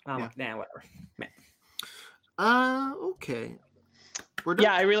right. Yeah. Yeah. Whatever. Man. Okay.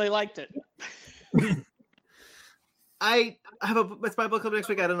 Yeah, I really liked it. It's my book club next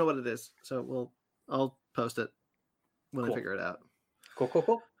week. I don't know what it is, so I'll post it when I figure it out.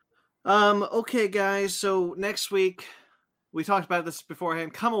 Cool. Okay, guys. So next week, we talked about this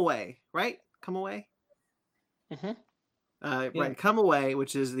beforehand. Come Away, right? Come Away. Mm-hmm. Right. Come Away,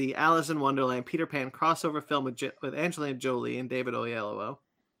 which is the Alice in Wonderland Peter Pan crossover film with Angelina Jolie and David Oyelowo.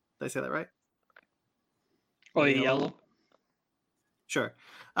 Did I say that right? Oyelowo. Sure.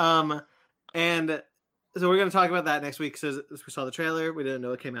 And so we're going to talk about that next week, because we saw the trailer. We didn't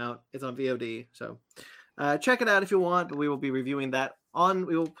know it came out. It's on VOD. So check it out if you want. We will be reviewing that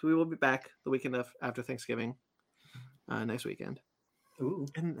we will be back the weekend after Thanksgiving next weekend. Ooh.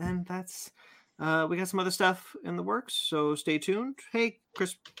 And that's we got some other stuff in the works, so stay tuned. Hey,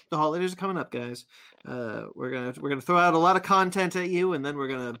 Chris, the holidays are coming up, guys. We're gonna throw out a lot of content at you, and then we're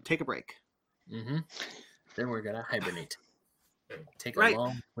gonna take a break. Mm-hmm. Then we're gonna hibernate. Take a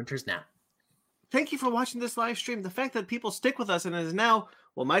long winter's nap. Thank you for watching this live stream. The fact that people stick with us and it is now,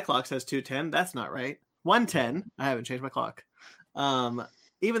 well, my clock says 2:10. That's not right. 1:10. I haven't changed my clock.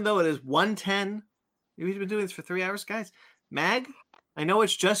 Even though it is 1:10, we've been doing this for 3 hours, guys. Mag, I know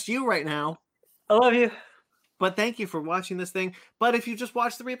it's just you right now. I love you. But thank you for watching this thing. But if you just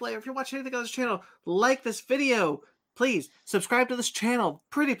watch the replay, or if you're watching anything on this channel, like this video. Please subscribe to this channel.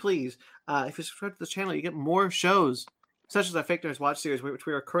 Pretty please. If you subscribe to this channel, you get more shows, such as our Fake Nerds Watch series, which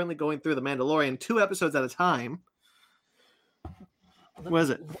we are currently going through The Mandalorian, 2 episodes at a time. What is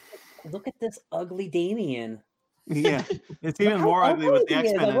it? Look at this ugly Damian. Yeah, it's even more ugly with the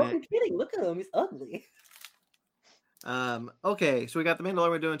X-Men in it. Kidding. Look at him. He's ugly. Okay, so we got The Mandalorian.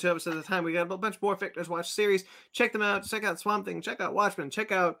 We're doing 2 episodes at a time. We got a bunch more Fake Nerds Watch series. Check them out. Check out Swamp Thing. Check out Watchmen.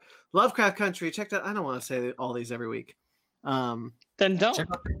 Check out Lovecraft Country. Check out. I don't want to say all these every week. Then don't. Check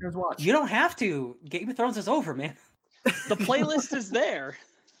out Fake Nerds Watch. You don't have to. Game of Thrones is over, man. The playlist is there.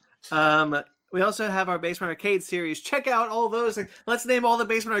 We also have our Basement Arcade series. Check out all those. Let's name all the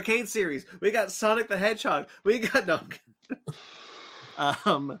Basement Arcade series. We got Sonic the Hedgehog. We got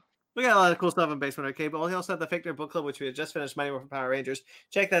we got a lot of cool stuff in Basement Arcade, but we also have the Fake Nerd Book Club, which we had just finished, Mighty Morphin Power Rangers.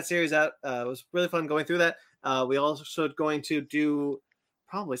 Check that series out. It was really fun going through that. We also going to do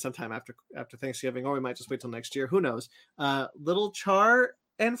probably sometime after Thanksgiving, or we might just wait till next year. Who knows? Little Char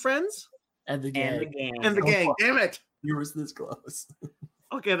and Friends And the gang. and the gang. Damn it! You were this close.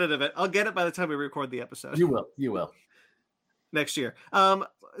 I'll get rid of it. I'll get it by the time we record the episode. You will. Next year. So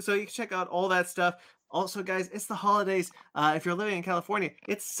you can check out all that stuff. Also, guys, it's the holidays. If you're living in California,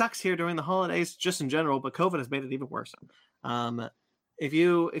 it sucks here during the holidays, just in general, but COVID has made it even worse. If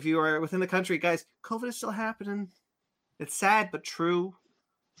you are within the country, guys, COVID is still happening. It's sad but true.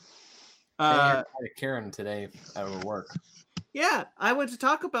 I had Karen today at work. Yeah, I went to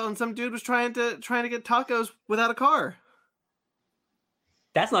Taco Bell and some dude was trying to get tacos without a car.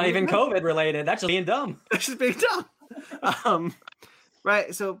 That's not even COVID related. That's just being dumb. That's just being dumb.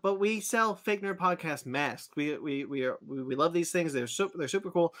 Right. So, but we sell Fake Nerd Podcast masks. We love these things. They're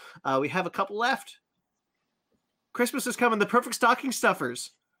super cool. We have a couple left. Christmas is coming. The perfect stocking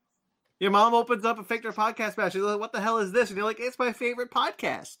stuffers. Your mom opens up a Fake Nerd Podcast mask. She's like, "What the hell is this?" And you're like, "It's my favorite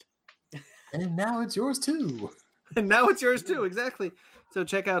podcast." And now it's yours too. And now it's yours too. Exactly. So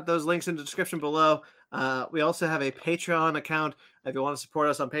check out those links in the description below. We also have a Patreon account. If you want to support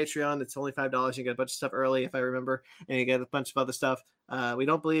us on Patreon, it's only $5. You get a bunch of stuff early, if I remember, and you get a bunch of other stuff. We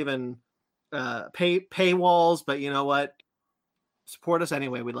don't believe in paywalls, but you know what? Support us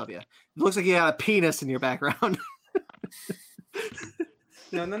anyway. We love you. It looks like you got a penis in your background.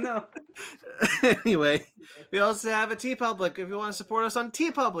 No. Anyway, we also have a TeePublic. If you want to support us on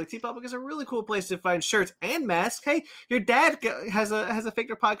TeePublic, TeePublic is a really cool place to find shirts and masks. Hey, your dad has a Fake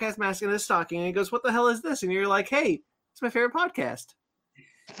Nerd Podcast mask in his stocking, and he goes, "What the hell is this?" And you're like, "Hey, it's my favorite podcast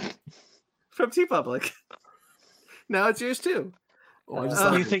from TeePublic." Now it's yours too.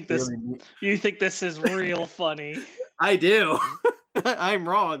 You think this is real funny? I do. I'm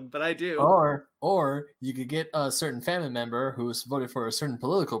wrong, but I do. Or you could get a certain family member who's voted for a certain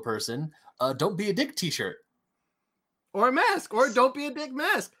political person. Don't be a dick T-shirt, or a mask, or don't be a dick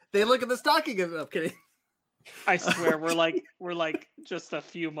mask. They look at the stocking. I'm kidding. I swear we're like just a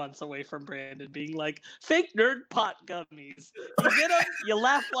few months away from Brandon being like, "Fake Nerd Pot Gummies. You get them, you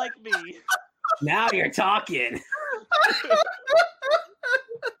laugh like me." Now you're talking.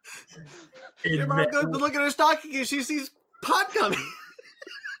 Your mom goes to look at her stocking and she sees pot gummy.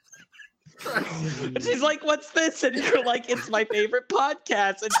 She's like, "What's this?" And you're like, "It's my favorite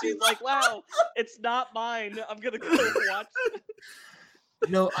podcast." And she's like, "Wow, it's not mine. I'm gonna go watch it."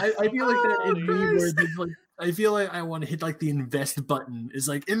 No, I feel like that in me where like, I feel like I want to hit like the invest button. Is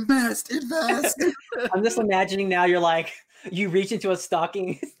like invest. I'm just imagining now. You're like, you reach into a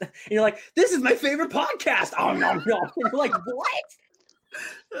stocking and you're like, "This is my favorite podcast." Oh no! And you're like, "What?"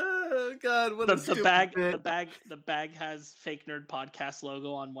 Oh God! What the bag has Fake Nerd Podcast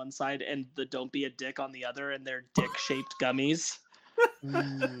logo on one side and the "Don't Be a Dick" on the other, and they're dick-shaped gummies.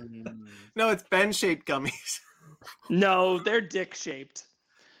 No, it's Ben-shaped gummies. No, they're dick-shaped.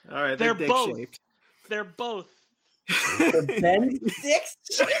 All right, they're both. Dick-shaped. They're both. Ben Dicks.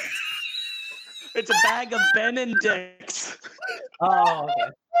 It's a bag of Ben and Dicks. Oh, okay.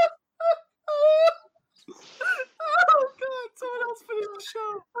 Oh God! Someone else finish the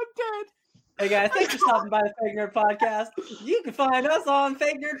show. I'm dead. Hey guys, thanks for stopping by the Fake Nerd Podcast. You can find us on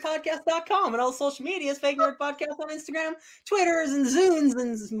fakenerdpodcast.com and all social medias, Fake Nerd Podcast on Instagram, Twitters, and Zunes,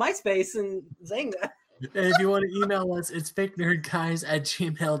 and MySpace, and Zynga. And if you want to email us, it's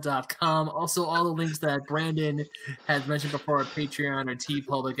fakenerdguys@gmail.com. Also, all the links that Brandon has mentioned before, Patreon or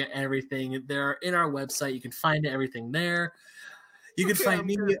TeePublic and everything, they're in our website. You can find everything there. You can find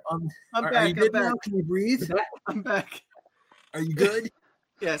me on. Are you good now? Can you breathe? I'm back. Are you good?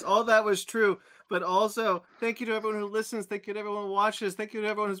 Yes, all that was true. But also, thank you to everyone who listens. Thank you to everyone who watches. Thank you to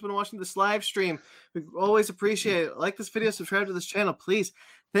everyone who's been watching this live stream. We always appreciate it. Like this video, subscribe to this channel, please.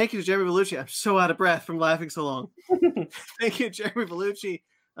 Thank you to Jeremy Bellucci. I'm so out of breath from laughing so long. Thank you, Jeremy Bellucci,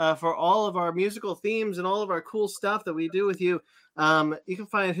 for all of our musical themes and all of our cool stuff that we do with you. You can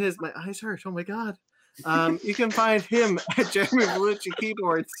find my eyes hurt. Oh my God. You can find him at Jeremy Bellucci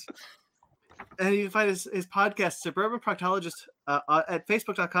Keyboards. And you can find his podcast, Suburban Proctologist, at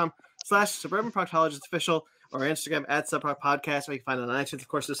facebook.com/Suburban Proctologist Official, or Instagram at Subproc Podcast, or you can find it on iTunes, of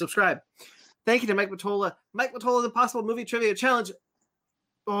course, to subscribe. Thank you to Mike Matola. Mike Matola's Impossible Movie Trivia Challenge.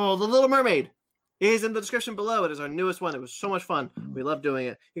 Oh, The Little Mermaid is in the description below. It is our newest one. It was so much fun. We love doing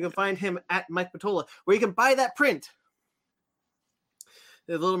it. You can find him at Mike Matola, where you can buy that print.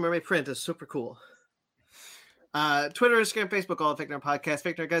 The Little Mermaid print is super cool. Twitter, Instagram, Facebook, all at Fake Nerd Podcast,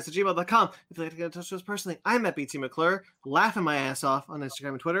 fakenerdguys@gmail.com. If you'd like to get in touch with us personally, I'm at BT McClure, laughing my ass off on Instagram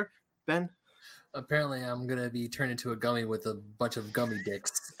and Twitter. Ben? Apparently, I'm going to be turned into a gummy with a bunch of gummy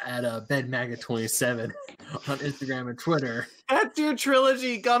dicks at BedMaggot27 on Instagram and Twitter. That's your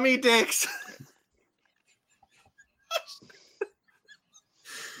trilogy, Gummy Dicks.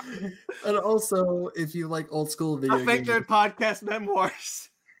 And also, if you like old school video A Fake games, Nerd Podcast memoirs.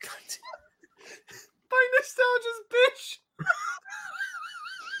 By Nostalgia's bitch.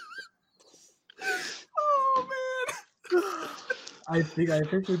 Oh man. I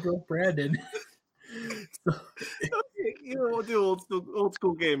think we broke Brandon. So, Okay, we'll do old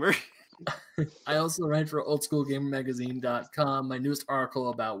school gamer. I also write for oldschoolgamermagazine.com. My newest article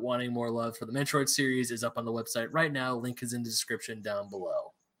about wanting more love for the Metroid series is up on the website right now. Link is in the description down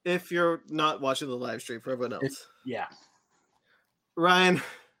below. If you're not watching the live stream for everyone else. Yeah. Ryan.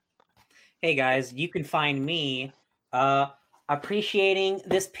 Hey guys, you can find me appreciating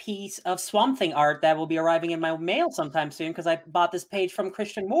this piece of Swamp Thing art that will be arriving in my mail sometime soon because I bought this page from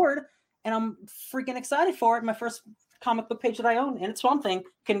Christian Ward and I'm freaking excited for it. My first comic book page that I own, and it's Swamp Thing.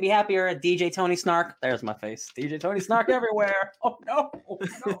 Couldn't be happier at DJ Tony Snark. There's my face. DJ Tony Snark everywhere. Oh no. Oh,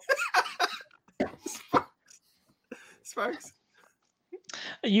 no. Sparks.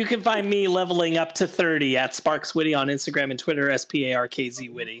 You can find me leveling up to 30 at Sparks Witty on Instagram and Twitter,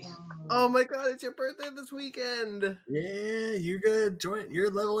 SPARKZ Witty. Oh my god, it's your birthday this weekend. Yeah, you're good. You're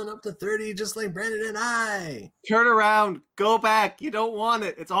leveling up to 30 just like Brandon and I. Turn around. Go back. You don't want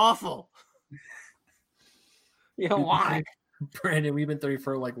it. It's awful. You don't want it. Brandon, we've been 30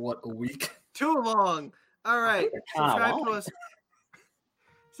 for like, what, a week? Too long. All right. Kinda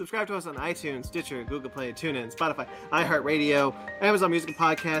Subscribe to us on iTunes, Stitcher, Google Play, TuneIn, Spotify, iHeartRadio, Amazon Music and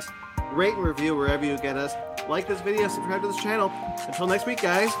Podcast. Rate and review wherever you get us. Like this video, subscribe to this channel. Until next week,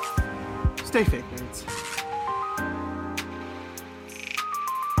 guys, stay fake nerds.